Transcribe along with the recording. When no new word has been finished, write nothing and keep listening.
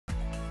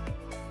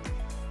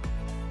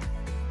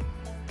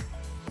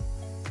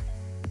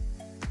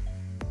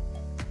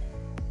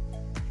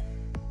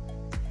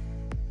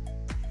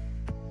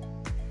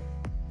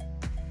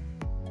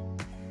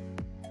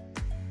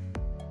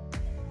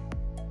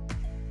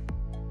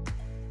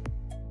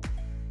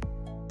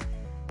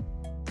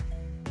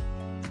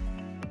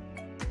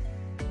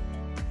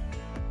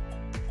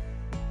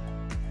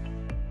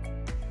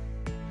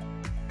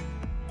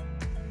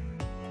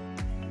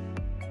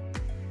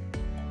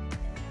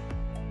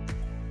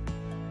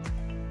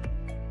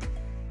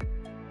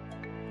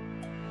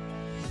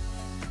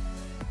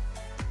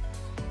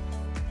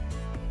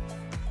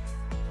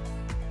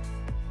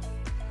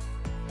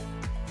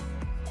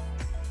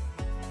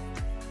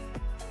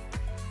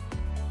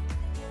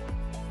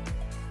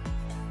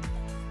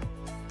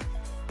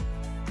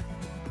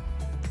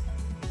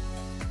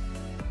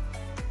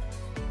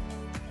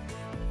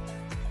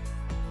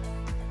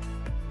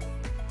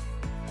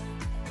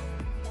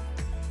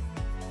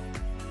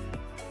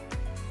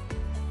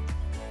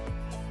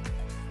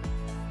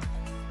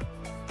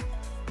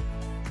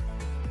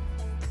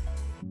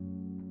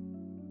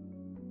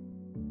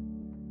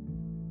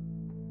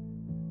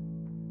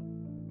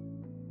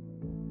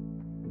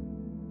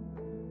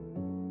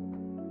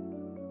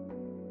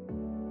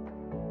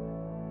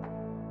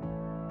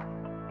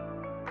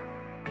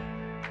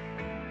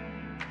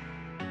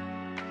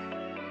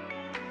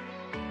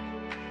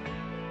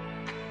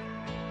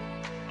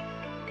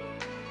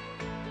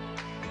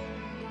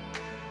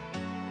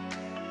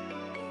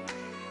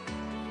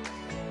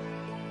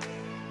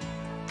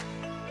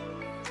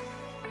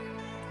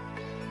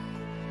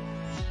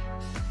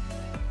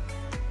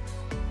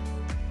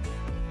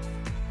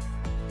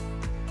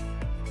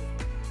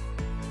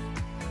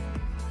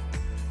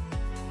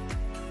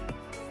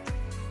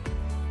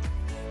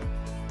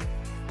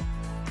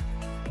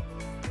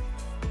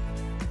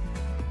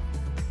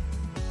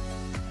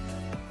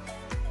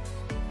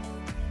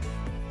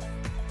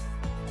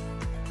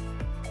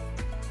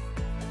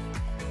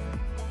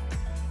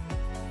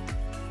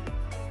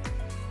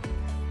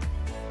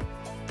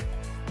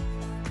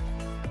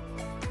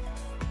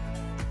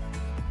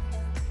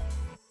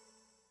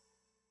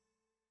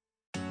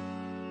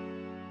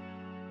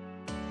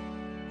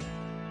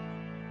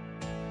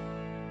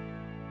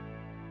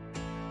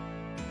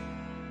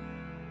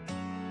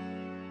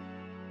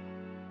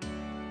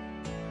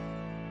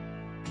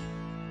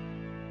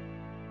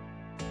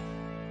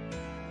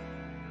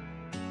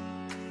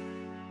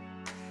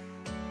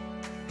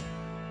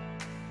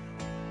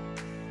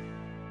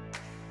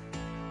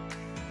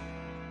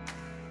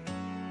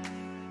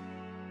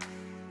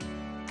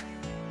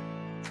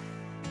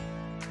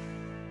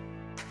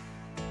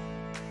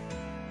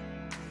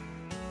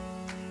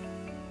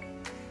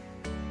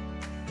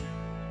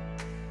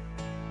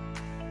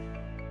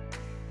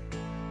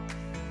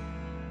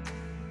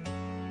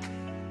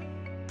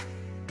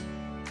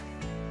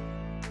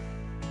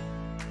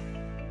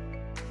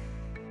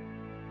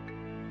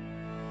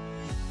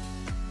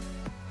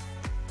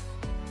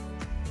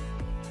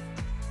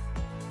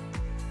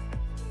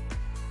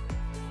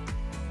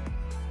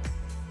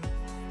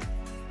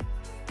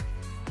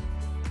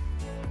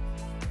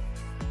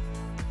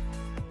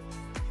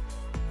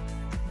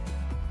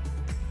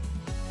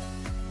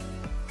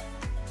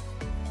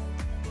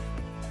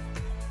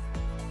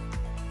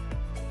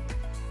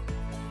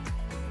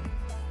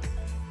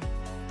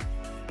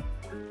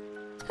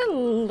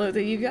Hello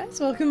there you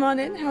guys, welcome on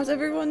in. How's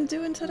everyone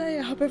doing today?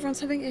 I hope everyone's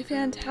having a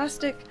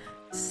fantastic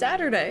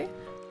Saturday.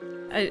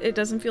 It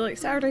doesn't feel like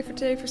Saturday for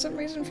today for some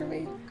reason for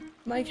me.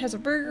 Mike has a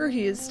burger,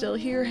 he is still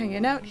here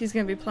hanging out, he's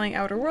gonna be playing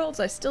Outer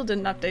Worlds. I still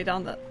didn't update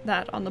on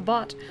that on the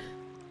bot.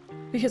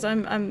 Because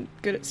I'm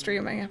good at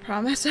streaming, I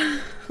promise.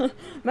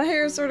 My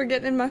hair is sort of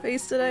getting in my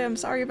face today, I'm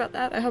sorry about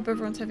that. I hope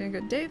everyone's having a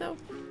good day though.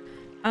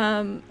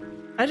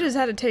 I just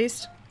had a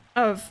taste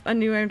of a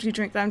new energy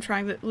drink that I'm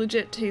trying that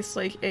legit tastes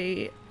like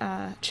a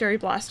cherry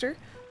blaster.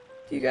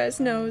 You guys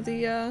know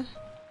the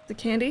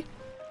candy.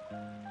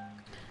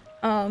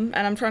 And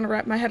I'm trying to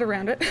wrap my head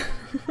around it.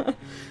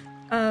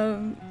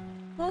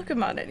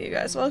 Welcome on in, you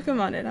guys. Welcome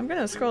on in. I'm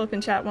gonna scroll up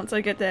in chat once I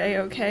get the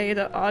A-OK.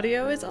 The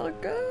audio is all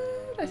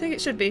good. I think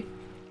it should be.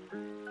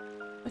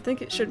 I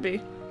think it should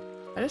be.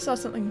 I just saw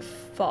something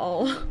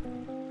fall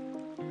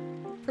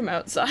from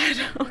outside.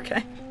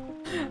 Okay.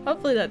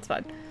 Hopefully that's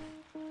fine.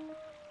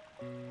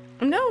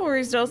 No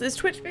worries, dolls. Is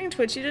Twitch being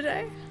twitchy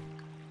today?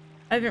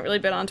 I haven't really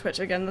been on Twitch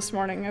again this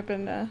morning. I've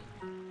been, I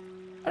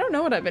don't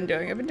know what I've been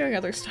doing. I've been doing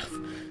other stuff.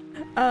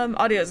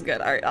 Audio's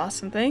good. Alright,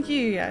 awesome. Thank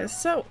you, guys.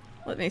 So,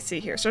 let me see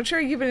here. So,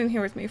 Cherry, you've been in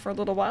here with me for a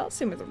little while.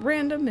 Same with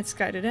Random,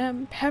 Misguided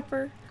M,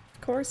 Pepper, of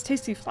course,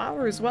 Tasty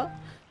Flower as well.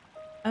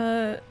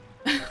 The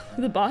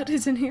bot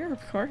is in here,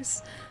 of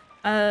course.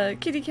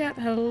 Kitty Cat,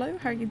 hello.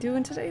 How are you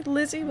doing today?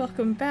 Lizzie,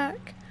 welcome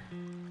back.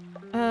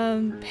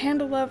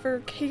 Panda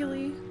Lover,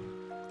 Kaylee.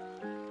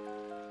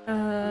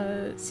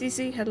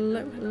 Cece,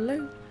 hello,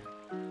 hello.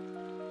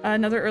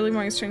 Another early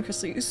morning stream,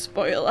 Crystal, you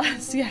spoil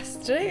us. Yes,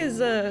 today is,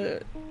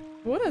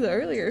 one of the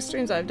earlier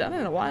streams I've done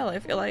in a while, I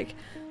feel like.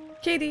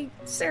 Katie,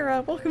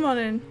 Sarah, welcome on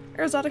in.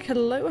 Arizotic,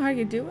 hello, how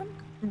you doing?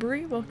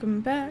 Bree,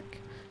 welcome back.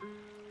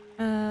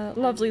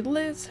 Lovely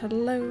Liz,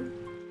 hello.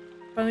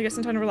 Finally get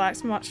some time to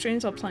relax and watch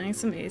streams while playing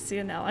some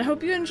ACNL. I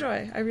hope you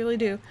enjoy, I really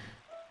do.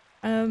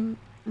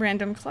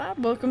 Random Clap,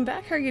 welcome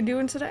back, how are you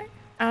doing today?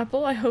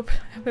 Apple, I hope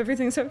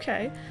everything's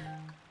okay.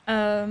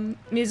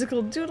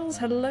 Musical Doodles,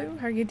 hello,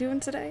 how are you doing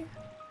today?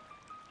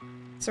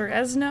 Sir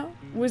Esno,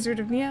 Wizard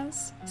of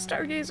Niaz,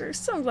 Stargazer,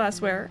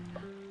 Sunglass Wearer,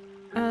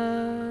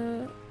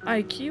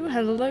 IQ,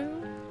 hello.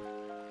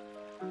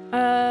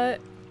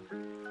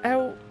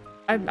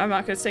 I'm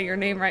not gonna say your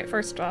name right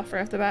first off,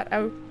 right off the bat.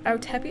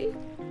 Autepi?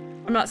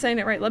 I'm not saying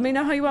it right. Let me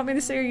know how you want me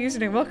to say your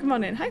username. Welcome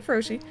on in. Hi,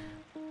 Froshi.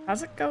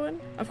 How's it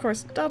going? Of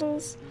course,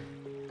 Duddles,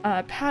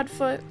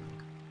 Padfoot,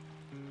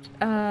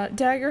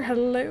 Dagger,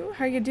 hello.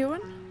 How you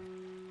doing?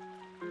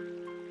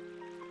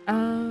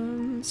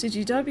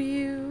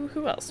 CGW,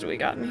 who else do we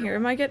got in here?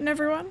 Am I getting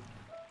everyone?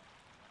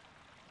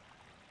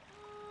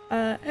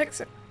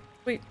 Hexer,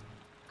 wait,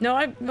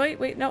 no,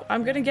 wait, no,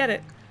 I'm gonna get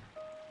it.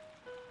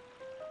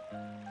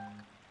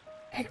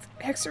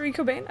 Hexery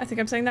Cobain, I think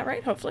I'm saying that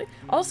right, hopefully.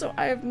 Also,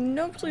 I have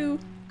no clue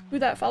who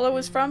that follow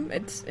was from.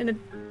 It's in a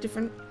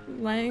different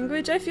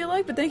language, I feel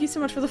like, but thank you so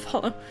much for the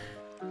follow.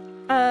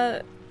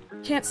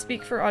 Can't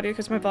speak for audio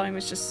because my volume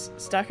is just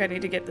stuck. I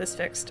need to get this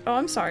fixed. Oh,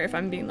 I'm sorry if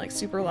I'm being, like,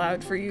 super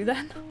loud for you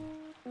then.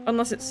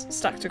 Unless it's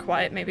stuck to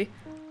quiet, maybe.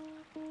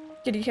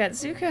 Kitty Cat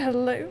Zuka,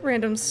 hello.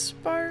 Random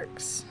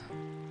Sparks.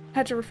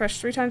 Had to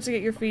refresh 3 times to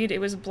get your feed. It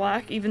was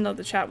black even though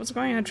the chat was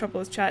going. I had trouble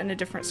with chat in a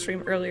different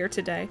stream earlier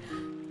today.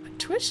 But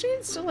Twitch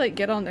needs to, like,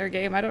 get on their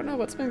game. I don't know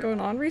what's been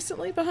going on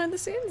recently behind the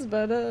scenes,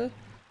 but,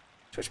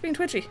 Twitch being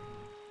twitchy.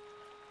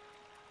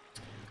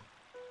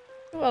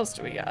 Who else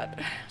do we got?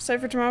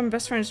 Cypher tomorrow, my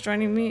best friend is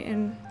joining me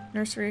in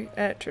nursery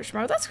at church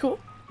tomorrow. That's cool.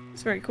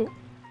 It's very cool.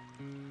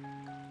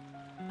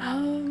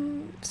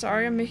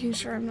 Sorry, I'm making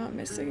sure I'm not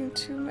missing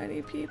too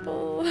many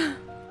people.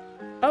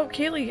 Oh,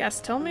 Kaylee,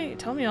 yes, tell me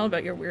all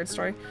about your weird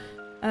story.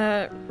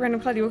 Random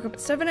Cloud, you woke up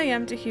at 7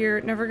 AM to hear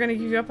Never Gonna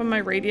Give You Up on my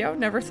radio.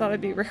 Never thought I'd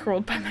be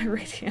rickrolled by my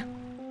radio.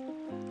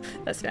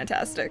 That's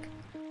fantastic.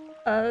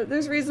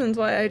 There's reasons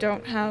why I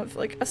don't have,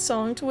 like, a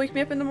song to wake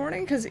me up in the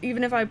morning, because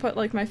even if I put,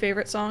 like, my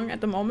favorite song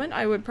at the moment,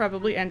 I would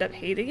probably end up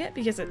hating it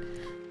because it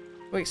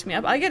wakes me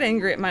up. I get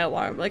angry at my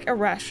alarm, like,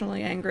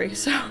 irrationally angry,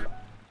 so...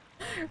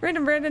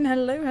 Random Brandon,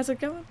 hello, how's it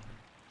going?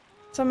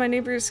 Saw my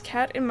neighbor's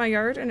cat in my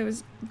yard and it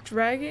was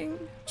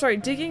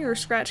digging or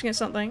scratching at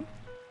something.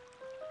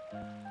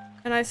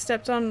 And I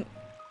stepped on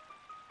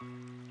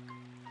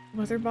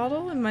weather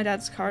bottle in my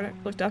dad's car and I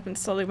looked up and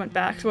slowly went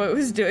back to what it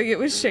was doing. It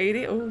was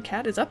shady. Oh,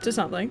 cat is up to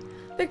something.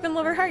 Bigman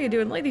Lover, how you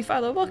doing? Lady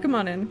Philo, welcome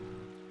on in.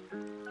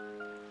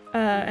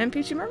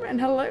 MPG Merman,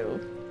 hello.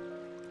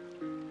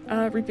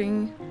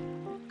 Reaping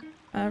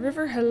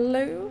River,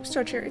 hello.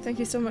 Star Cherry, thank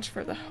you so much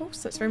for the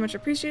host. That's very much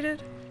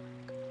appreciated.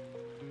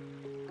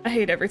 I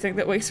hate everything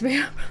that wakes me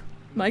up.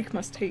 Mike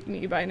must hate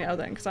me by now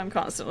then, because I'm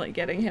constantly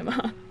getting him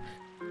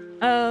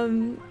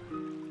on.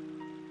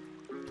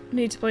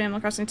 Need to play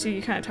Animal Crossing 2,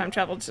 you kind of time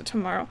traveled to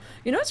tomorrow.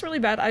 You know what's really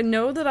bad? I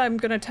know that I'm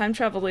gonna time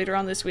travel later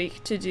on this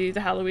week to do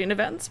the Halloween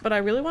events, but I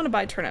really want to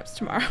buy turnips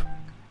tomorrow.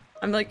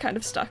 I'm like kind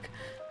of stuck.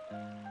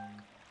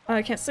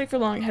 I can't sleep for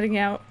long, heading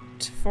out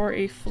for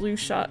a flu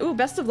shot. Ooh,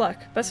 best of luck.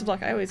 Best of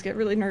luck. I always get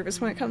really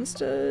nervous when it comes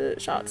to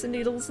shots and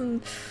needles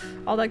and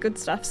all that good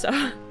stuff,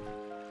 so...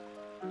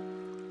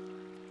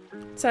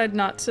 Decided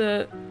not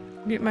to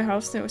Mute my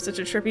host and it was such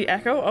a trippy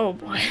echo. Oh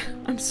boy,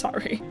 I'm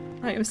sorry.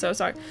 I am so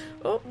sorry.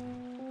 Oh,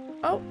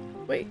 oh,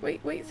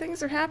 wait,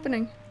 things are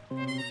happening.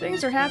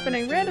 Things are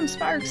happening. Random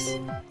sparks.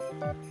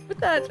 With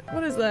that,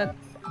 what is that?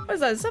 What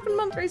is that?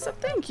 7-month resub?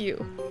 Thank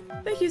you.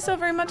 Thank you so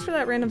very much for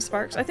that, Random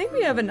Sparks. I think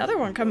we have another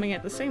one coming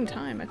at the same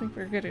time. I think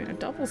we're getting a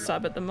double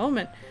sub at the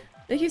moment.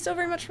 Thank you so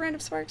very much, Random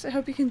Sparks. I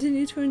hope you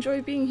continue to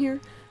enjoy being here.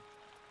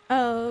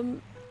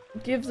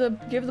 Give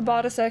the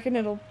bot a second.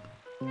 It'll.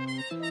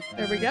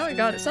 There we go. It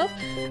got itself.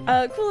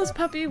 Coolest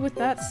puppy with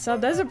that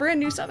sub. That's a brand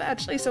new sub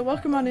actually. So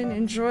welcome on in.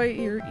 Enjoy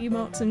your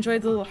emotes. Enjoy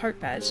the little heart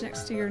badge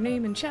next to your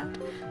name in chat.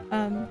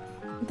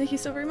 Thank you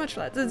so very much for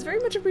that. It's very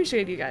much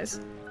appreciated, you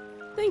guys.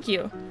 Thank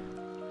you.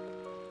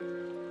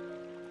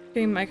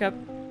 Getting mic up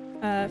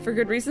for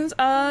good reasons.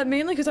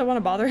 Mainly because I want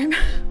to bother him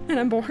and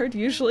I'm bored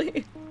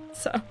usually.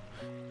 So,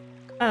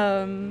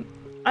 I'm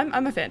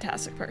a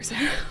fantastic person.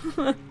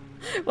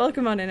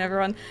 Welcome on in,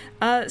 everyone.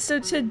 So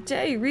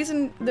today,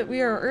 reason that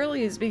we are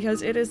early is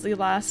because it is the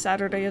last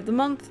Saturday of the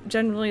month.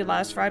 Generally,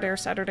 last Friday or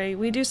Saturday,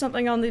 we do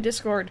something on the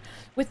Discord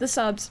with the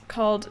subs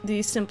called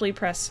the Simply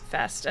Press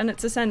Fest, and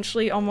it's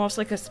essentially almost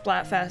like a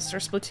Splatfest or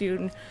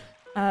Splatoon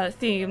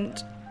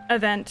themed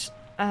event.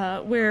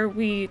 Where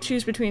we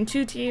choose between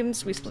 2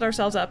 teams, we split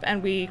ourselves up,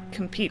 and we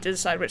compete to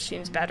decide which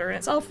team's better, and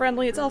it's all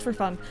friendly, it's all for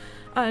fun.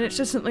 And it's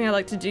just something I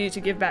like to do to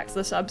give back to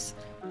the subs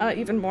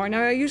even more.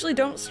 Now, I usually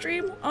don't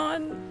stream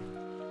on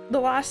the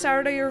last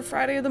Saturday or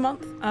Friday of the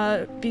month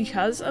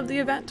because of the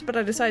event, but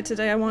I decided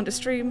today I wanted to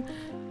stream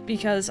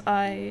because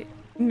I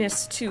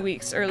missed 2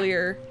 weeks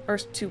earlier, or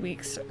 2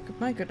 weeks,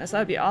 my goodness,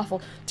 that'd be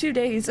awful, 2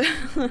 days.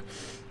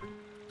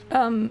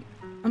 I'm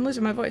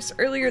losing my voice.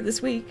 Earlier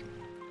this week,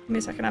 give me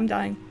a second, I'm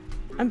dying.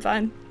 I'm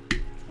fine.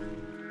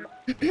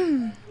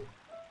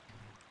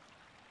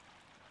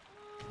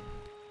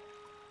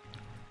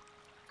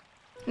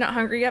 Not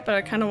hungry yet, but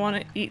I kind of want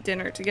to eat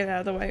dinner to get out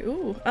of the way.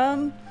 Ooh,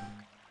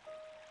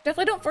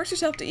 definitely don't force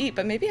yourself to eat,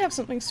 but maybe have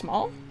something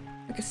small,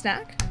 like a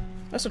snack.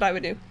 That's what I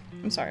would do.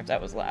 I'm sorry if that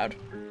was loud.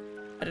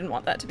 I didn't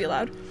want that to be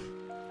loud.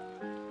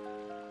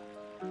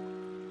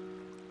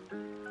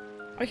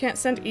 I can't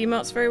send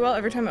emotes very well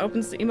every time it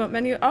opens the emote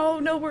menu. Oh,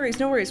 no worries,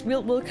 no worries.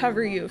 We'll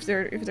cover you if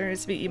there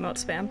needs to be emote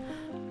spam.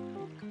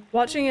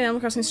 Watching an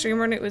Animal Crossing stream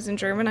when it was in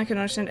German, I could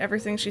understand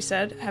everything she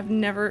said. Have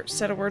never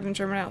said a word in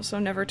German out, so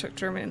never took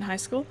German in high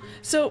school.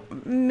 So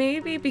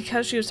maybe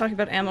because she was talking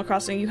about Animal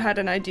Crossing, you had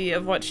an idea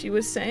of what she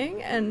was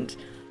saying, and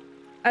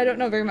I don't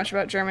know very much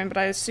about German, but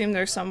I assume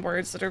there's some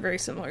words that are very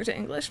similar to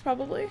English,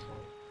 probably.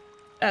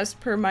 As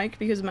per Mike,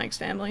 because Mike's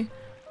family.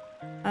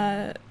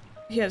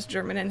 He has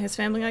German in his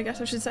family, I guess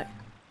I should say.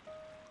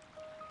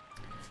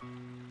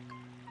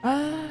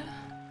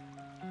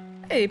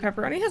 Hey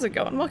Pepperoni, how's it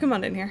going? Welcome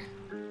on in here.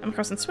 I'm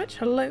crossing Switch,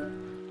 hello.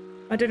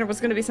 My dinner was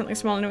gonna be something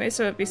small anyway,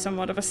 so it'd be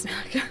somewhat of a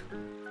snack.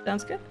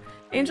 Sounds good.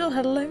 Angel,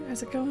 hello,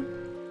 how's it going?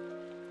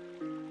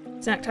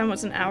 Snack time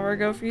was an hour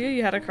ago for you,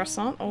 you had a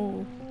croissant?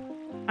 Oh.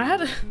 I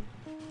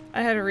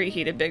had a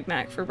reheated Big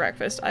Mac for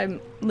breakfast.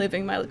 I'm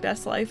living my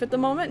best life at the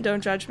moment,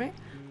 don't judge me.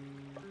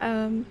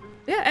 Yeah,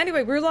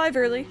 anyway, we're live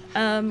early.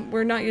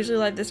 We're not usually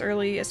live this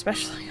early,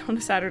 especially on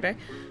a Saturday.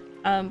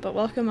 But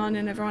welcome on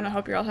in, everyone. I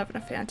hope you're all having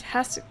a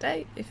fantastic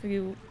day, if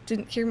you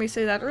didn't hear me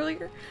say that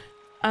earlier.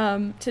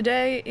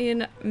 Today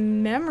in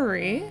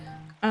memory,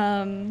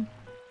 I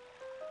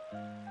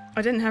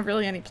didn't have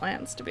really any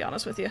plans, to be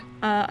honest with you.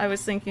 I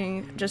was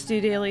thinking just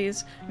do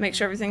dailies, make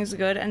sure everything's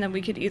good, and then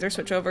we could either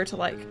switch over to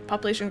like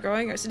population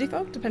growing or city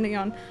folk, depending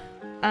on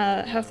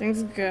how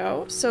things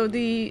go. So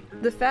the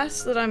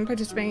fest that I'm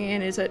participating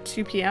in is at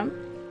 2 p.m.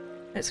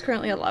 It's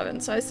currently 11,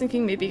 so I was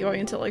thinking maybe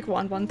going until like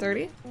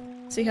 1:30.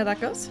 See how that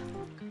goes.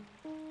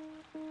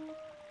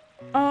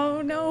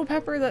 Oh no,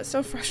 Pepper, that's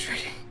so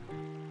frustrating.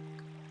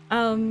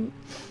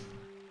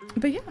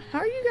 But yeah, how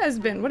are you guys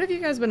been? What have you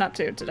guys been up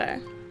to today?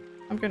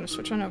 I'm gonna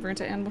switch on over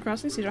into Animal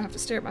Crossing so you don't have to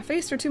stare at my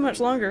face for too much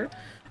longer.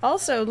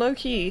 Also,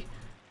 low-key,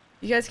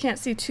 you guys can't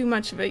see too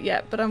much of it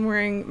yet, but I'm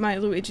wearing my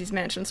Luigi's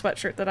Mansion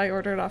sweatshirt that I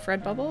ordered off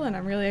Redbubble, and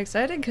I'm really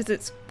excited because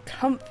it's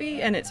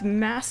comfy and it's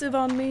massive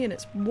on me and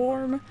it's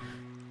warm,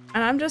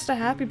 and I'm just a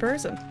happy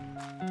person.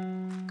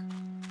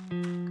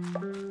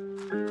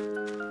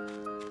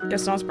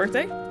 Gaston's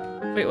birthday?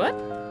 Wait, what?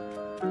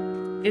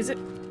 Is it?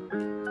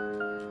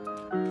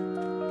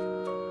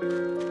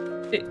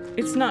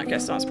 It's not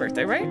Gaston's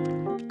birthday, right?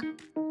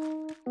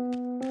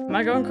 Am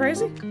I going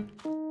crazy?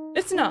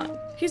 It's not.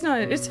 He's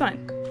not. It's fine.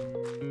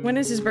 When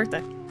is his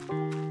birthday?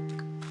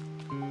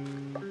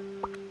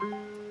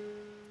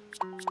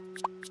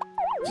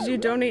 Did you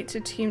donate to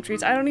Team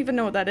Treats? I don't even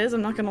know what that is,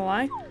 I'm not gonna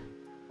lie.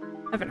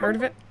 Haven't heard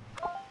of it.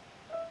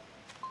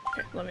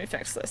 Okay, let me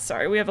fix this.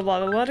 Sorry, we have a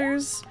lot of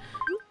letters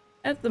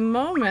at the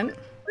moment.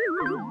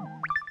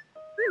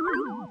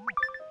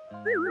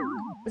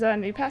 Is that a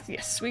new path?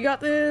 Yes, we got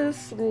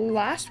this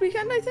last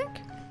weekend, I think?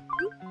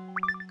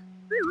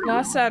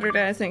 Last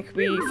Saturday, I think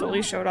we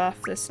fully showed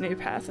off this new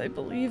path, I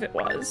believe it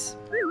was.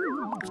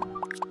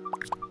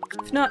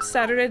 If not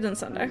Saturday, then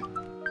Sunday.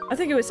 I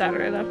think it was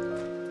Saturday, though.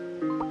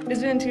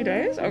 Is it in 2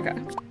 days? Okay.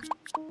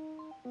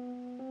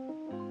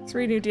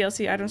 3 new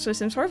DLC items for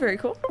Sims 4. Very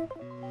cool.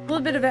 A little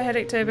bit of a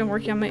headache today. I've been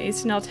working on my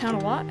ACNL town a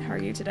lot. How are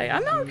you today?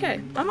 I'm okay.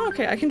 I'm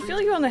okay. I can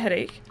feel you on the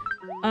headache.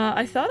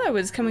 I thought I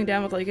was coming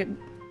down with like an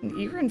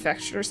ear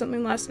infection or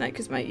something last night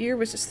because my ear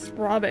was just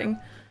throbbing.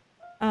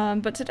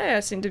 But today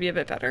I seem to be a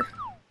bit better.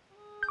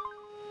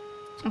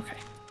 Okay.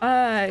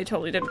 I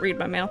totally didn't read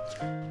my mail.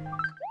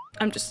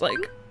 I'm just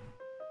like,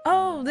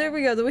 oh, there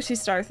we go, the wishy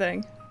star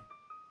thing.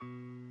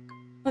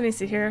 Let me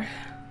see here.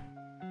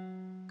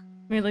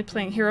 Merely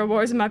playing Hero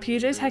Wars in my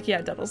PJs? Heck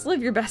yeah, Devils.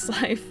 Live your best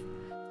life.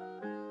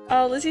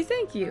 Oh, Lizzie,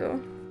 thank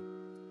you.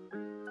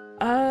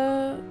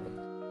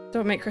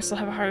 Don't make Crystal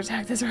have a heart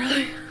attack this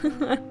early.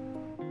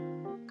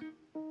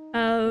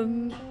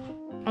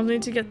 I'll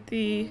need to get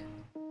the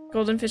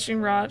golden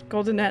fishing rod,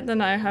 golden net,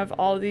 then I have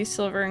all the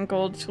silver and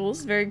gold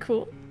tools. Very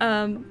cool.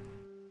 I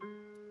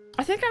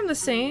think I'm the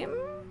same,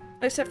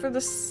 except for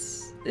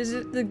this,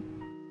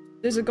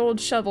 there's a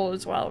gold shovel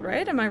as well,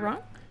 right? Am I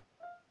wrong?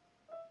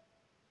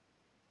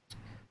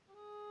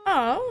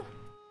 Oh.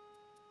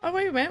 Oh,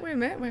 wait a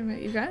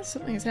minute, you guys,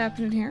 something is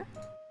happening here.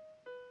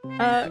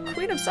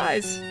 Queen of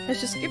Sighs has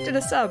just gifted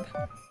a sub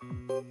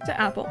to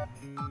Apple.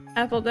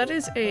 Apple, that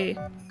is a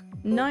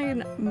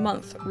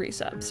 9-month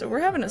resub, so we're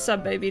having a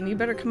sub baby, and you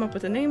better come up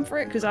with a name for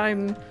it, because I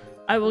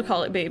will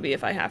call it baby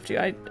if I have to.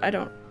 I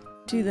don't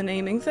do the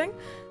naming thing.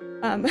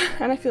 And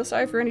I feel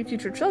sorry for any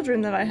future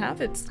children that I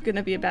have. It's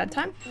gonna be a bad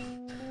time.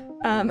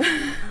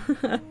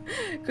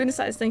 Queen of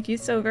Sighs, thank you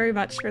so very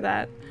much for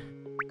that.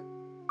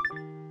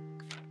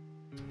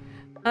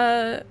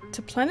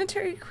 To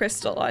Planetary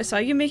Crystal, I saw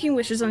you making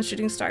wishes on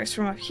shooting stars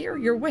from up here.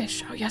 Your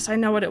wish. Oh yes, I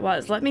know what it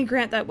was. Let me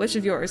grant that wish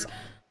of yours.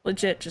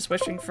 Legit, just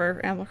wishing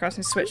for Animal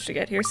Crossing Switch to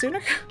get here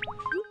sooner.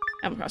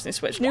 Animal Crossing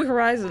Switch. New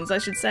Horizons, I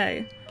should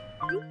say.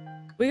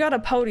 We got a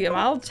podium.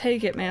 I'll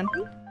take it, man.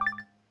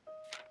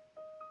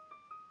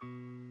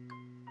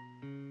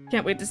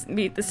 Can't wait to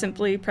meet the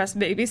Simply Press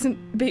babies.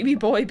 Baby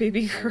boy,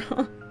 baby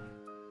girl.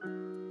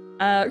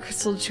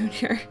 Crystal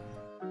Jr.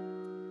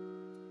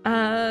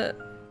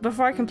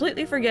 Before I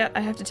completely forget, I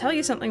have to tell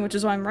you something, which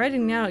is why I'm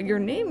writing now. Your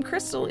name,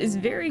 Crystal, is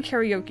very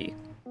karaoke.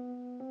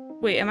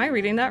 Wait, am I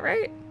reading that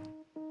right?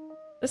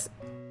 This...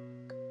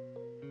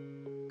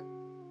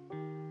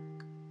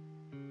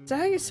 Is that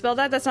how you spell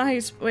that? That's not how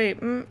you wait,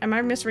 am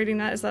I misreading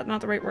that? Is that not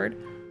the right word?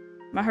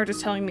 My heart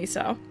is telling me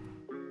so.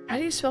 How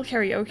do you spell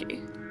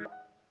karaoke?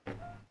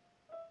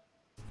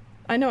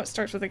 I know it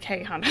starts with a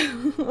K, hon.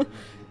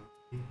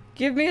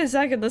 Give me a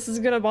second, this is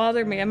gonna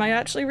bother me. Am I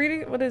actually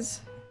reading? What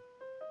is...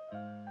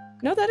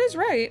 No, that is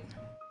right.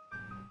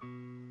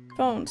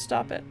 Phone,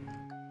 stop it.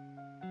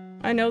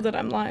 I know that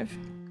I'm live.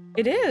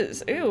 It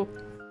is! Ew.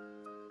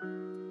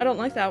 I don't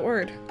like that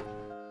word.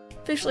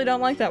 Officially don't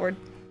like that word.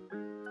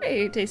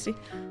 Hey, tasty.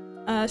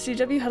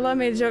 CW, hello, I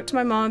made a joke to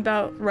my mom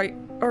about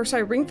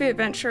Ring Fit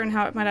Adventure and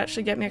how it might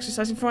actually get me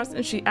exercising for once,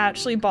 and she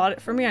actually bought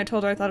it for me. I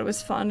told her I thought it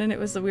was fun, and it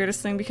was the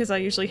weirdest thing because I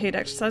usually hate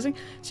exercising.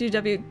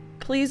 CW,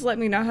 please let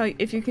me know how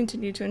if you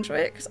continue to enjoy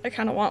it, because I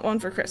kind of want one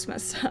for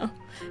Christmas, so.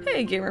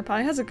 Hey, Gamer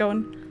Pie, how's it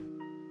going?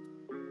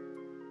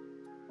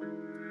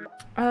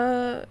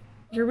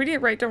 You're reading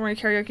it right, don't worry,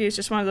 karaoke is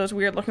just one of those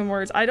weird looking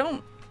words.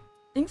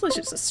 English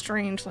is a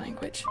strange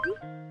language.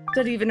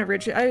 Did it even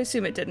originate? I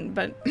assume it didn't,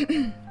 but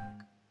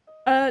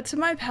to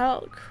my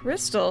pal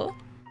Crystal,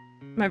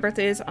 my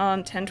birthday is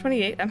on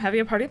 10/28. I'm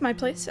having a party at my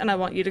place, and I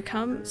want you to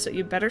come, so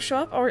you better show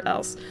up or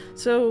else.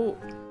 So,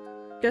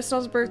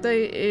 Gaston's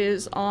birthday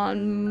is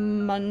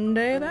on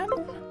Monday then?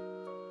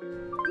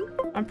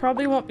 I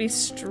probably won't be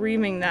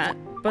streaming that,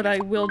 but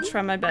I will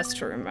try my best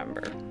to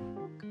remember.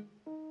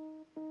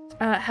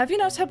 Have you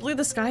noticed how blue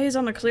the sky is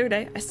on a clear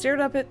day? I stared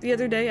up at it the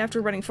other day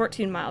after running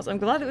 14 miles. I'm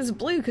glad it was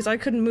blue because I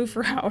couldn't move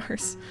for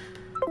hours.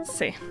 Let's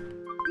see.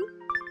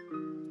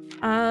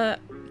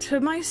 To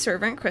my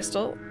servant,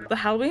 Crystal, the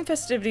Halloween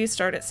festivities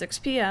start at 6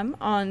 p.m.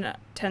 on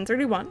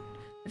 10/31.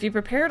 If you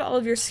prepared all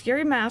of your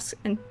scary masks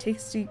and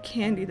tasty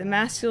candy, the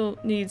masks you'll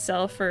need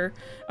sell for...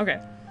 Okay.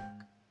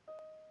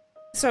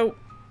 So,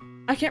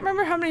 I can't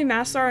remember how many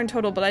masks there are in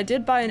total, but I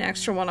did buy an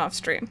extra one off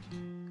stream.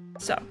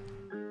 So,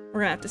 we're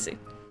gonna have to see.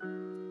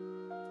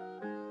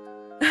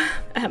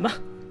 Emma.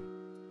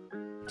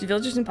 Do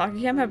villagers in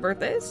Pocket Camp have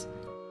birthdays?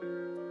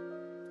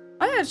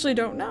 I actually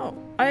don't know.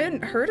 I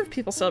hadn't heard of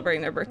people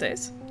celebrating their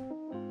birthdays.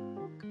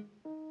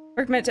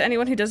 Recommend to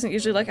anyone who doesn't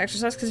usually like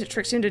exercise because it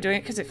tricks you into doing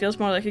it because it feels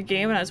more like a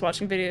game, and I was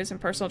watching videos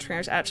and personal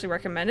trainers actually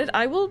recommend it.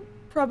 I will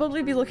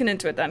probably be looking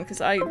into it then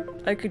because I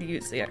could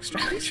use the extra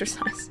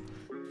exercise.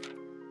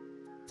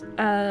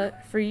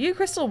 For you,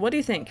 Crystal, what do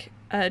you think?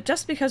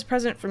 Just because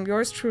present from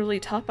yours truly,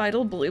 top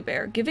idol Blue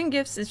Bear. Giving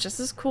gifts is just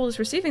as cool as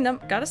receiving them.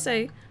 Gotta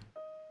say,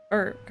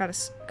 or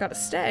gotta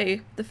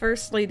stay, the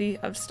first lady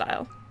of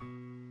style.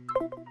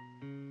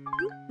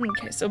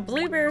 Okay, so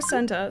Blue Bear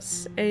sent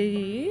us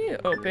a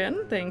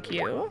open, thank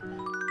you.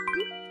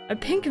 A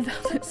pink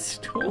velvet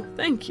stool,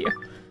 thank you.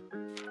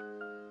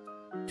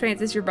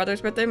 Trains, is your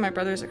brother's birthday? My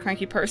brother's a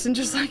cranky person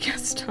just like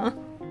Gaston.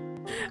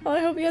 Well, I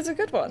hope he has a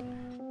good one.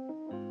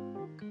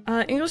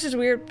 English is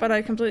weird, but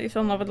I completely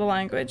fell in love with the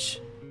language.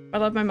 I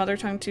love my mother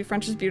tongue too.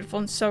 French is beautiful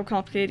and so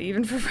complicated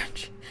even for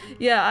French.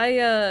 Yeah,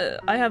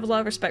 I have a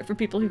lot of respect for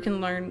people who can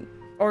learn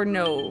or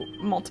know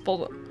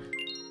multiple...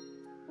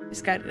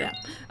 Just got it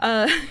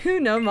out. Who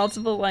know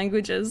multiple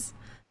languages.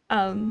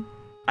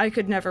 I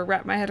could never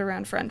wrap my head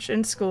around French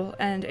in school,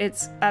 and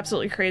it's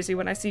absolutely crazy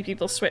when I see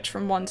people switch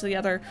from one to the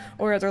other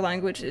or other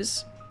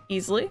languages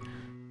easily.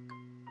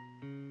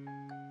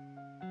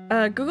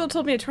 Google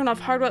told me to turn off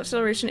hardware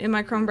acceleration in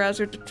my Chrome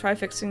browser to try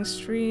fixing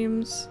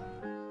streams.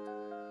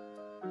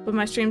 But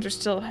my streams are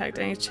still hacked.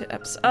 Any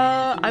tips?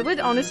 I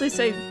would honestly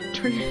say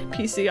turn your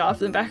PC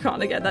off and back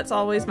on again. That's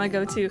always my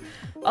go-to.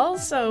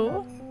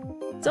 Also,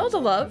 Zelda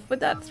Love with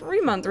that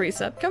 3-month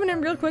resub. Coming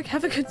in real quick.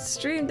 Have a good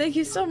stream. Thank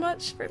you so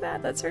much for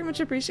that. That's very much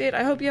appreciated.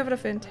 I hope you have a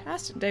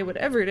fantastic day,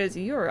 whatever it is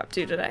you're up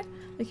to today.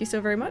 Thank you so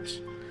very much.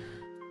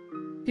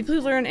 People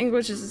who learn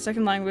English as a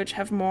second language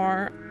have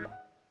more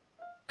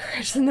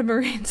courage than the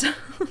Marines.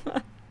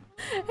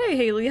 Hey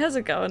Haley, how's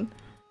it going?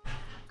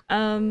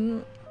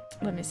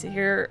 Let me see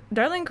here.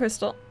 Darling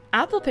Crystal,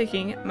 apple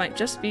picking might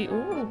just be—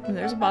 ooh,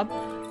 there's a Bob.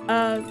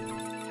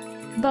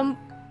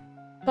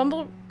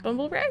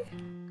 Bumble Ray?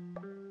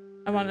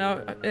 I want to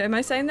know, am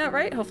I saying that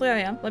right? Hopefully I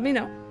am. Let me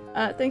know.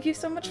 Thank you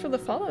so much for the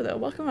follow though.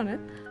 Welcome on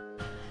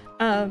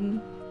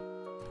in.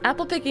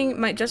 Apple picking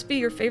might just be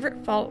your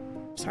favorite fall—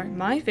 sorry,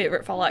 my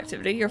favorite fall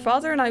activity. Your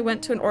father and I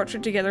went to an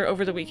orchard together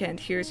over the weekend.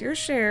 Here's your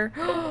share.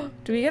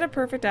 Do we get a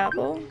perfect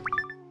apple?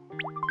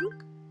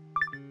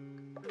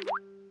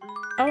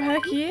 Oh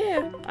heck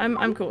yeah!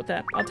 I'm cool with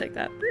that. I'll take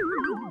that.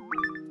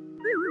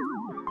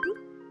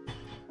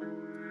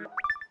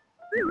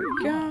 There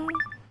we go.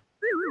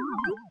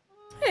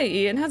 Hey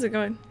Ian, how's it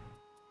going?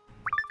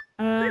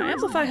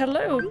 Amplify,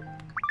 hello!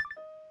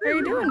 How are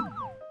you doing?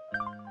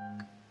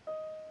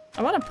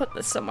 I want to put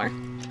this somewhere.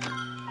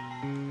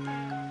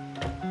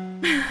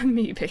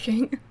 Me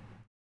picking.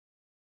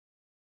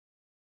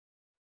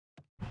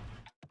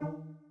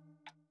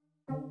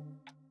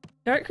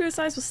 Alright, crew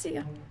size, we'll see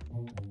ya.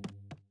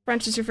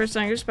 French is your first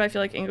language, but I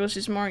feel like English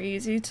is more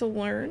easy to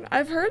learn.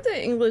 I've heard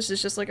that English is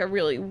just like a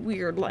really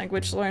weird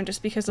language to learn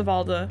just because of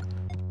all the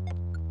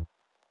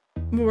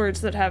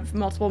words that have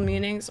multiple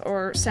meanings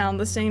or sound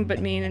the same but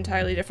mean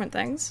entirely different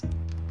things.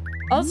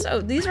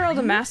 Also, these are all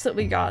the masks that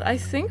we got. I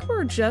think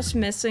we're just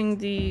missing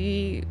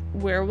the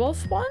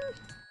werewolf one?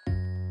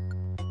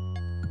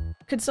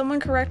 Could someone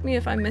correct me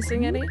if I'm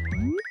missing any?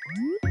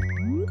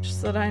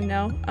 Just so that I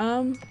know.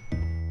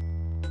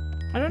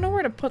 I don't know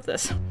where to put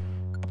this.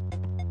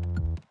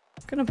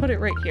 Gonna put it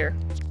right here.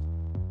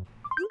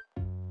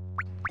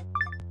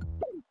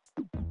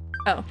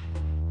 Oh.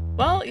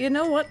 Well, you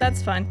know what?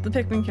 That's fine. The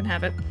Pikmin can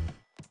have it.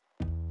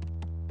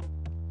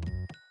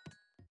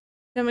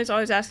 Family's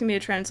always asking me to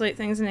translate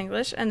things in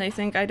English, and they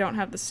think I don't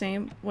have the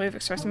same way of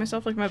expressing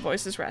myself, like my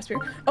voice is raspier.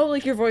 Oh,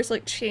 like your voice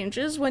like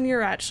changes when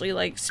you're actually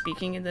like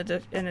speaking in a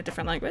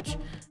different language?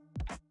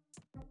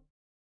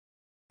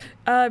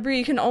 Bree,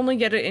 you can only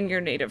get it in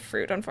your native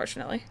fruit,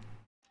 unfortunately.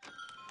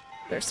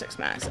 There's 6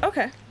 max.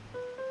 Okay.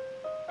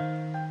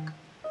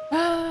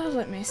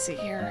 Let me see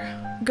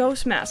here.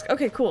 Ghost mask.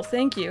 Okay, cool.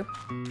 Thank you.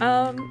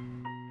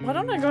 Why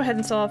don't I go ahead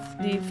and sell off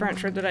the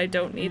furniture that I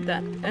don't need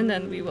then, and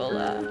then we will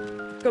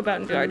go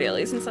about and do our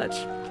dailies and such.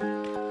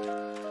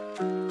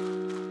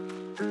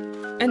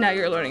 And now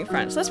you're learning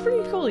French. That's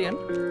pretty cool, Ian.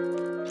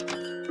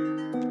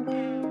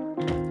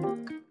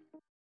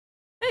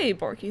 Hey,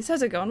 Borkies.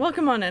 How's it going?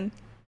 Welcome on in.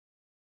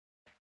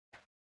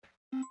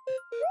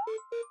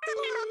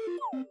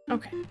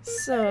 Okay,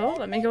 so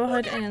let me go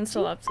ahead and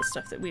sell up the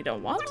stuff that we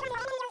don't want.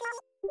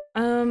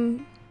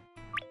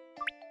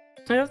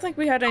 I don't think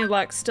we had any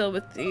luck still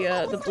with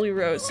the Blue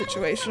Rose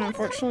situation,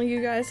 unfortunately,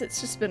 you guys.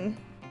 It's just been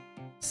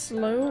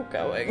slow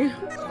going.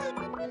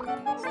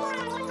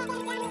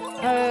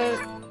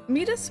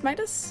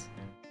 Midas?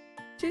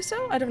 Do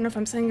so? I don't know if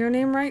I'm saying your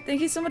name right.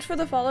 Thank you so much for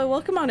the follow.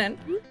 Welcome on in.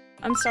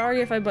 I'm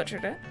sorry if I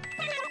butchered it.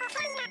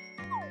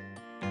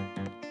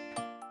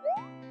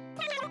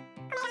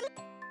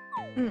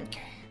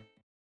 Okay.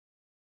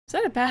 Is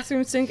that a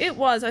bathroom sink? It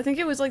was. I think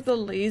it was like the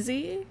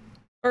lazy,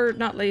 or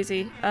not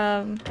lazy.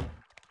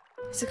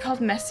 Is it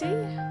called messy?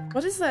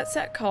 What is that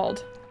set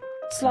called?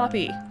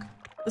 Sloppy.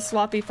 The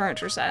sloppy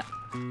furniture set.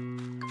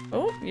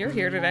 Oh, you're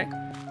here today.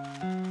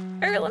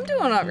 Ariel, I'm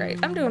doing alright.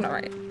 I'm doing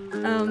alright.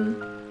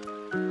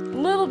 A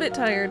little bit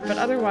tired, but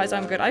otherwise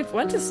I'm good. I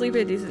went to sleep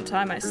at a decent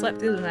time. I slept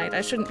through the night.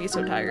 I shouldn't be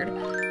so tired.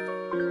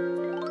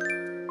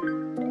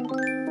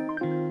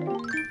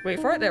 Wait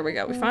for it. There we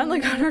go. We finally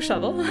got our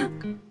shovel.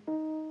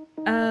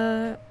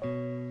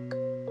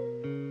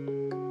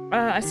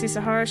 I see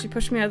Sahara. She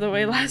pushed me out of the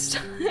way last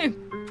time.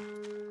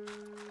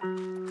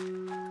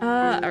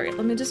 Alright,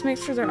 let me just make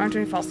sure there aren't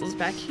any fossils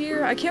back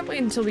here. I can't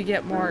wait until we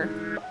get more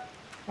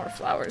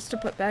flowers to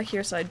put back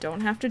here so I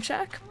don't have to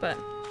check, but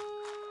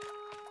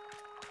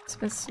it's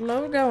been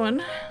slow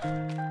going.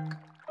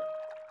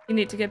 You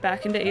need to get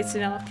back into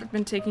HCL after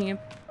been taking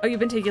you've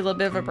been taking a little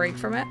bit of a break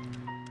from it.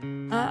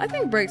 I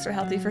think breaks are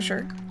healthy for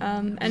sure.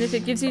 And if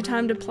it gives you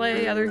time to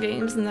play other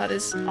games, then that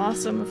is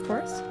awesome, of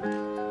course.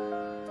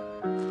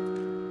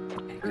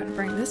 Okay, gonna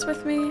bring this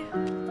with me.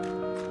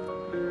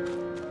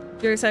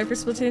 You're excited for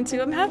Splatoon 2?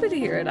 I'm happy to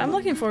hear it. I'm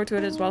looking forward to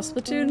it as well.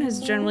 Splatoon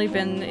has generally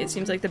been, it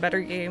seems like, the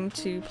better game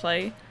to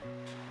play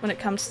when it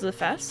comes to the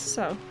fest,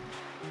 so.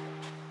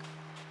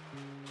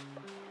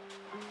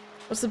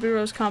 What's the Blue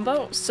Rose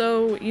combo?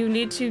 So you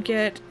need to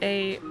get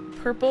a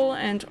purple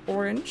and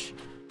orange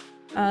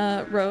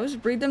rose,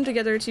 breed them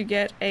together to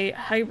get a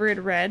hybrid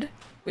red,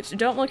 which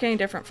don't look any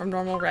different from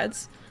normal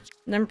reds,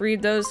 and then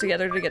breed those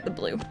together to get the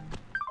blue.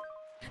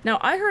 Now,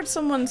 I heard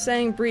someone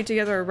saying breed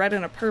together a red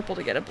and a purple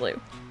to get a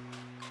blue.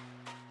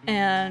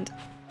 And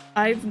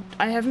I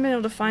haven't been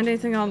able to find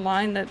anything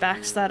online that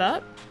backs that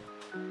up.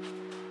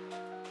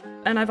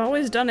 And I've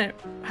always done it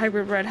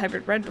hybrid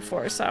red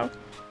before, so.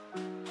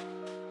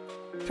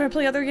 Try to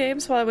play other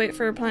games while I wait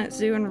for Planet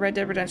Zoo and Red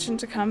Dead Redemption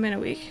to come in a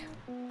week.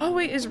 Oh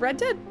wait, is Red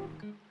Dead?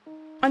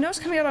 I know it's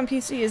coming out on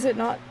PC, is it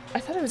not? I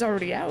thought it was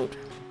already out.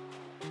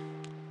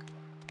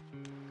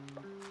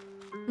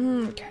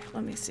 Okay,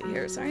 let me see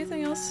here. Is there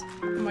anything else?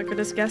 Oh my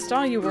goodness,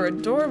 Gaston, you were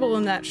adorable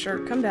in that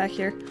shirt. Come back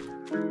here.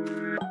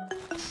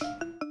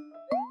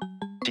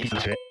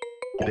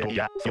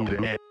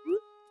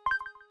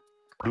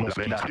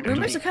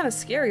 Rumors are kind of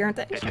scary, aren't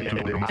they?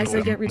 As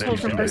they get retold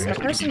from person to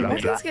person, more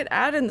things get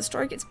added and the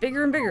story gets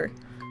bigger and bigger.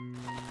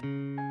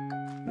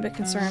 I'm a bit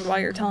concerned why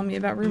you're telling me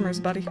about rumors,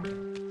 buddy.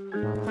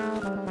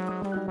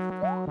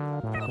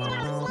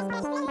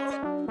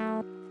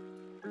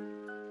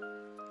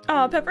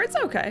 Oh, Pepper, it's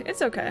okay.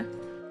 It's okay.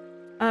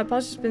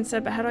 Apologies been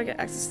said, but how do I get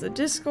access to the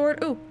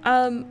Discord? Ooh,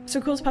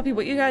 so Cool's Puppy,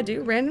 what you gotta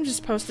do, Random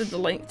just posted the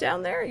link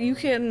down there. You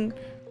can,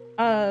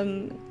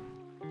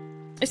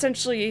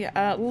 essentially,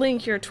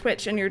 link your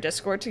Twitch and your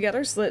Discord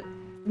together so that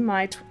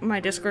my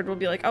Discord will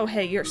be like, oh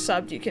hey, you're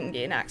subbed, you can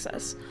gain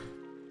access.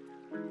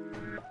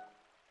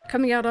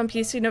 Coming out on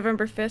PC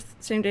November 5th,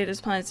 same date as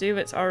Planet Zoo,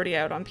 it's already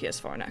out on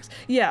PS4 next.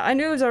 Yeah, I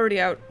knew it was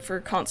already out for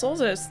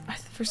consoles.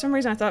 For some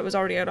reason I thought it was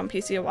already out on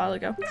PC a while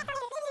ago.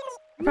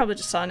 I probably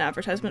just saw an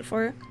advertisement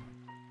for it.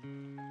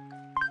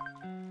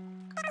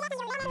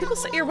 People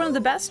say you're one of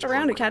the best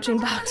around at catching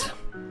bugs.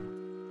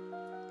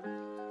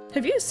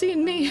 Have you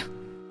seen me?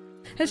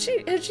 Does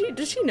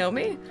she know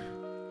me?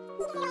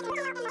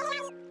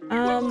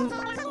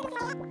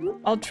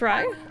 I'll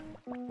try.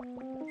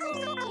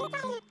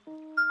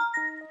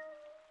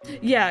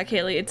 Yeah,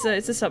 Kaylee, it's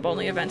a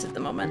sub-only event at the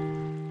moment.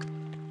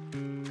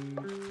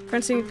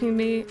 Francine pinged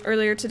me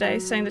earlier today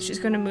saying that she's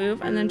going to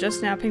move, and then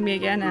just now pinged me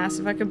again and asked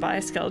if I could buy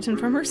a skeleton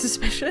from her.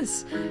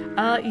 Suspicious.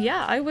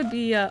 Yeah, I would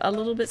be a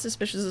little bit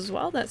suspicious as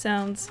well. That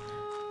sounds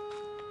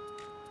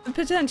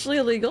potentially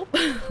illegal.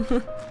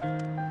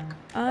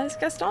 Is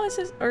Gaston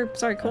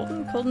sorry,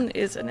 Colton? Colton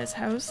is in his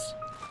house.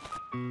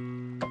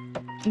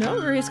 No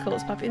worries,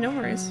 Cole's Puppy, no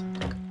worries.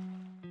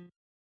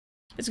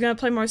 It's gonna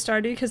play more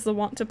Stardew because the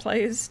want to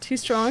play is too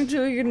strong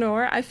to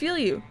ignore. I feel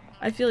you.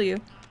 I feel you.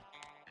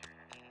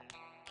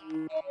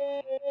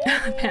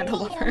 Panda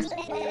lover.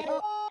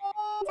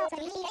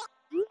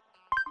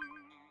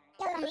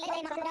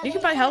 You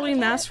can buy Halloween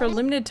masks for a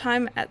limited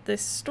time at the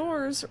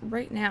stores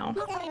right now.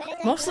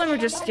 Most of them are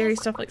just scary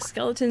stuff like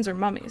skeletons or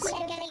mummies.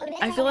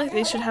 I feel like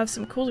they should have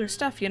some cooler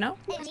stuff, you know?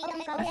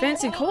 A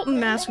fancy Colton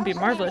mask would be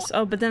marvelous.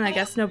 Oh, but then I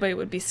guess nobody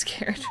would be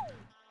scared.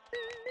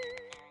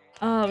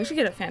 Oh, we should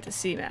get a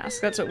fantasy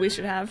mask. That's what we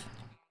should have.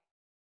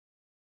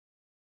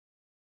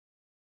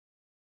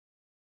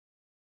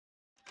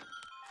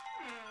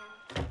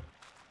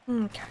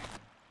 Okay.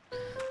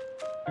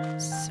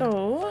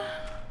 So,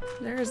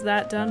 there's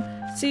that done.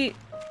 See,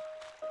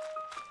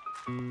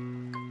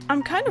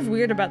 I'm kind of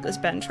weird about this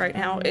bench right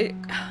now.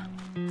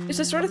 It's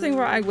the sort of thing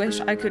where I wish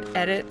I could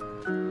edit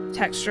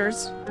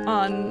textures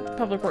on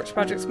public works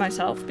projects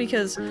myself,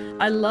 because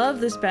I love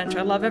this bench,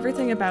 I love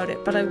everything about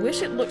it, but I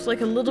wish it looked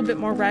like a little bit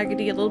more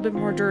raggedy, a little bit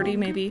more dirty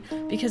maybe,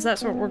 because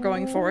that's what we're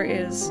going for,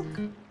 is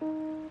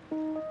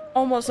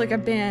almost like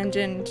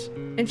abandoned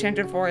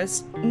Enchanted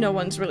Forest. No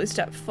one's really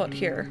stepped foot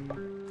here,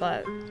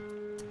 but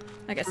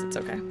I guess it's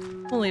okay.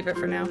 We'll leave it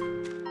for now.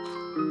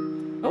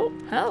 Oh,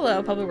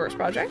 hello, Public Works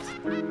Project.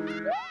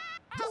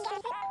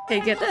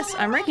 Hey, get this.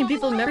 I'm ranking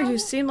people in memory who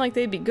seem like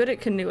they'd be good at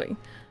canoeing.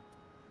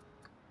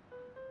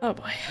 Oh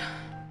boy.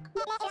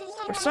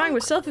 We're starting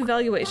with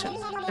self-evaluation.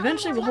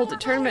 Eventually we'll hold a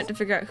tournament to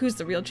figure out who's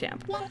the real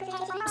champ.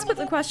 Let's put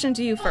the question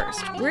to you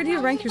first. Where do you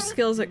rank your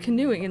skills at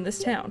canoeing in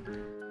this town?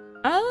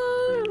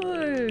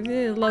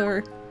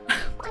 Lower.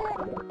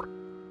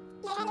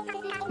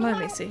 Let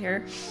me see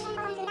here.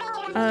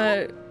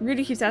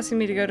 Rudy keeps asking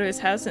me to go to his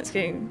house and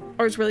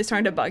it's really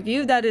starting to bug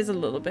you. That is a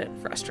little bit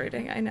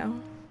frustrating, I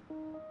know.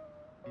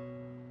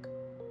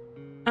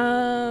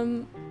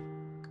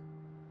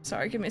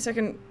 Sorry, give me a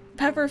second.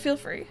 Pepper, feel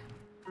free.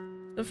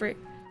 Feel free.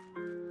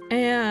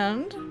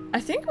 And I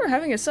think we're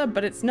having a sub,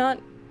 but it's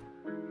not...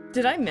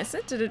 Did I miss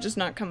it? Did it just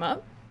not come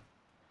up?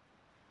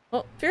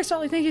 Well, Fierce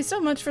Ollie, thank you so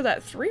much for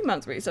that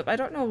 3-month resub. I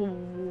don't know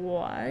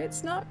why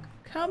it's not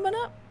coming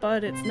up,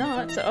 but it's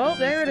not. So, oh,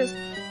 there it is.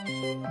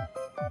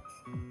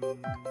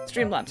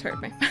 Streamlabs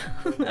hurt me.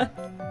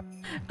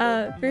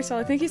 Very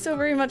solid. Thank you so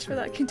very much for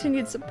that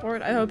continued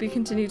support. I hope you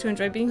continue to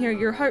enjoy being here.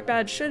 Your heart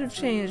badge should have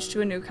changed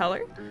to a new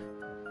color.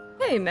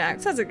 Hey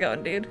Max, how's it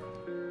going, dude?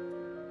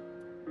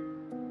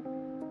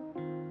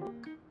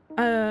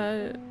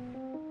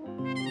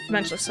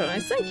 Bench looks so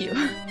nice, thank you.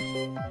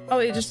 Oh,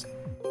 you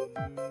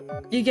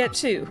get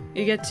two.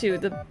 You get two.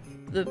 The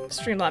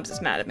Streamlabs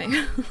is mad at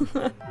me.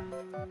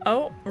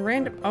 Oh,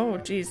 random. Oh,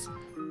 jeez.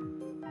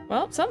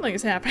 Well, something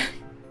is happening.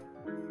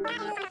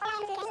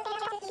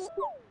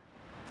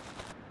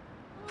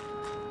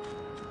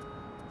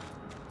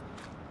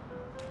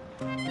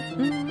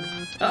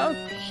 Oh.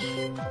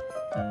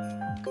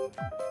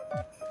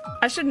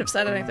 I shouldn't have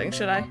said anything,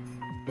 should I?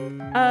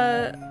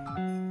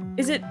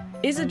 Is it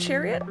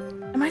Chariot?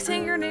 Am I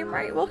saying your name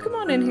right? Welcome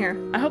on in here.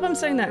 I hope I'm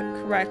saying that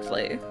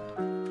correctly.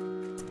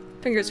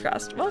 Fingers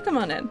crossed. Welcome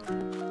on in.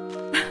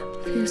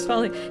 Fingers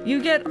falling.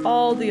 You get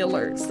all the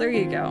alerts. There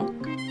you go.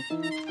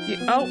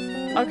 Oh,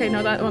 okay,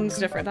 no, that one's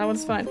different. That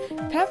one's fine.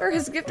 Pepper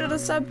has gifted a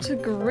sub to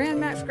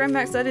Grandmax.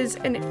 Grandmax, that is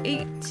an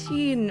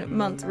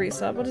 18-month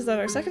resub. What is that,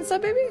 our second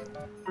sub, baby?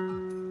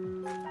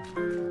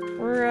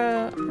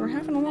 We're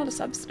having a lot of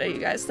subs today, you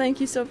guys. Thank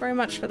you so very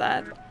much for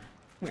that.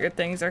 Weird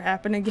things are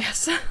happening,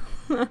 yes.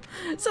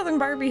 Southern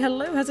Barbie,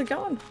 hello, how's it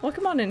going?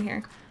 Welcome on in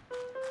here.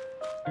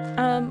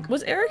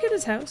 Was Eric at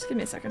his house? Give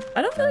me a second.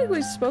 I don't feel like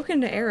we've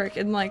spoken to Eric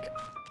in like...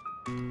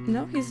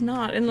 No, he's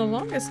not. In the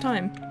longest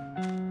time.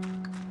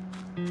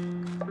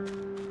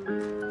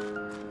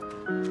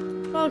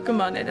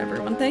 Welcome on in,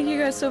 everyone. Thank you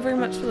guys so very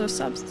much for those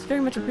subs. It's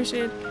very much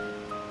appreciated.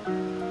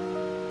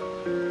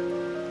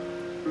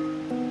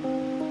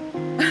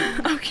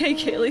 Okay,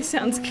 Kaylee,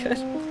 sounds good.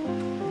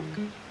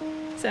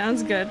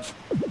 Sounds good.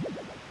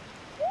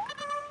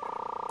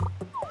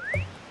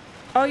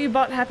 Oh, you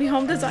bought Happy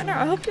Home Designer?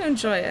 I hope you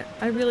enjoy it.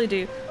 I really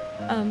do.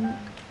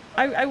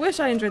 I wish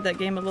I enjoyed that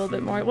game a little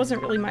bit more. It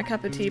wasn't really my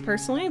cup of tea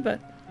personally, but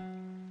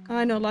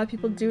I know a lot of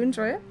people do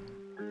enjoy it.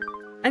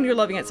 And you're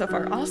loving it so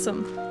far.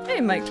 Awesome. Hey,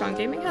 Mike Tron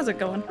Gaming, how's it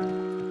going?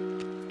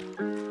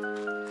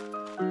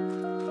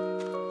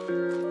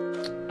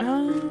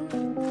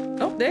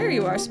 Oh, there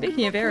you are.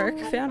 Speaking of Eric,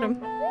 found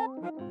him.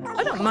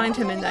 I don't mind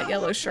him in that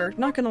yellow shirt,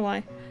 not gonna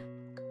lie.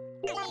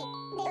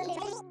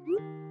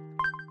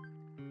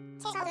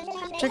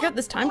 Check out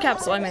this time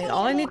capsule I made.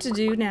 All I need to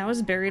do now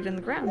is bury it in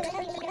the ground.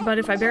 But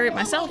if I bury it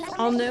myself,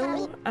 I'll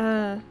know,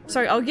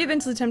 I'll give in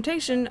to the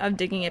temptation of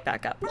digging it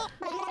back up.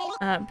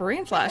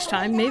 Brain flash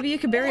time. Maybe you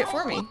could bury it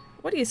for me.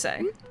 What do you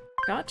say?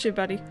 Gotcha,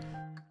 buddy.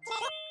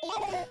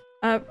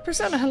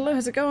 Persona, hello,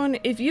 how's it going?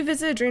 If you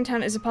visit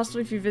Dreamtown, is it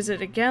possible if you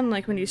visit again,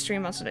 like when you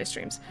stream on today's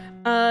streams?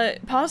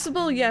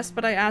 Possible, yes,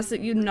 but I ask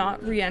that you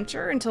not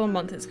re-enter until a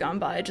month has gone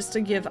by, just to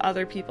give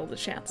other people the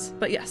chance.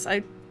 But yes,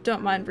 I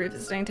don't mind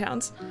revisiting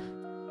towns.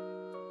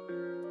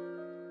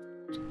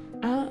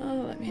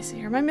 Let me see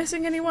here. Am I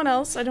missing anyone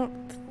else? I don't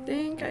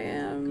think I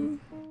am.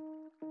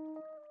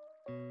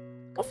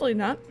 Hopefully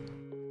not.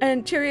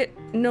 And Chariot,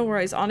 no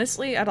worries,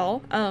 honestly, at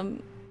all.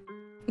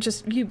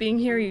 Just you being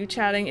here, you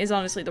chatting is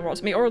honestly the world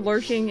to me. Or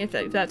lurking, if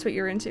that's what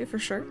you're into, for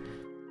sure.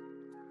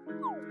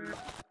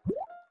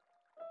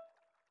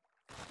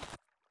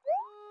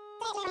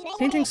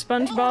 Painting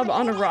SpongeBob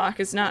on a rock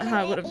is not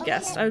how I would have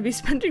guessed. I would be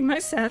spending my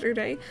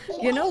Saturday.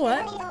 You know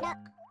what?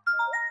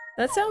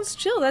 That sounds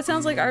chill. That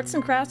sounds like arts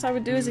and crafts I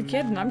would do as a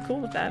kid, and I'm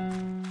cool with that.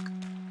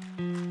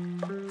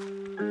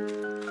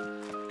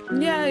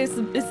 Yeah, is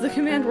the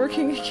command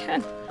working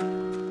again?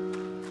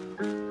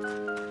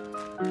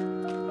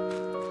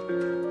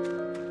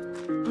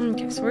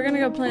 Okay, so we're gonna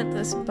go plant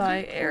this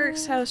by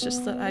Eric's house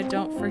just so that I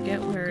don't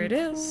forget where it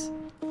is.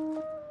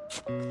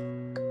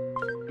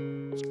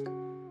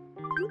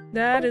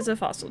 That is a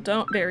fossil.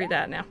 Don't bury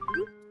that now.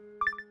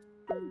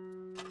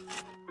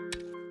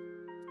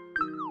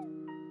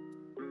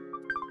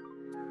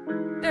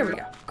 There we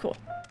go. Cool.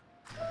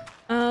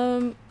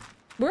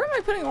 Where am I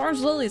putting orange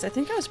lilies? I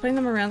think I was putting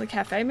them around the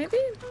cafe, maybe?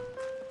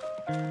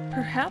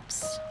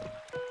 Perhaps?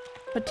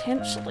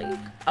 Potentially?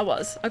 I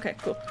was. Okay,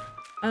 cool.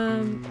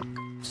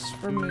 Just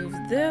remove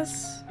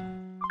this.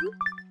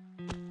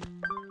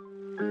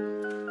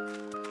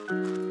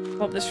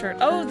 Oh, this shirt.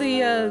 Oh,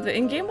 the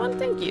in-game one?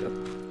 Thank you.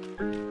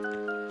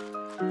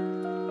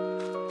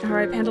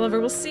 Alright, Panda Lover,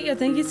 we'll see ya.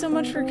 Thank you so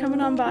much for coming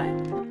on by.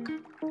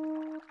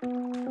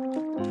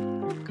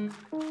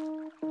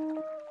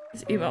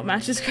 This emote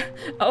matches.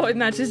 Oh, it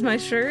matches my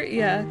shirt?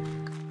 Yeah.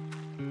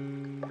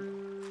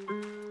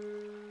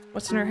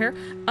 What's in her hair?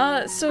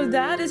 So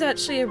that is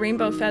actually a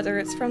rainbow feather.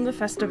 It's from the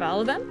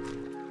festival event.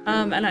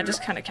 And I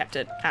just kind of kept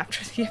it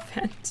after the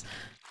event.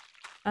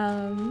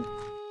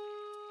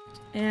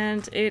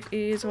 And it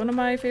is one of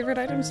my favorite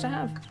items to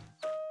have.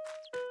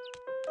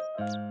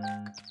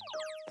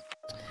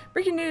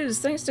 Breaking news!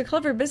 Thanks to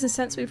clever business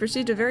sense, we've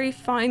received a very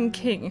fine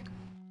king.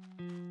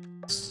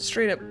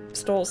 Straight up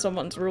stole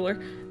someone's ruler.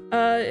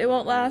 It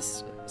won't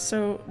last,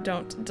 so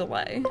don't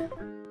delay.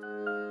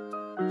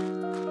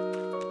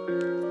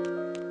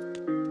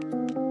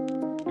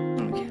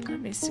 Okay,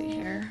 let me see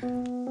here.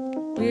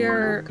 We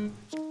are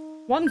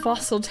one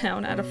fossil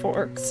down out of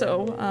 4,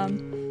 so,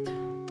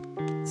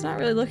 it's not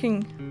really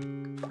looking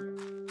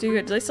too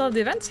good. Do they still have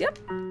the events? Yep.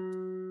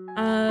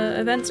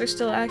 Events are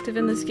still active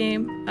in this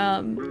game.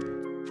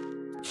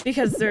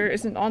 Because there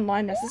isn't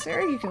online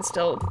necessary, you can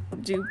still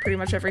do pretty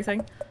much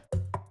everything.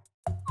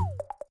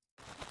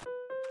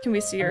 Can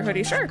we see your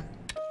hoodie? Sure.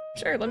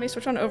 Sure, let me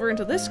switch on over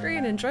into this screen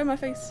and enjoy my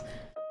face.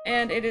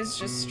 And it is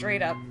just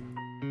straight up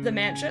the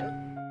mansion.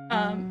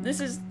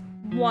 This is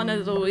one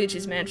of the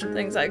Luigi's Mansion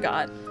things I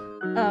got.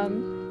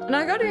 And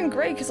I got it in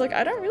gray because, like,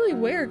 I don't really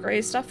wear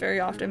gray stuff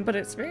very often, but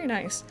it's very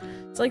nice.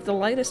 It's like the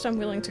lightest I'm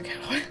willing to go.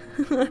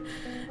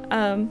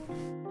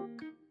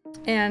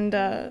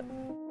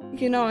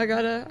 You know, I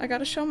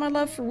gotta show my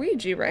love for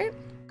Ouija, right?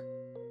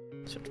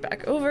 Switch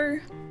back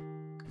over.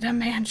 The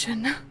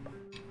mansion.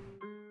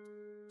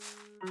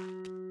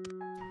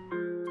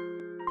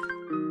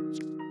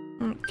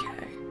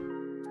 Okay.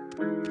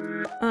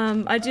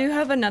 I do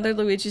have another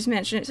Luigi's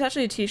Mansion. It's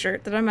actually a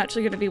t-shirt that I'm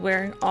actually going to be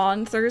wearing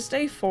on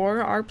Thursday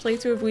for our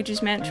playthrough of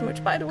Luigi's Mansion,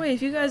 which, by the way,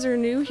 if you guys are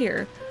new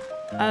here,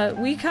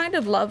 we kind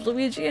of love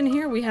Luigi in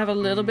here. We have a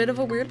little bit of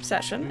a weird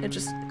obsession. It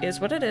just is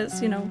what it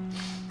is, you know.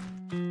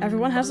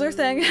 Everyone has their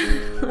thing.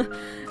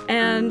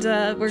 And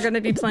we're going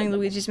to be playing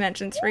Luigi's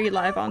Mansion 3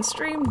 live on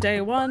stream,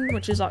 day 1,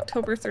 which is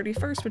October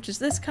 31st, which is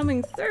this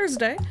coming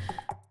Thursday.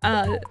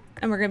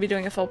 And we're going to be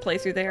doing a full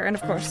playthrough there, and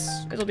of course,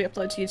 it'll be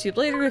uploaded to YouTube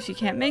later if you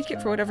can't make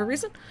it for whatever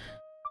reason.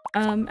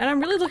 And I'm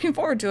really looking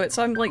forward to it,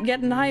 so I'm like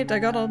getting hyped. I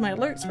got all my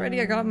alerts ready,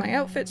 I got my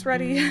outfits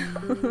ready.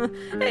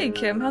 Hey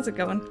Kim, how's it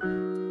going?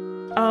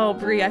 Oh,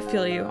 Bree, I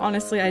feel you.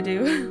 Honestly, I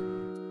do.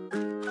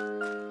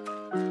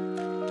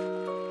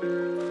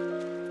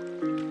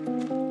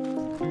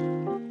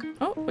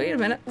 Oh, wait a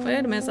minute,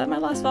 is that my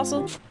last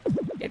fossil?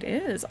 It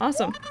is,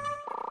 awesome.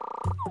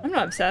 I'm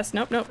not obsessed,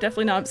 nope,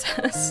 definitely not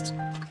obsessed.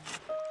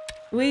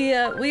 We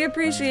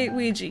appreciate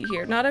Ouija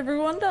here. Not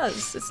everyone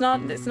does. It's not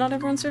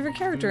everyone's favorite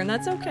character, and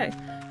that's okay.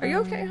 Are you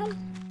okay,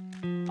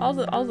 hon?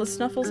 All the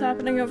snuffles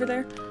happening over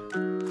there?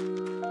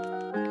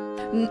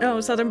 No,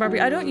 Southern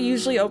Barbie. I don't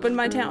usually open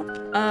my town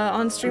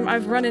on stream.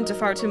 I've run into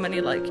far too many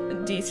like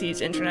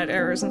DC's internet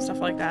errors and stuff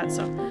like that,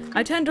 so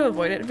I tend to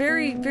avoid it.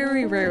 Very,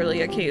 very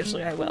rarely,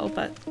 occasionally I will,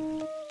 but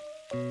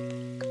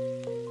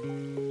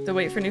the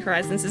wait for New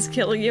Horizons is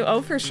killing you.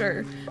 Oh, for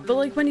sure. But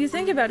like when you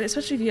think about it,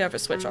 especially if you have a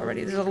Switch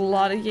already, there's a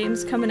lot of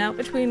games coming out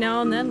between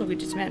now and then.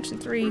 Luigi's Mansion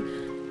 3,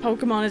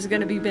 Pokemon is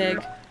gonna be big.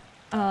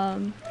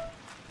 Do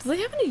they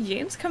have any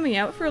games coming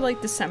out for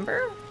like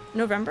December?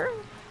 November?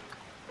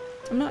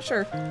 I'm not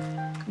sure.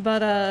 But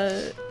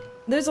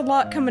there's a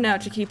lot coming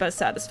out to keep us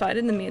satisfied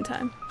in the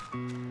meantime.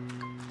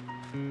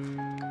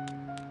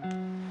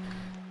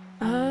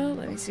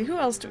 Let me see, who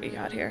else do we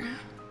got here?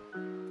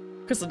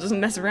 Crystal doesn't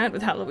mess around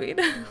with Halloween.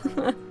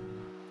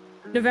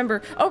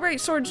 November. Oh, right,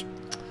 Sorge.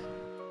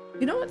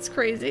 You know what's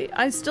crazy?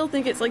 I still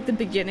think it's like the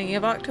beginning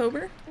of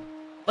October.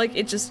 Like,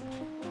 it just...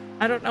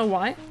 I don't know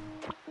why.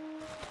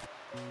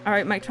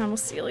 Alright, Mike Tron, we'll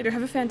see you later.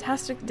 Have a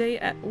fantastic day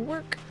at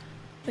work.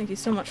 Thank you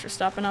so much for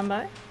stopping on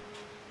by.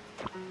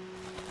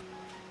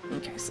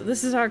 Okay, so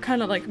this is our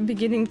kind of like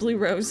beginning Blue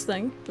Rose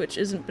thing, which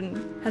hasn't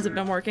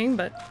been working,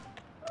 but...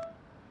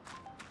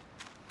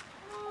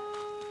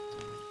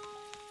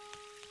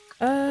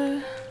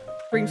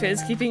 Ring Fit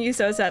is keeping you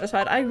so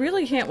satisfied. I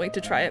really can't wait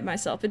to try it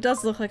myself. It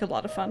does look like a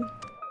lot of fun.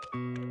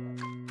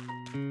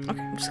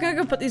 Okay, I'm just gonna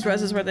go put these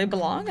roses where they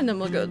belong, and then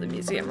we'll go to the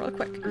museum real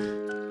quick.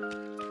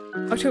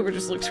 October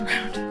just looks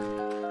around.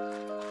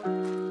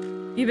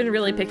 You've been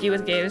really picky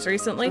with games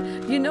recently.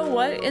 You know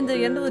what? In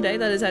the end of the day,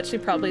 that is actually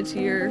probably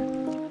to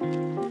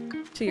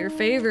your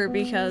favor,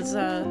 because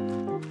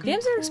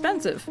games are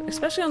expensive,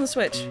 especially on the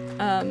Switch.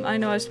 I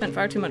know I've spent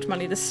far too much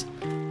money this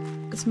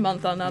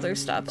month on other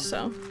stuff,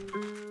 so.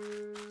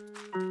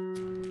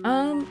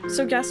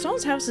 So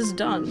Gaston's house is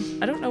done.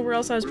 I don't know where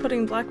else I was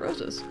putting black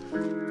roses.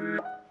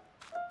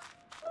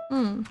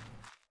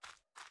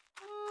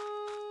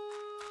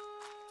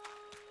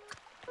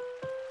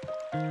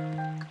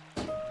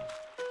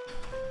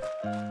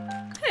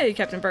 Hey,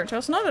 Captain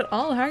Burnthouse. Not at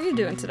all. How are you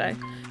doing today?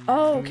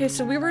 Oh, okay,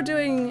 so we were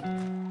doing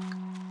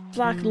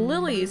black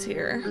lilies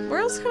here.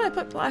 Where else can I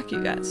put black,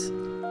 you guys?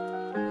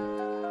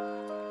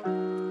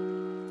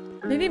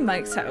 Maybe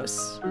Mike's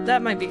house.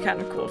 That might be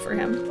kind of cool for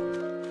him.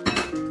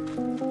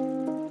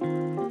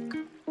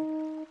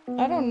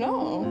 I don't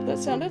know. That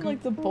sounded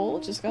like the bowl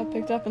just got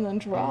picked up and then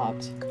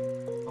dropped.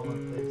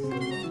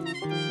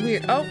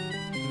 Weird. Oh.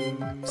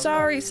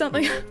 Sorry,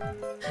 something.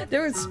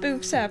 There was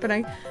spooks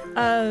happening.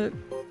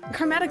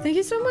 Karmatic, thank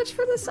you so much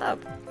for the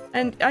sub.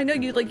 And I know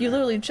you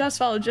literally just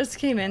followed, just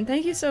came in.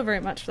 Thank you so very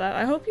much for that.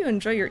 I hope you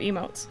enjoy your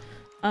emotes.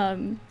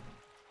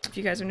 If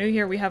you guys are new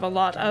here, we have a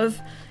lot of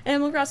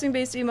Animal Crossing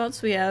based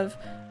emotes. We have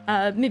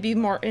maybe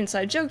more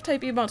inside joke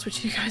type emotes,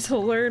 which you guys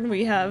will learn.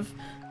 We have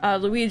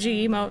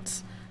Luigi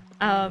emotes.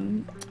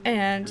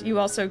 And you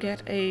also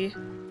get a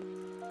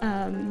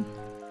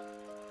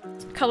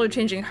color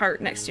changing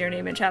heart next to your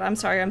name in chat. I'm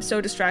sorry, I'm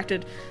so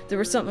distracted. There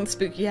was something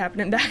spooky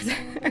happening back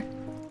there.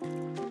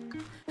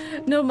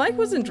 No, Mike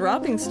wasn't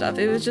dropping stuff.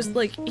 It was just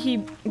like he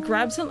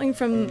grabbed something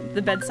from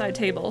the bedside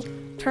table,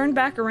 turned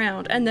back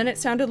around, and then it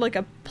sounded like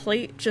a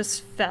plate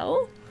just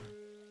fell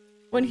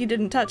when he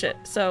didn't touch it.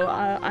 So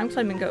I'm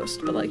claiming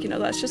ghost, but like, you know,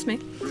 that's just me.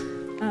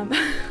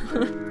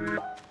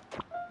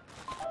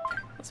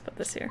 Let's put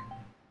this here.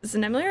 Is this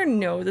an emulator?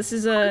 No, this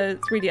is a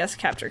 3DS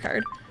capture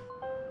card.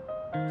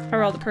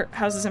 Are all the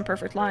houses in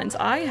perfect lines?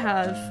 I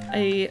have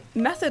a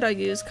method I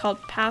use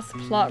called path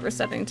plot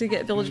resetting to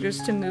get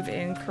villagers to move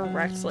in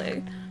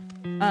correctly.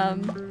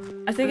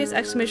 I think it's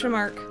exclamation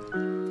mark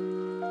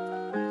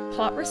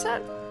plot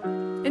reset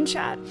in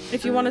chat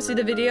if you want to see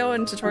the video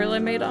and tutorial I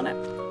made on it.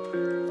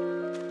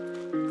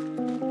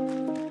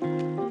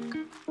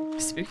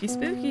 Spooky,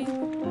 spooky.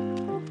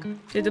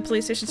 Did the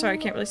police station? Sorry, I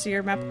can't really see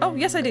your map. Oh,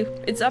 yes, I do.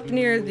 It's up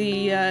near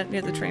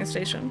the train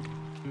station.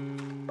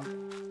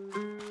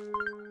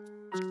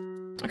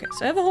 Okay,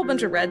 so I have a whole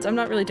bunch of reds. I'm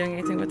not really doing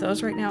anything with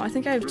those right now. I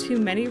think I have too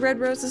many red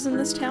roses in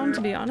this town,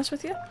 to be honest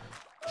with you.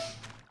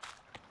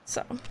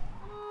 So.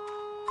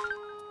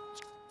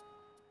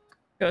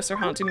 Ghosts are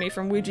haunting me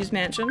from Ouija's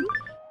Mansion.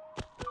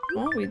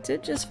 Well, we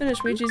did just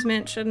finish Ouija's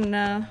Mansion 2.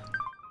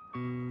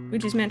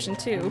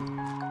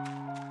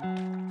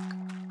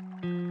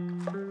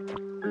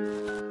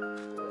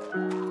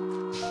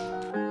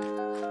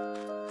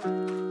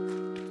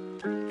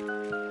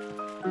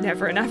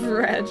 Never enough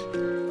red.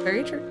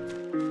 Very true.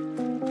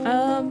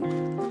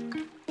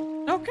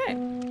 Okay,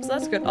 so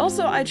that's good.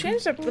 Also, I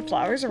changed up the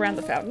flowers around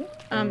the fountain.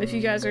 If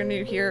you guys are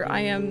new here, I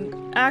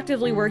am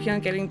actively working on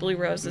getting blue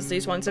roses.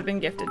 These ones have been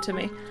gifted to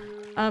me.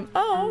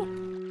 Oh!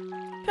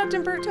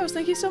 Captain Burt Toast,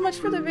 thank you so much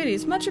for the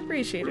biddies. Much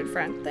appreciated,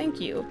 friend.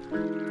 Thank you.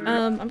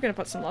 I'm gonna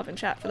put some love in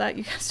chat for that.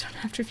 You guys don't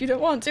have to if you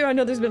don't want to. I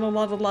know there's been a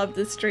lot of love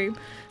this stream.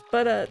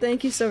 But,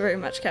 thank you so very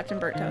much, Captain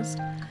Burt Toast.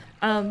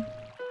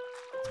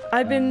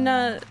 I've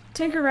been,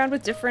 tinkering around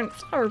with different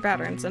flower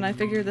patterns, and I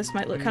figure this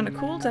might look kind of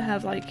cool to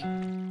have, like,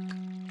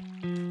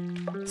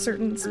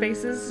 certain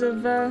spaces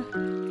of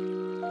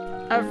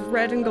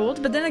red and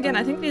gold. But then again,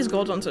 I think these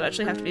gold ones would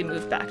actually have to be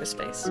moved back a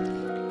space.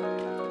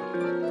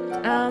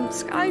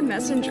 Sky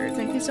Messenger,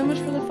 thank you so much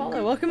for the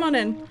follow. Welcome on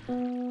in.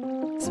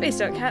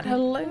 Spaced Out Cat,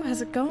 hello,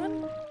 how's it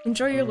going?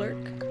 Enjoy your lurk.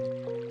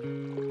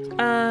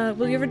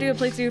 Will you ever do a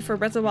playthrough for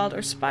Breath of the Wild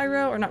or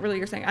Spyro, or not really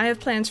your thing? I have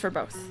plans for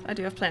both. I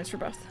do have plans for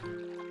both.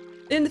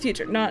 In the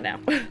future, not now.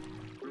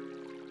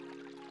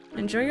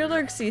 Enjoy your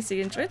lurk,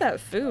 Cece. Enjoy that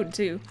food,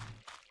 too.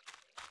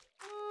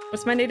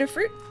 What's my native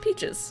fruit?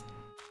 Peaches.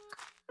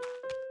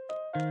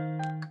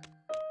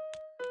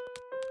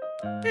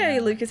 Hey,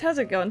 Lucas, how's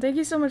it going? Thank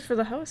you so much for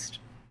the host.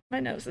 My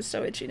nose is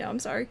so itchy now, I'm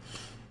sorry.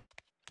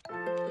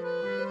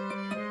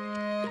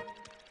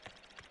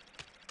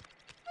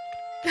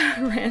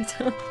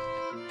 Random.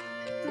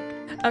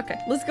 Okay,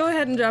 let's go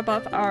ahead and drop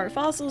off our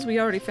fossils. We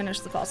already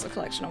finished the fossil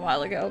collection a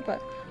while ago,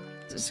 but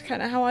this is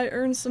kind of how I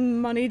earn some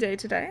money day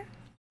to day.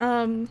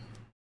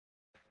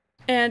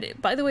 And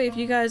by the way, if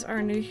you guys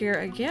are new here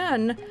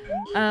again,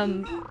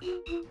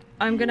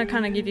 I'm gonna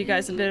kind of give you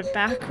guys a bit of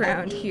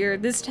background here.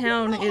 This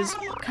town is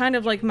kind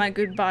of like my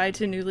goodbye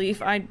to New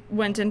Leaf. I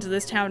went into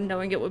this town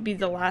knowing it would be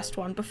the last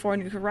one before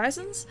New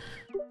Horizons.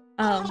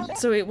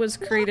 So it was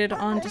created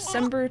on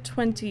December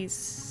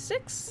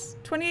 26th,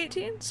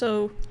 2018,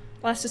 so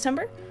last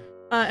December.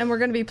 And we're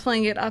gonna be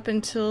playing it up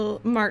until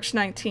March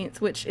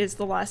 19th, which is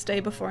the last day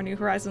before New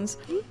Horizons.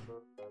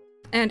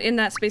 And in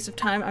that space of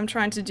time, I'm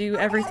trying to do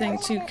everything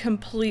to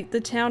complete the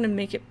town and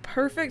make it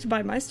perfect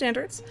by my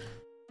standards.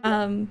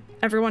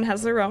 Everyone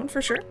has their own,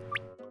 for sure.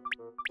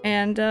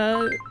 And,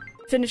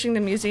 finishing the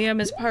museum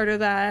is part of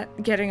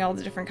that. Getting all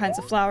the different kinds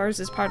of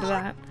flowers is part of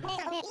that.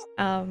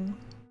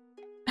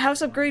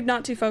 House upgrade,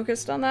 not too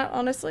focused on that,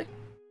 honestly.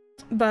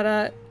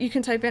 But, you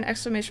can type in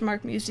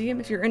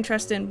 !museum if you're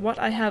interested in what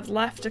I have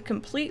left to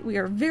complete. We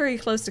are very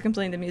close to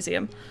completing the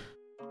museum.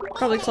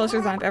 Probably closer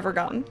than I've ever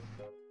gotten.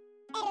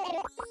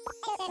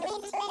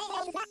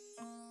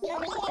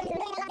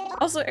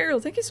 Also, Ariel,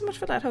 thank you so much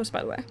for that host,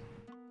 by the way.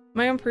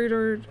 My mom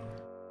pre-ordered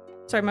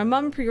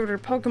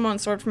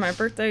Pokemon Sword for my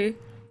birthday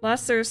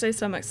last Thursday,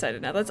 so I'm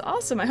excited now. That's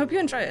awesome. I hope you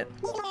enjoy it.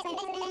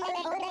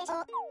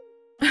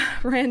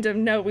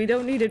 Random. No, we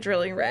don't need a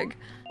drilling rig.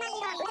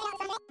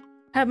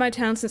 Had my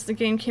town since the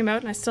game came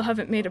out, and I still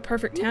haven't made a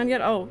perfect town yet.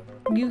 Oh,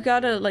 you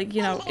gotta, like,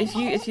 you know, if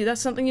you that's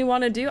something you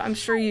want to do, I'm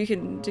sure you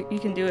can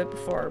do it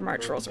before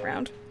March rolls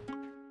around.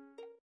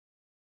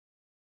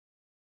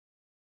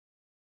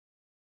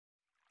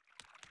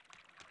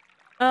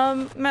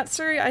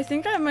 Matsuri, I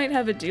think I might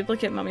have a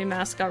duplicate mummy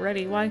mask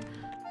already. Why?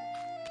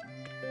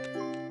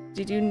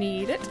 Did you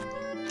need it?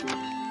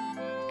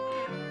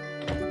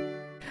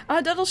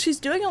 Duddle, she's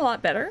doing a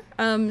lot better.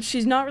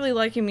 She's not really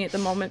liking me at the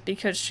moment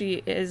because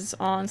she is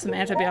on some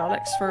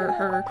antibiotics for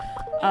her,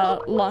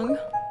 lung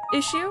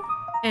issue,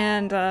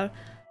 and,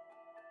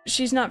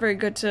 she's not very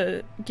good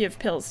to give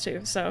pills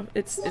to, so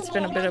it's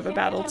been a bit of a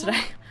battle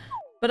today.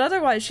 But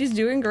otherwise, she's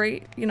doing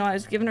great. You know, I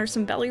was giving her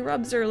some belly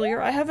rubs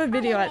earlier. I have a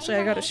video, actually,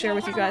 I gotta share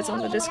with you guys on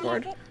the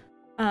Discord.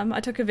 I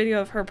took a video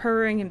of her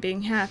purring and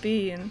being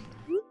happy, and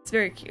it's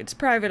very cute. It's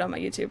private on my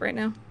YouTube right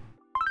now.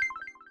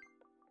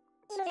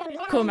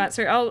 Cool,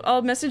 Matsuri.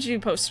 I'll message you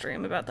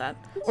post-stream about that.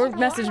 Or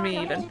message me,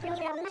 even.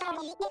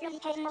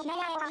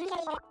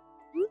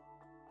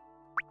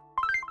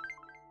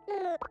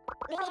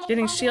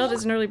 Getting Shield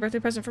is an early birthday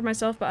present for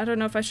myself, but I don't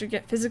know if I should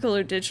get physical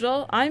or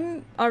digital.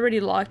 I'm already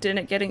locked in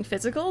at getting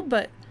physical,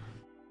 but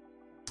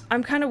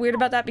I'm kind of weird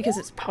about that because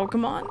it's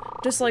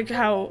Pokemon. Just like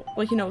how,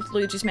 like, you know, with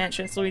Luigi's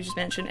Mansion, it's Luigi's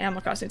Mansion,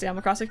 Animal Crossing, it's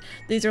Animal Crossing.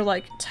 These are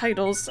like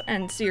titles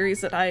and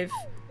series that I've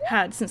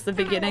had since the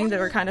beginning that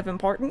are kind of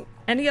important.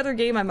 Any other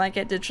game I might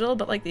get digital,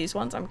 but like these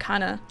ones I'm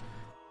kind of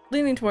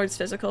leaning towards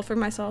physical for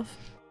myself.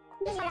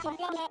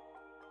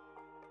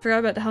 Forgot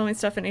about the Halloween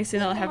stuff in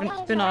ACNL. I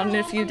haven't been on in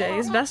a few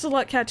days. Best of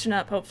luck catching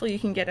up. Hopefully you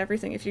can get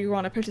everything if you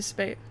want to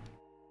participate.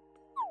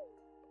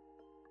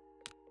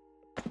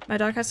 My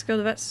dog has to go to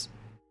the vet's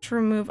to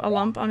remove a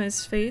lump on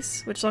his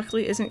face, which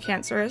luckily isn't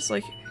cancerous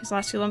like his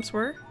last 2 lumps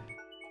were.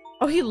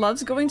 Oh, he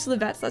loves going to the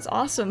vets? That's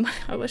awesome.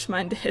 I wish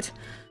mine did.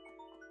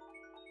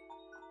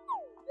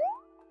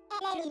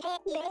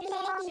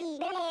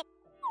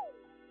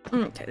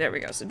 Okay, there we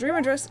go. So Dream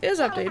Address is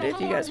updated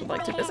if you guys would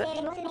like to visit.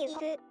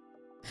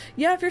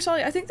 Yeah, if you're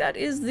sorry, I think that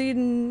is the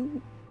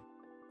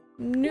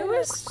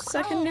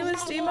second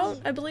newest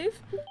emote, I believe.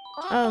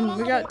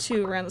 We got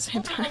 2 around the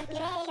same time.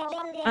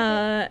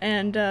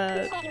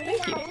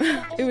 Thank you.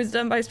 It was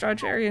done by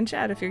Strawberry in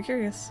chat, if you're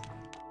curious.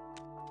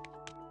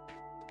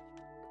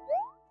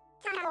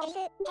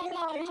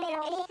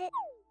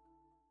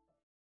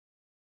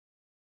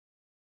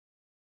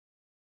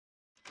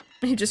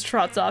 He just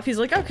trots off. He's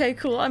like, okay,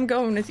 cool, I'm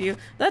going with you.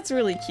 That's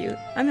really cute.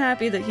 I'm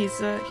happy that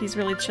he's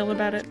really chill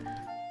about it.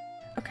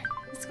 Okay,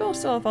 let's go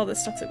sell off all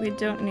this stuff that we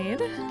don't need.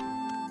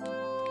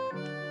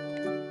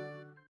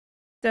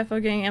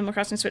 Defo getting Animal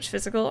Crossing Switch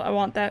physical. I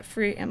want that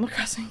free Animal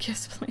Crossing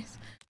gifts, please.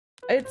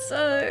 It's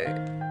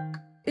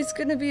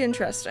gonna be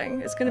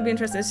interesting. It's gonna be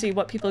interesting to see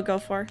what people go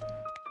for.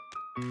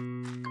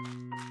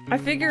 I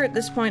figure at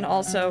this point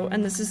also,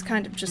 and this is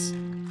kind of just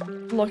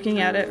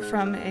looking at it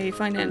from a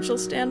financial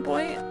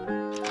standpoint,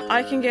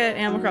 I can get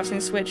Animal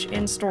Crossing Switch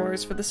in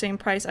stores for the same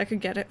price I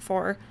could get it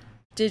for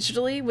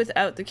digitally,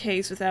 without the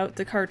case, without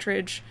the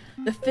cartridge,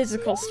 the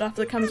physical stuff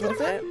that comes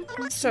with it.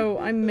 So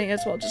I may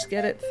as well just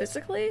get it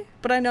physically,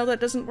 but I know that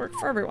doesn't work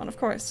for everyone, of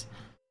course.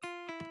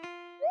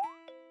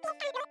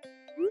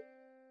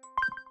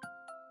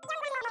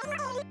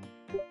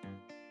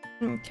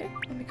 Okay,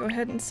 let me go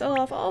ahead and sell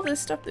off all this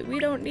stuff that we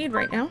don't need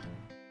right now.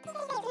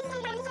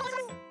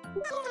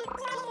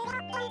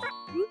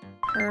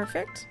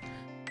 Perfect.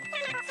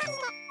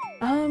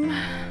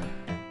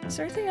 Is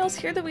there anything else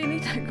here that we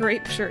need? That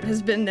grape shirt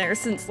has been there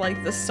since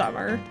like the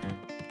summer.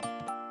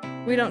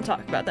 We don't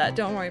talk about that,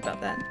 don't worry about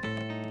that.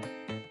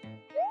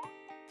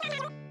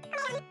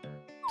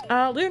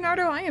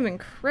 Leonardo, I am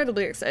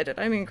incredibly excited.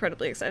 I'm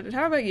incredibly excited.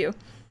 How about you?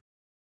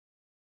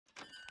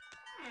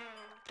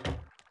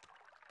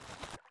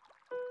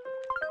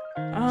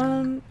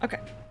 Okay.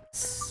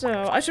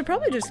 So, I should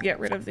probably just get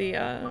rid of the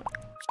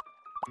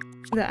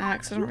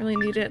axe. I don't really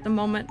need it at the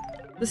moment.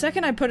 The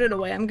second I put it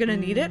away, I'm gonna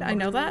need it. I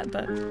know that,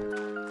 but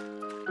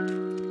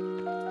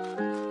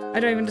I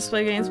don't even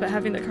display games, but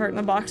having the cart in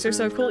the box are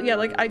so cool. Yeah,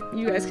 like,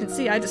 you guys can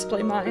see I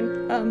display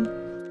mine.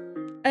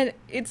 And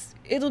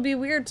it'll be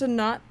weird to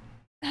not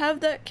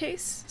have that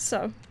case,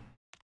 so.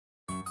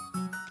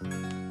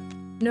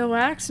 No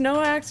axe,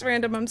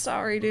 random, I'm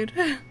sorry, dude.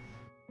 I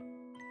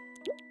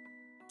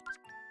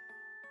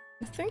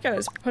think I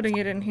was putting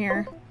it in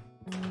here.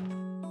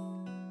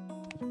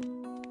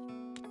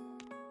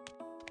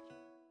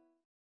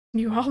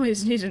 You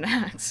always need an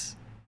axe.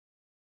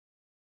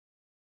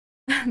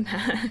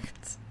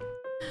 Max.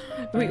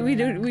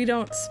 We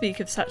don't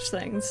speak of such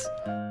things.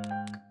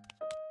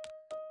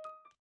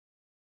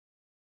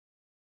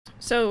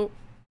 So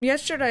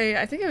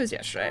yesterday, I think it was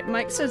yesterday,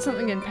 Mike said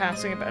something in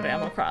passing about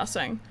Animal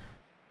Crossing.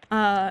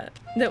 That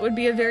would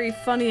be a very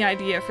funny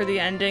idea for the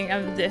ending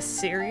of this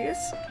series.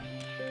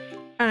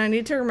 And I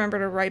need to remember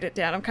to write it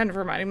down. I'm kind of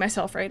reminding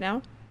myself right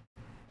now.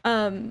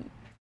 About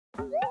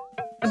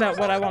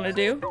what I want to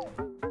do.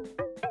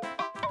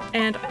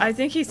 And I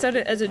think he said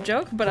it as a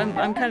joke, but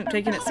I'm kind of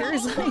taking it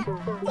seriously.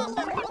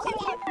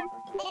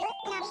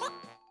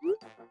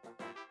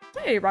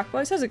 Hey, Rock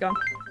Boys, how's it going?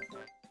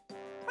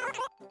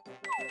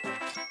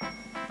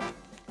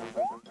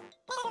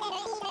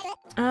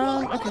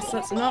 Okay, so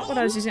that's not what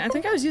I was using. I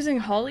think I was using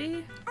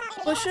holly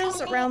bushes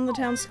around the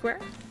town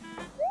square.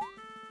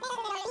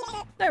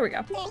 There we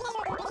go.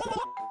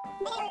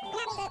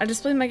 I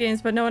display my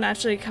games, but no one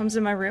actually comes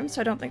in my room,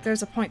 so I don't think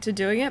there's a point to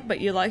doing it, but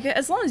you like it.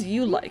 As long as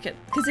you like it,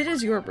 because it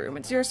is your room,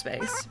 it's your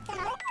space.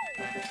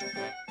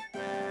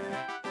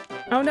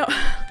 Oh no.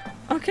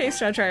 Okay,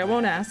 Stratry, I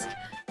won't ask.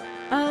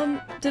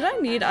 Did I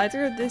need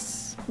either of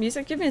this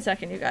music? Give me a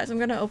second, you guys. I'm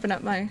gonna open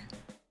up my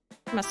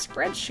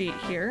spreadsheet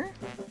here.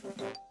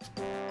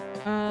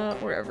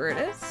 Wherever it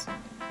is.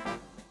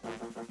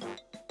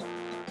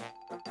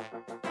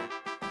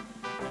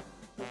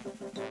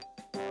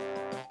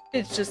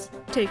 It's just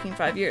taking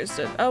 5 years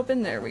to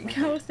open. There we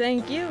go.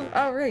 Thank you.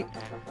 Alright.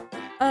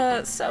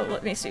 So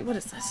let me see. What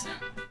is this?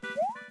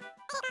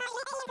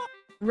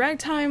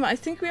 Ragtime, I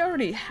think we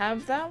already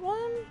have that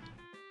one.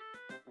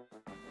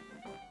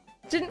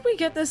 Didn't we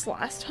get this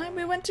last time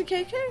we went to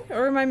KK?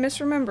 Or am I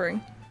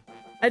misremembering?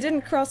 I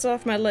didn't cross it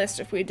off my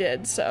list if we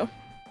did, so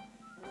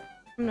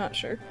I'm not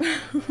sure.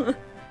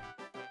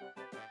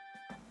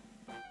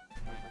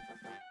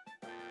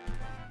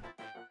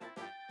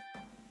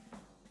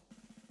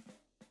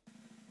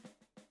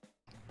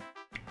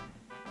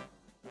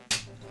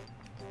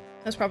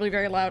 That's probably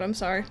very loud, I'm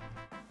sorry.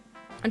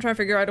 I'm trying to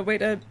figure out a way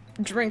to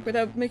drink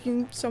without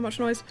making so much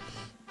noise.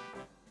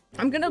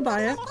 I'm gonna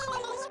buy it,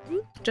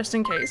 just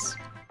in case.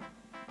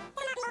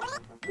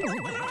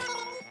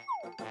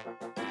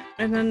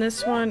 And then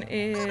this one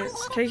is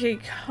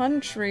KK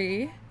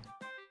Country,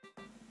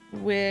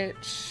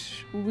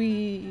 which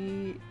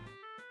we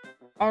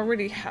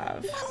already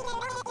have.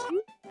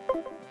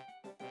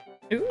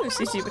 Ooh,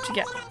 Cece, what you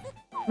get?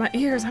 My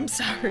ears, I'm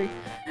sorry.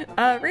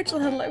 Rachel,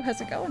 hello,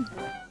 how's it going?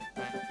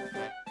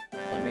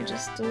 Let me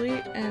just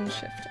delete and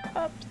shift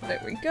up.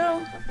 There we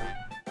go.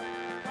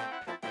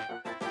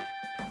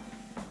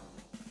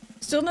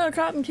 Still no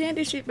cotton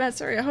candy sheet, Matt.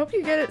 Sorry, I hope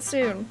you get it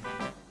soon.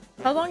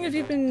 How long have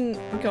you been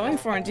going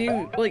for? And do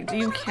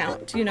you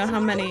count? Do you know how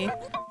many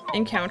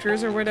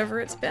encounters or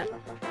whatever it's been?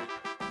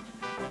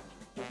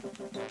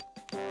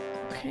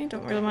 Okay,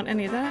 don't really want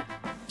any of that.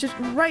 Just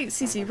right,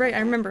 Cece, right, I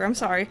remember, I'm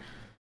sorry.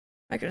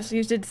 I guess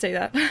you did say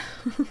that.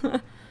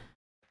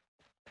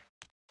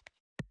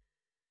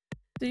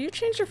 Did you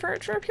change your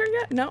furniture up here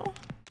yet? No?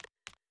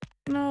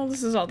 No,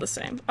 this is all the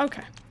same.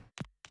 Okay.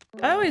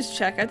 I always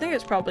check. I think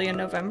it's probably in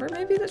November,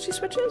 maybe, that she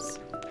switches?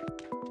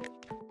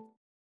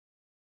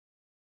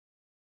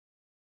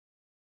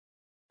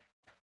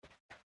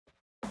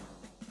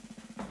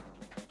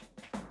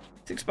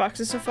 Six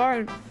boxes so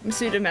far. I'm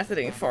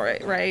pseudo-methoding for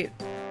it, right?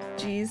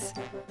 Jeez.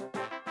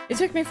 It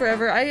took me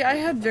forever. I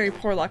had very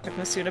poor luck with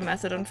my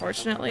pseudo-method,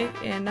 unfortunately,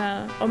 in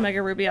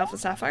Omega Ruby Alpha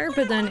Sapphire,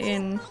 but then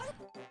in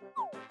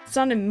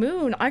Sun and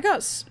Moon, I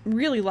got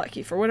really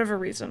lucky for whatever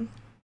reason.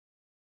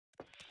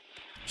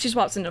 She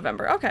swaps in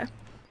November. Okay.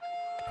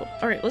 Cool.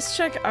 Alright, let's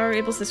check our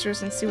Able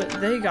Sisters and see what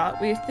they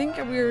got. We think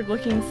we're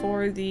looking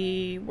for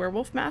the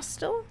werewolf mask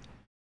still?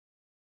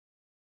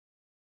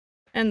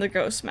 And the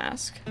ghost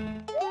mask.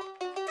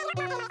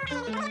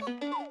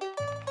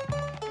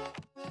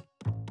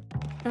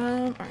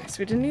 Alright, so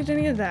we didn't need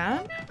any of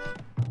that.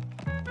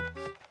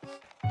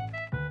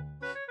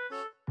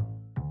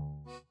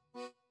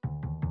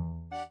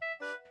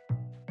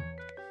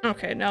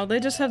 Okay, no, they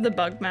just have the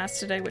bug mask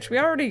today, which we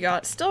already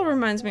got. Still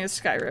reminds me of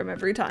Skyrim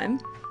every time.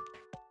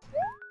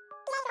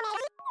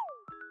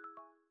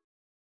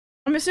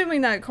 I'm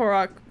assuming that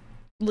Korok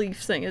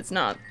leaf thing is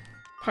not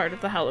part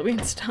of the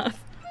Halloween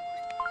stuff.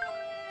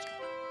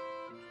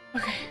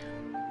 Okay.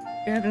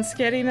 You having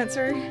sketty,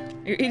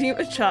 Mitsuri? You're eating it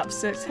with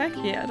chopsticks. Heck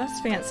yeah, that's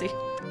fancy.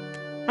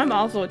 I'm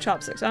awful with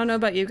chopsticks. I don't know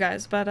about you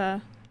guys, but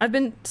I've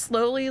been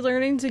slowly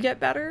learning to get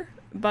better,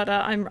 but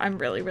I'm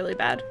really, really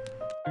bad.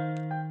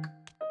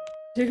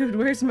 Dude,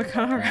 where's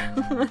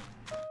Makara?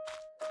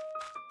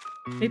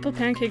 Maple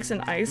pancakes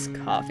and iced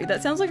coffee.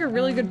 That sounds like a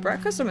really good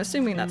breakfast. I'm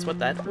assuming that's what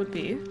that would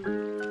be.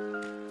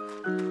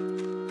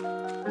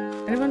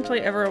 Anyone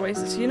play Ever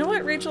Oasis? You know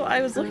what, Rachel? I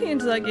was looking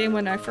into that game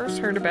when I first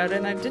heard about it,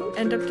 and I didn't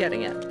end up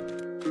getting it.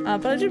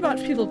 But I did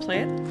watch people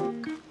play it.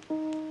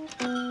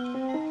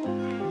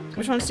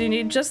 Which ones do you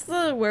need? Just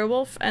the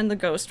werewolf and the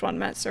ghost one,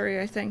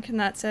 Matsuri, I think, and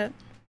that's it.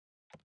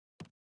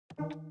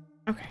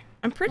 Okay.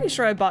 I'm pretty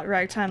sure I bought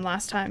Ragtime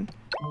last time.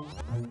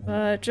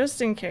 But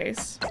just in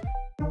case.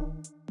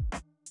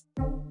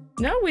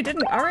 No, we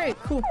didn't. Alright,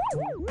 cool.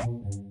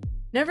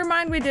 Never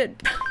mind, we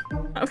did.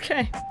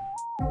 Okay.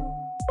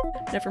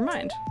 Never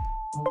mind.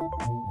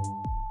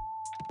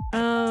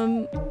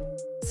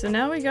 So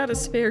now we got a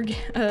spare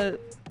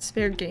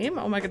game?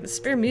 Oh my goodness,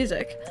 spare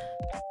music.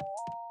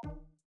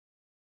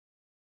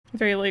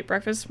 Very late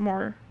breakfast,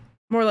 more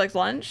like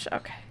lunch?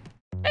 Okay.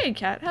 Hey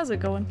cat, how's it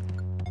going?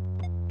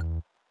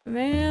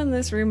 Man,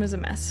 this room is a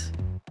mess.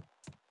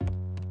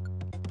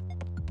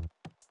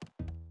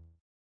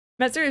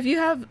 Metzer, if you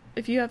have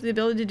the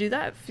ability to do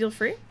that, feel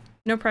free.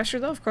 No pressure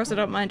though, of course I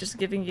don't mind just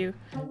giving you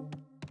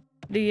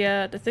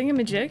the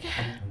thingamajig.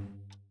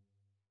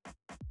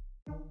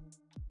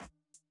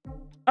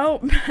 Oh,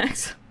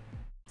 Max.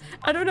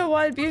 I don't know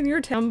why I'd be in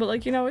your town, but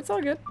like, you know, it's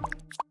all good.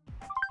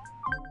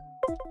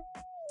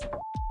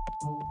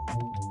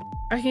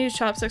 I can use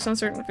chopsticks on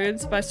certain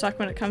foods, but I suck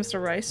when it comes to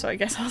rice, so I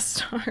guess I'll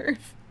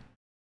starve.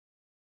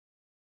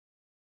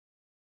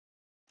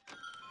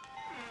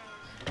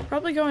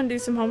 Probably go and do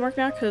some homework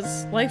now,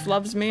 because life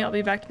loves me. I'll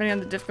be back depending on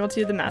the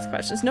difficulty of the math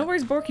questions. No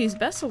worries, Borkies.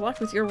 Best of luck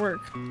with your work.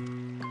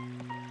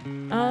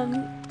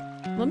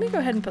 Let me go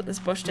ahead and put this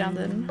bush down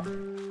then.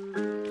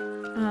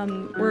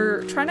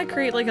 We're trying to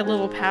create like a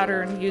little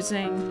pattern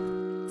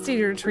using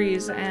cedar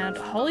trees and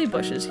holly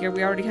bushes here.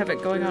 We already have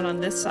it going on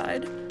this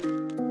side.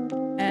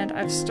 And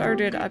I've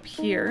started up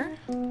here.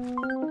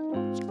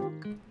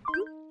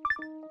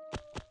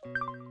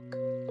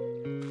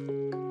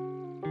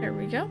 There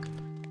we go.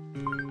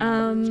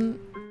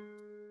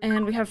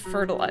 And we have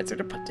fertilizer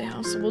to put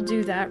down, so we'll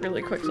do that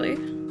really quickly.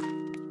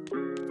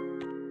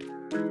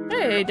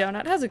 Hey,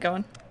 Donut, how's it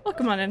going?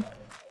 Welcome on in.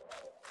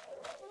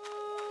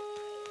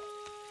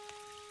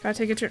 Gotta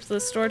take a trip to the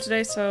store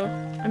today, so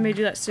I may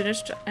do that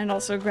soonish and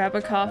also grab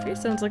a coffee.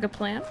 Sounds like a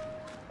plan.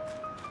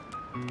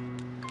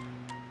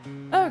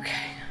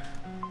 Okay.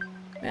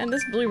 Man,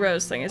 this blue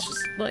rose thing is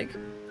just, like,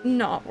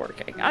 not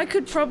working. I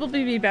could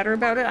probably be better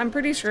about it. I'm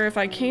pretty sure if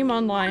I came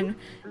online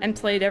and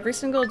played every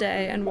single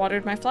day and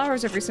watered my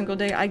flowers every single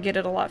day, I'd get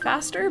it a lot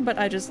faster, but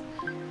I just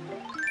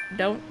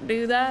don't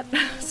do that,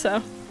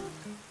 so.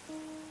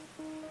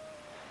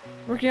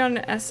 Working on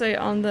an essay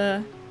on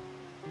the,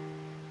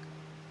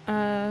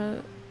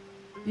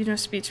 you know,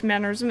 speech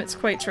mannerism. It's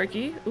quite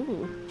tricky.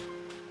 Ooh.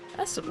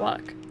 Best of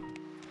luck.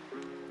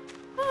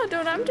 Oh,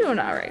 I'm doing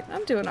alright.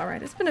 I'm doing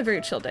alright. It's been a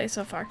very chill day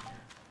so far.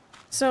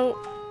 So,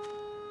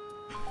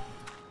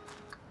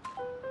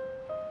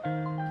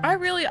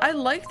 I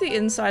like the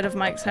inside of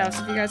Mike's house.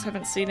 If you guys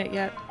haven't seen it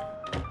yet,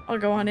 I'll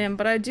go on in,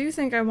 but I do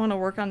think I want to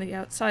work on the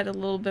outside a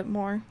little bit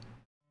more.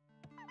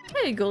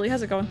 Hey, Ghoulie,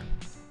 how's it going?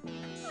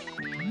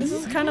 This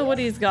is kind of what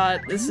he's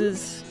got. This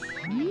is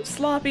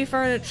sloppy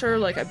furniture,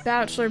 like a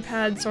bachelor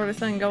pad sort of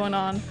thing going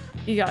on.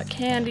 You got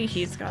candy,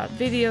 he's got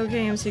video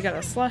games, you got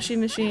a slushy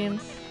machine.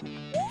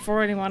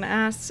 Before anyone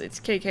asks, it's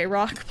KK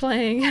Rock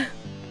playing.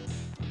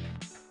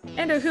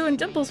 And Who and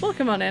Dimples,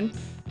 welcome on in.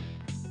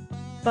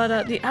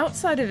 But the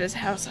outside of his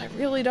house, I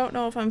really don't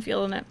know if I'm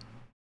feeling it.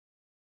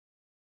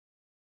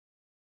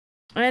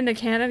 And a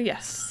cannon,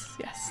 yes,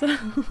 yes.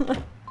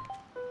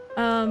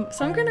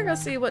 So I'm gonna go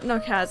see what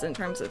Nook has in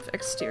terms of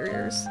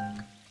exteriors.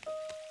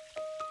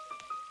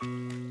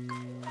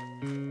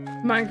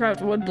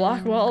 Minecraft wood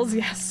block walls,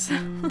 yes.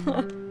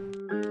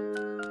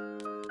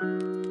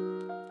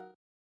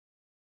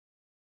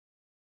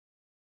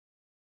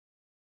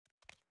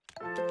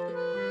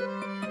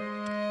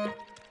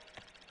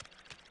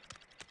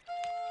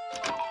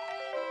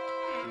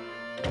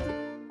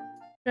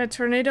 Got a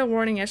tornado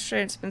warning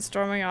yesterday. It's been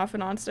storming off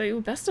and on today.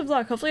 Ooh, best of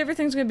luck. Hopefully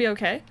everything's gonna be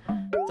okay.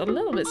 It's a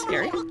little bit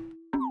scary.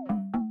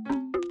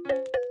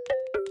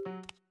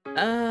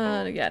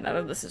 Yeah, none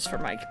of this is for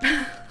Mike.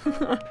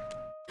 I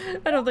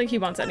don't think he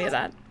wants any of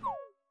that.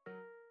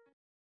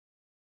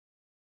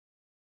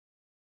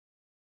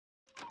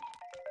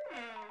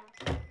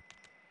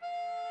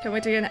 Can't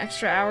wait to get an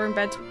extra hour in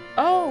bed.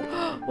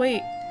 Oh,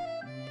 wait.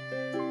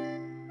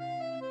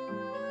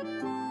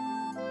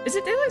 Is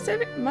it daylight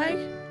saving, Mike?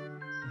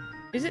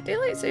 Is it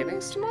daylight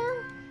savings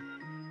tomorrow?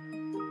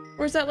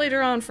 Or is that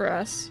later on for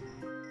us?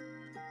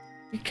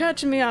 You're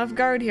catching me off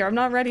guard here. I'm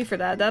not ready for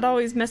that. That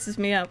always messes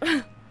me up.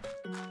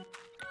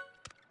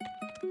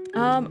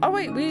 Oh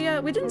wait,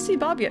 we didn't see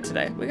Bob yet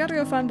today. We gotta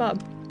go find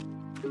Bob.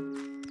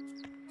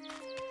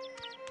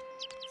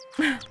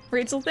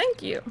 Rachel,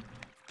 thank you.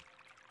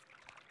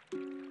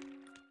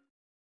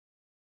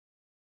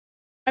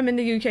 I'm in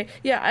the UK.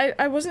 Yeah,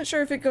 I wasn't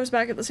sure if it goes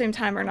back at the same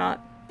time or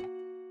not.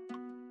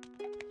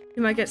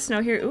 You might get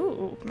snow here.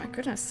 Ooh, my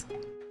goodness.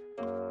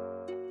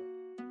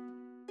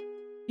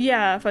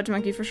 Yeah, Fudge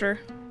Monkey for sure.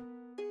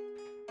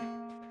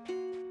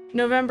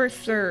 November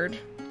 3rd.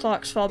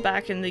 Clocks fall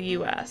back in the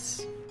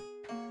US.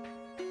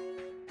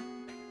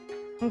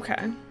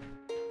 Okay.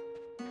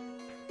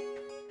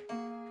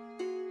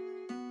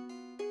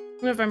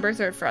 November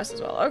 3rd for us as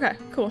well. Okay,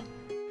 cool.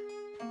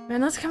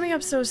 Man, that's coming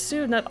up so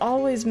soon. That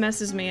always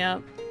messes me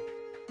up.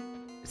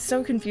 It's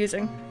so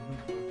confusing.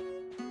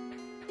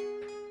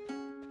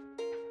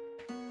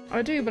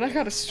 I do, but I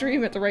gotta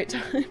stream at the right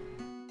time.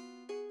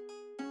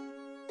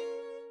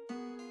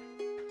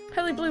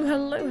 Helly Blue,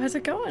 hello, how's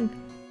it going?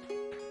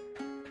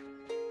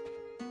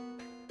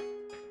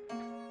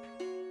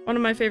 One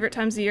of my favorite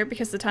times of the year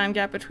because the time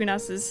gap between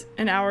us is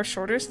an hour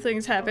shorter, so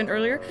things happen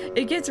earlier.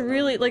 It gets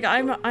really, like,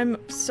 I'm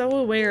so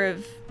aware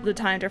of the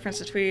time difference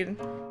between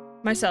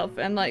myself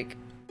and, like,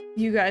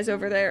 you guys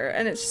over there,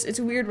 and it's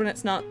weird when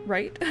it's not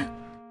right.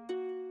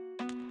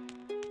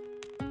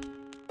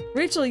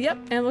 Rachel, yep,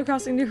 Animal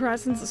Crossing New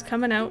Horizons is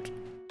coming out,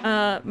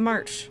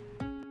 March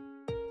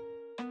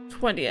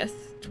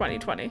 20th,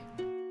 2020.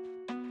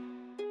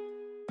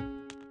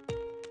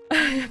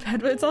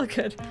 Bad, but it's all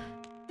good.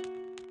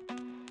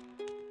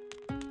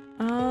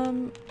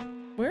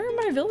 Where are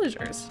my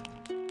villagers?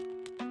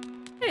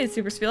 Hey,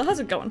 Super Spiel, how's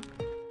it going?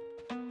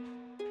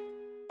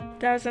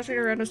 I was messing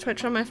around with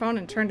Twitch on my phone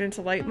and turned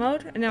into light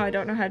mode, and now I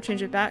don't know how to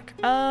change it back.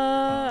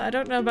 I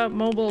don't know about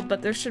mobile,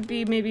 but there should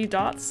be maybe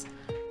dots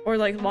or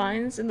like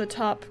lines in the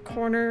top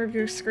corner of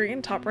your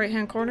screen, top right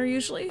hand corner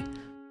usually.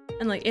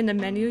 And like in the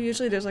menu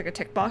usually there's like a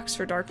tick box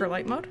for dark or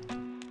light mode.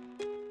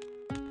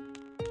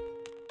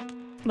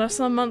 Less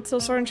than a month till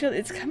Sword and Shield.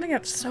 It's coming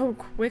up so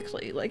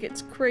quickly, like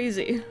it's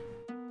crazy.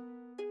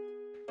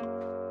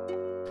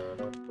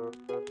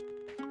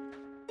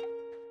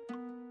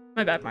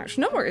 My bad, Marsh.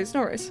 No worries,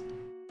 no worries.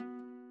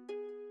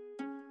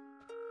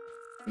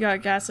 You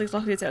got gas leaks,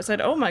 luckily it's outside.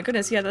 Oh my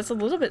goodness, yeah, that's a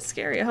little bit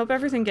scary. I hope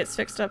everything gets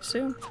fixed up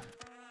soon.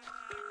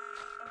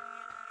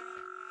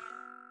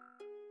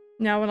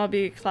 Now when I'll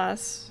be at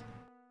class,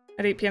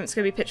 At 8 p.m. it's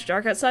gonna be pitch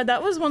dark outside.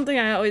 That was one thing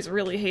I always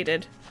really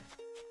hated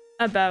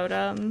about,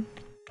 man,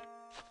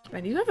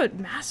 you have a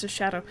massive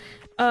shadow.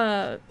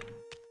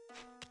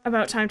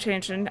 About time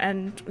change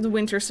and the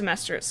winter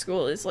semester at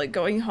school is like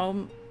going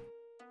home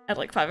at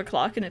like 5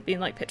 o'clock and it being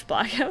like pitch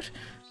black out.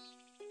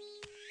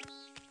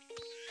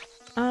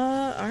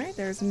 Alright,